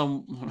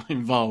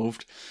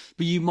involved,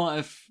 but you might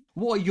have.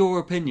 What are your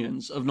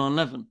opinions of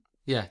 9/11?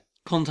 Yeah,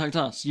 contact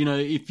us.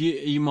 If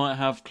you might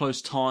have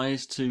close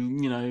ties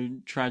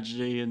to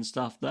tragedy and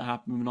stuff that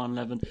happened with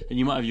 9/11, and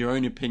you might have your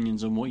own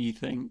opinions on what you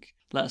think.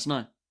 Let us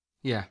know.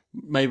 Yeah,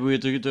 maybe we'll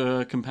do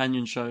a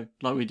companion show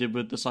like we did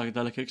with the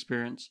psychedelic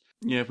experience.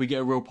 If we get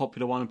a real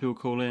popular one and people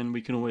call in,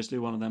 we can always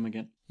do one of them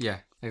again. Yeah,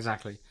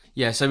 exactly.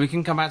 Yeah, so we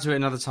can come back to it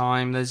another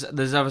time. There's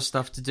other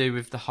stuff to do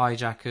with the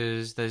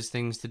hijackers. There's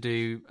things to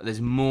do.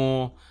 There's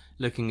more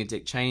looking at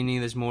Dick Cheney.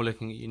 There's more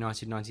looking at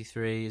United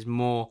 93. There's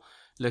more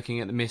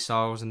looking at the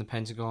missiles and the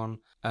Pentagon.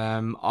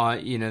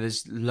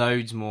 There's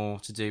loads more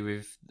to do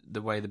with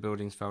the way the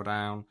buildings fell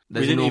down.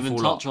 We didn't even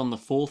touch on the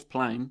fourth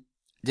plane.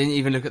 Didn't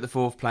even look at the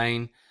fourth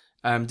plane.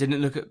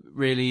 Didn't look at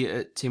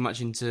really too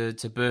much into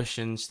Bush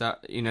and stuff.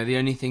 You know, the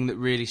only thing that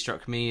really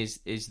struck me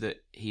is that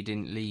he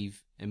didn't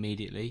leave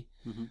immediately.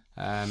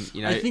 Mm-hmm.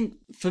 You know, I think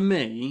for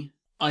me,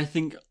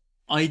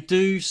 I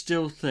do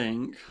still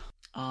think,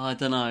 I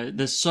don't know,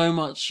 there's so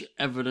much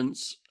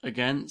evidence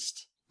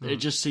against. It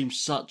just seems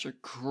such a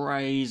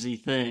crazy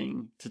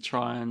thing to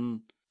try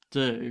and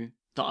do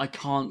that I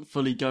can't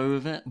fully go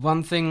with it.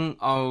 One thing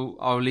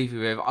I'll leave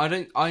you with.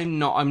 I'm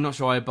not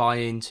sure I buy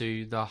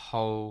into the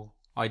whole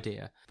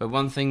idea, but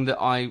one thing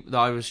that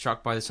I was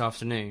struck by this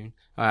afternoon,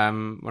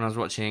 when I was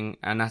watching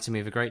Anatomy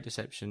of a Great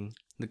Deception,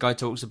 the guy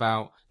talks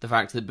about the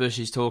fact that Bush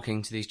is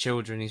talking to these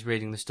children, he's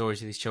reading the story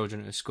to these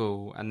children at a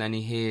school, and then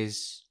he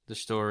hears the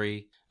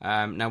story.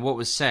 Now, what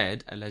was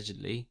said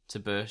allegedly to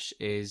Bush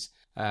is,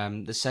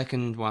 the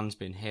second one's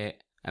been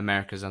hit,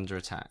 America's under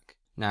attack.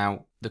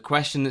 Now, the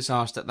question that's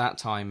asked at that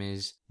time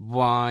is,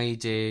 why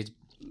did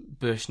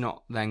Bush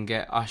not then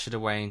get ushered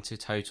away into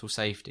total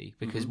safety?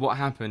 Because what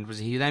happened was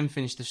he then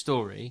finished the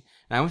story.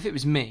 Now, if it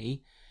was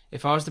me,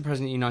 if I was the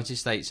President of the United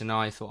States and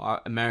I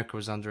thought America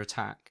was under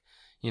attack,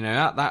 you know,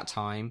 at that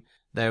time,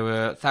 there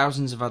were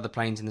thousands of other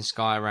planes in the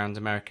sky around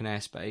American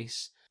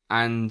airspace,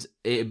 and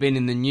it had been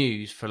in the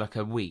news for like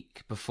a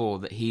week before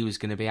that he was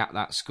going to be at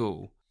that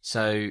school.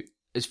 So,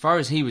 as far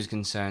as he was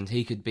concerned,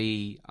 he could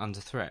be under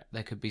threat.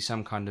 There could be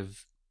some kind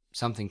of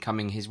something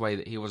coming his way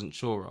that he wasn't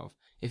sure of.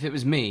 If it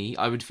was me,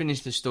 I would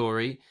finish the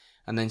story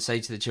and then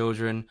say to the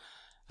children,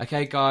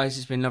 okay, guys,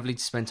 it's been lovely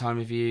to spend time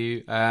with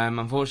you.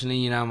 Unfortunately,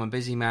 you know, I'm a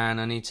busy man.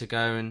 I need to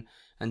go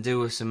and deal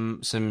with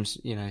some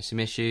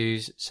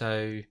issues.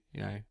 So,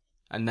 you know,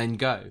 and then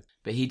go.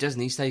 But he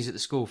doesn't. He stays at the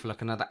school for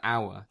like another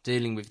hour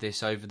dealing with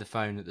this over the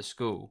phone at the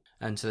school.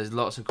 And so there's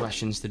lots of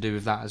questions to do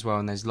with that as well.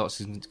 And there's lots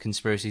of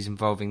conspiracies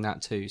involving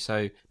that too.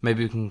 So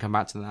maybe we can come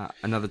back to that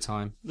another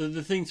time.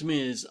 The thing to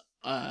me is,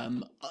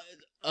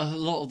 a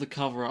lot of the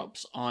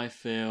cover-ups, I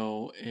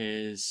feel,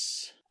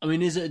 is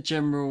it a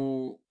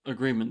general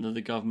agreement that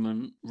the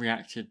government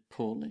reacted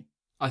poorly?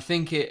 I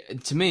think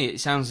to me, it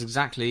sounds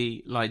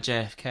exactly like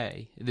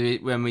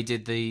JFK when we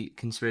did the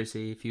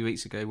conspiracy a few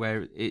weeks ago,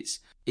 where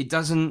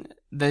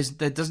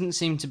there doesn't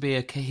seem to be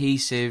a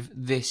cohesive,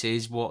 this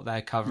is what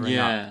they're covering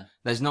up.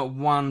 There's not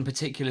one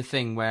particular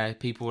thing where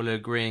people are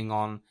agreeing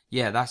on,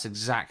 yeah, that's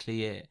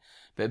exactly it.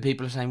 But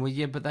people are saying, well,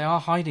 yeah, but they are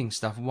hiding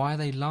stuff. Why are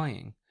they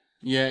lying?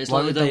 Yeah, it's Why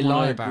like would they don't lie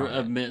want about to it?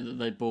 admit that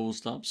they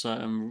ballsed up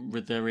certain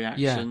with their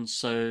reactions.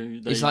 So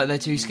it's like they're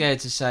too scared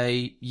to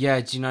say,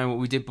 yeah, do you know what,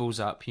 we did balls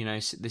up? You know,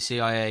 the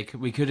CIA,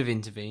 we could have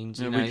intervened.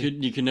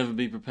 You can never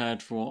be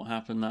prepared for what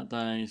happened that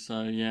day.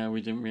 So yeah,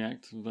 we didn't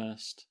react to the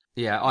best.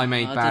 Yeah, I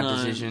made bad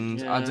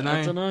decisions. Yeah, I don't know.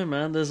 I don't know,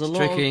 man. There's a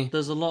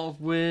lot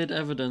of weird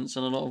evidence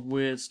and a lot of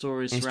weird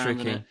stories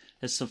surrounding it.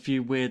 There's a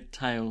few weird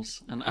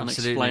tales and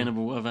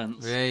unexplainable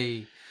events.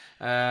 Hey.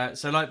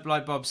 So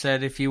like Bob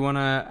said, if you want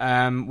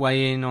to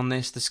weigh in on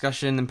this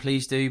discussion, then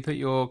please do put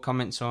your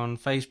comments on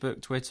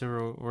Facebook, Twitter,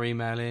 or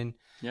email in.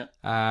 Yeah.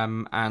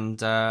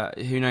 And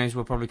who knows,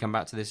 we'll probably come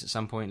back to this at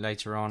some point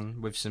later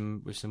on with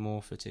some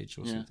more footage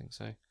or something.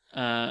 So.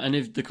 And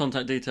if the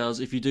contact details,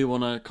 if you do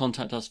want to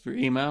contact us through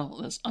email,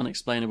 that's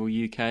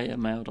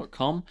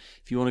unexplainableuk@mail.com.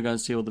 If you want to go and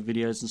see all the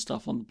videos and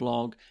stuff on the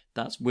blog,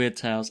 that's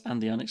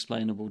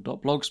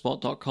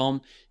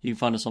weirdtalesandtheunexplainable.blogspot.com. You can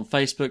find us on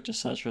Facebook,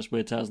 just search for us,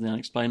 Weird Tales and the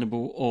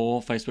Unexplainable,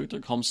 or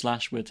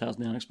facebook.com/Weird Tales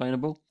and the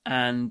Unexplainable.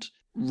 And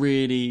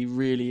really,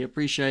 really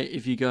appreciate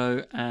if you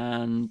go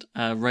and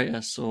rate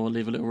us or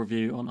leave a little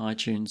review on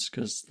iTunes,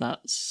 because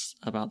that's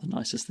about the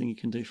nicest thing you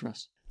can do for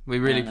us. We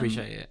really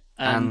appreciate it.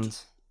 And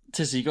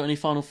Tizzy, you got any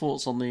final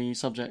thoughts on the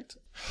subject?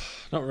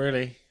 Not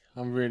really.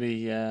 I'm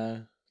really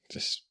got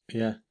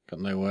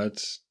no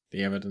words.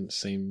 The evidence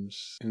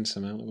seems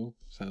insurmountable.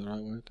 Is that the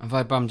right word? Have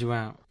I bummed you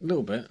out? A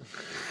little bit.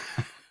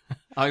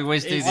 I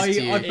always do this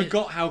to you. I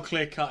forgot how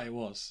clear cut it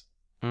was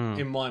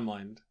in my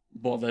mind.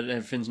 What, that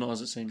everything's not as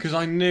it seems? Because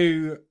I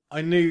knew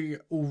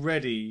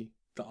already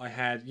that I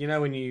had. You know,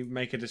 when you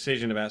make a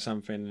decision about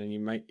something and then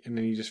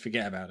you just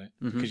forget about it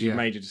because you've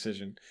made your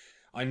decision.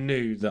 I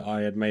knew that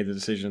I had made the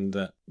decision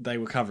that they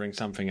were covering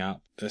something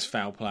up. There's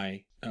foul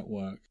play at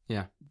work.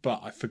 Yeah.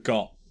 But I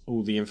forgot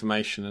all the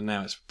information, and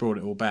now it's brought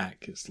it all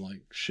back. It's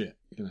like shit.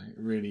 You know, it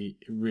really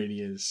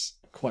is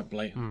quite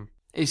blatant.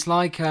 It's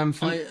like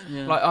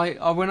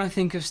when I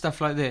think of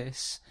stuff like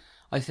this,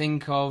 I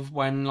think of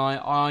when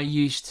I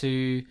used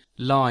to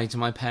lie to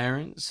my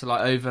parents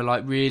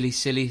over really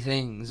silly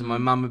things, and my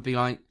mum would be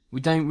like, we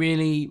don't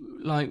really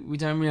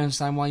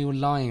understand why you're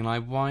lying.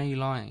 Like, why are you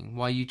lying?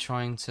 Why are you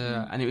trying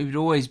to? And it would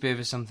always be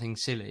over something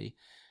silly,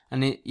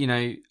 and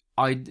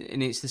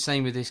it's the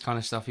same with this kind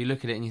of stuff. You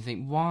look at it and you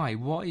think, why?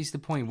 What is the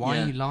point? Why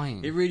are you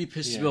lying? It really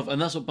pisses me off,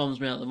 and that's what bums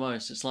me out the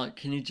most. It's like,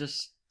 can you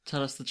just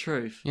tell us the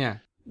truth? Yeah.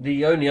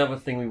 The only other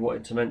thing we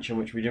wanted to mention,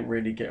 which we didn't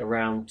really get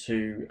around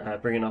to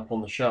bringing up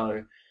on the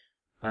show,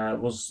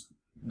 was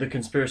the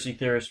conspiracy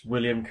theorist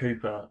William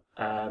Cooper.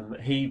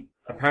 He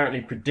apparently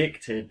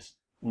predicted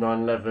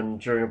 9/11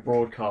 during a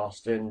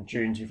broadcast in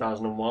June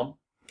 2001,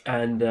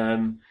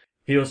 and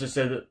he also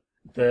said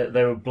that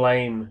they would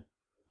blame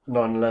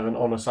 9/11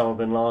 on Osama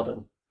bin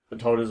Laden,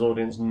 told his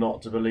audience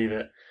not to believe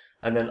it.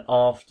 And then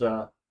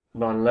after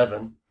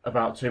 9/11,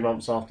 about 2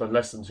 months after,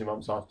 less than 2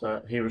 months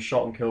after, he was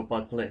shot and killed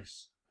by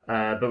police.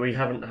 But we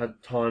haven't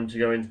had time to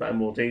go into that in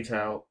more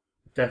detail.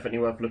 Definitely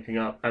worth looking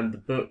up. And the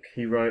book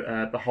he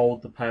wrote,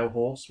 Behold the Pale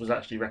Horse, was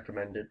actually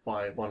recommended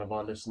by one of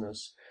our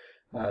listeners,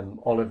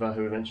 Oliver,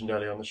 who we mentioned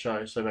earlier on the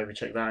show. So maybe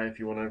check that out if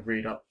you want to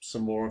read up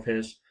some more of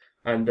his.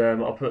 And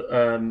I'll put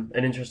an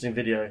interesting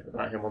video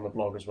about him on the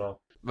blog as well.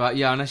 Right,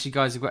 yeah, unless you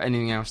guys have got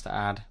anything else to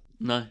add.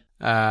 No.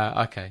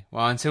 Okay,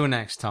 well, until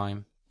next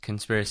time,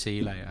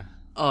 conspiracy later.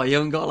 Oh, you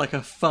haven't got like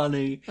a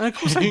funny... Of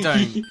course I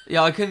don't.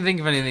 Yeah, I couldn't think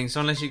of anything,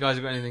 so unless you guys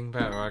have got anything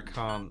better, I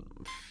can't.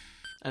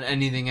 And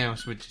anything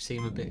else would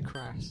seem a bit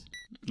crass.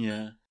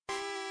 Yeah.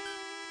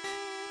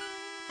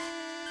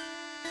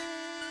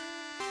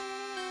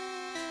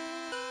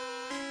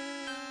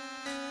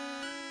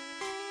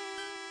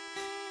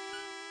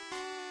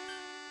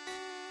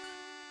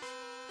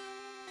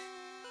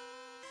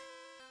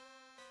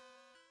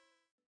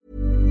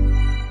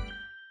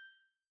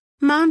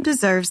 Mom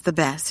deserves the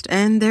best,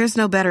 and there's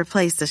no better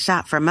place to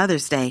shop for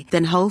Mother's Day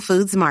than Whole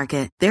Foods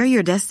Market. They're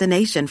your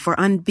destination for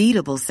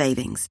unbeatable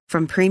savings,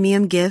 from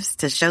premium gifts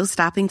to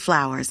show-stopping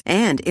flowers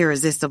and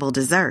irresistible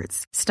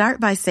desserts. Start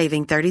by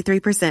saving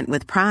 33%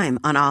 with Prime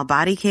on all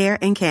body care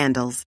and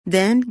candles.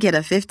 Then get a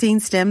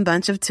 15-stem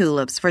bunch of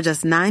tulips for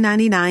just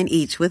 $9.99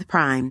 each with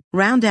Prime.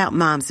 Round out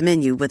Mom's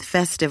menu with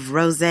festive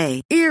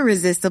rosé,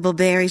 irresistible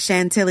berry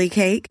chantilly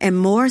cake, and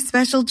more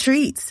special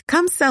treats.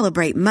 Come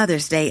celebrate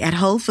Mother's Day at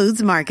Whole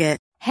Foods Market.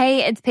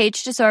 Hey, it's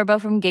Paige DeSorbo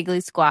from Giggly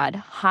Squad.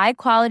 High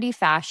quality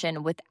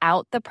fashion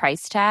without the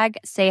price tag.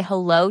 Say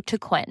hello to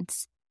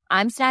Quince.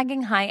 I'm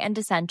snagging high-end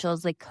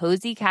essentials like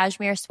cozy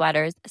cashmere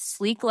sweaters,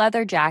 sleek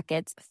leather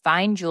jackets,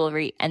 fine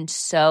jewelry, and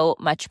so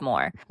much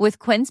more. With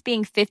Quince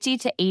being 50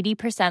 to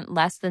 80%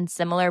 less than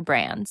similar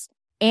brands.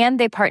 And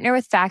they partner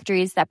with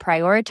factories that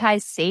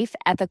prioritize safe,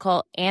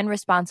 ethical, and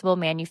responsible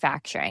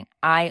manufacturing.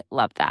 I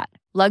love that.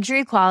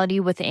 Luxury quality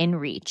within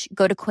reach.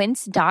 Go to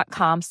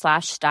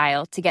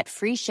quince.com/style to get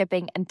free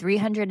shipping and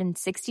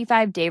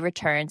 365-day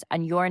returns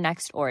on your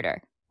next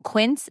order.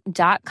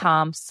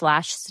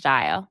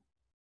 Quince.com/style.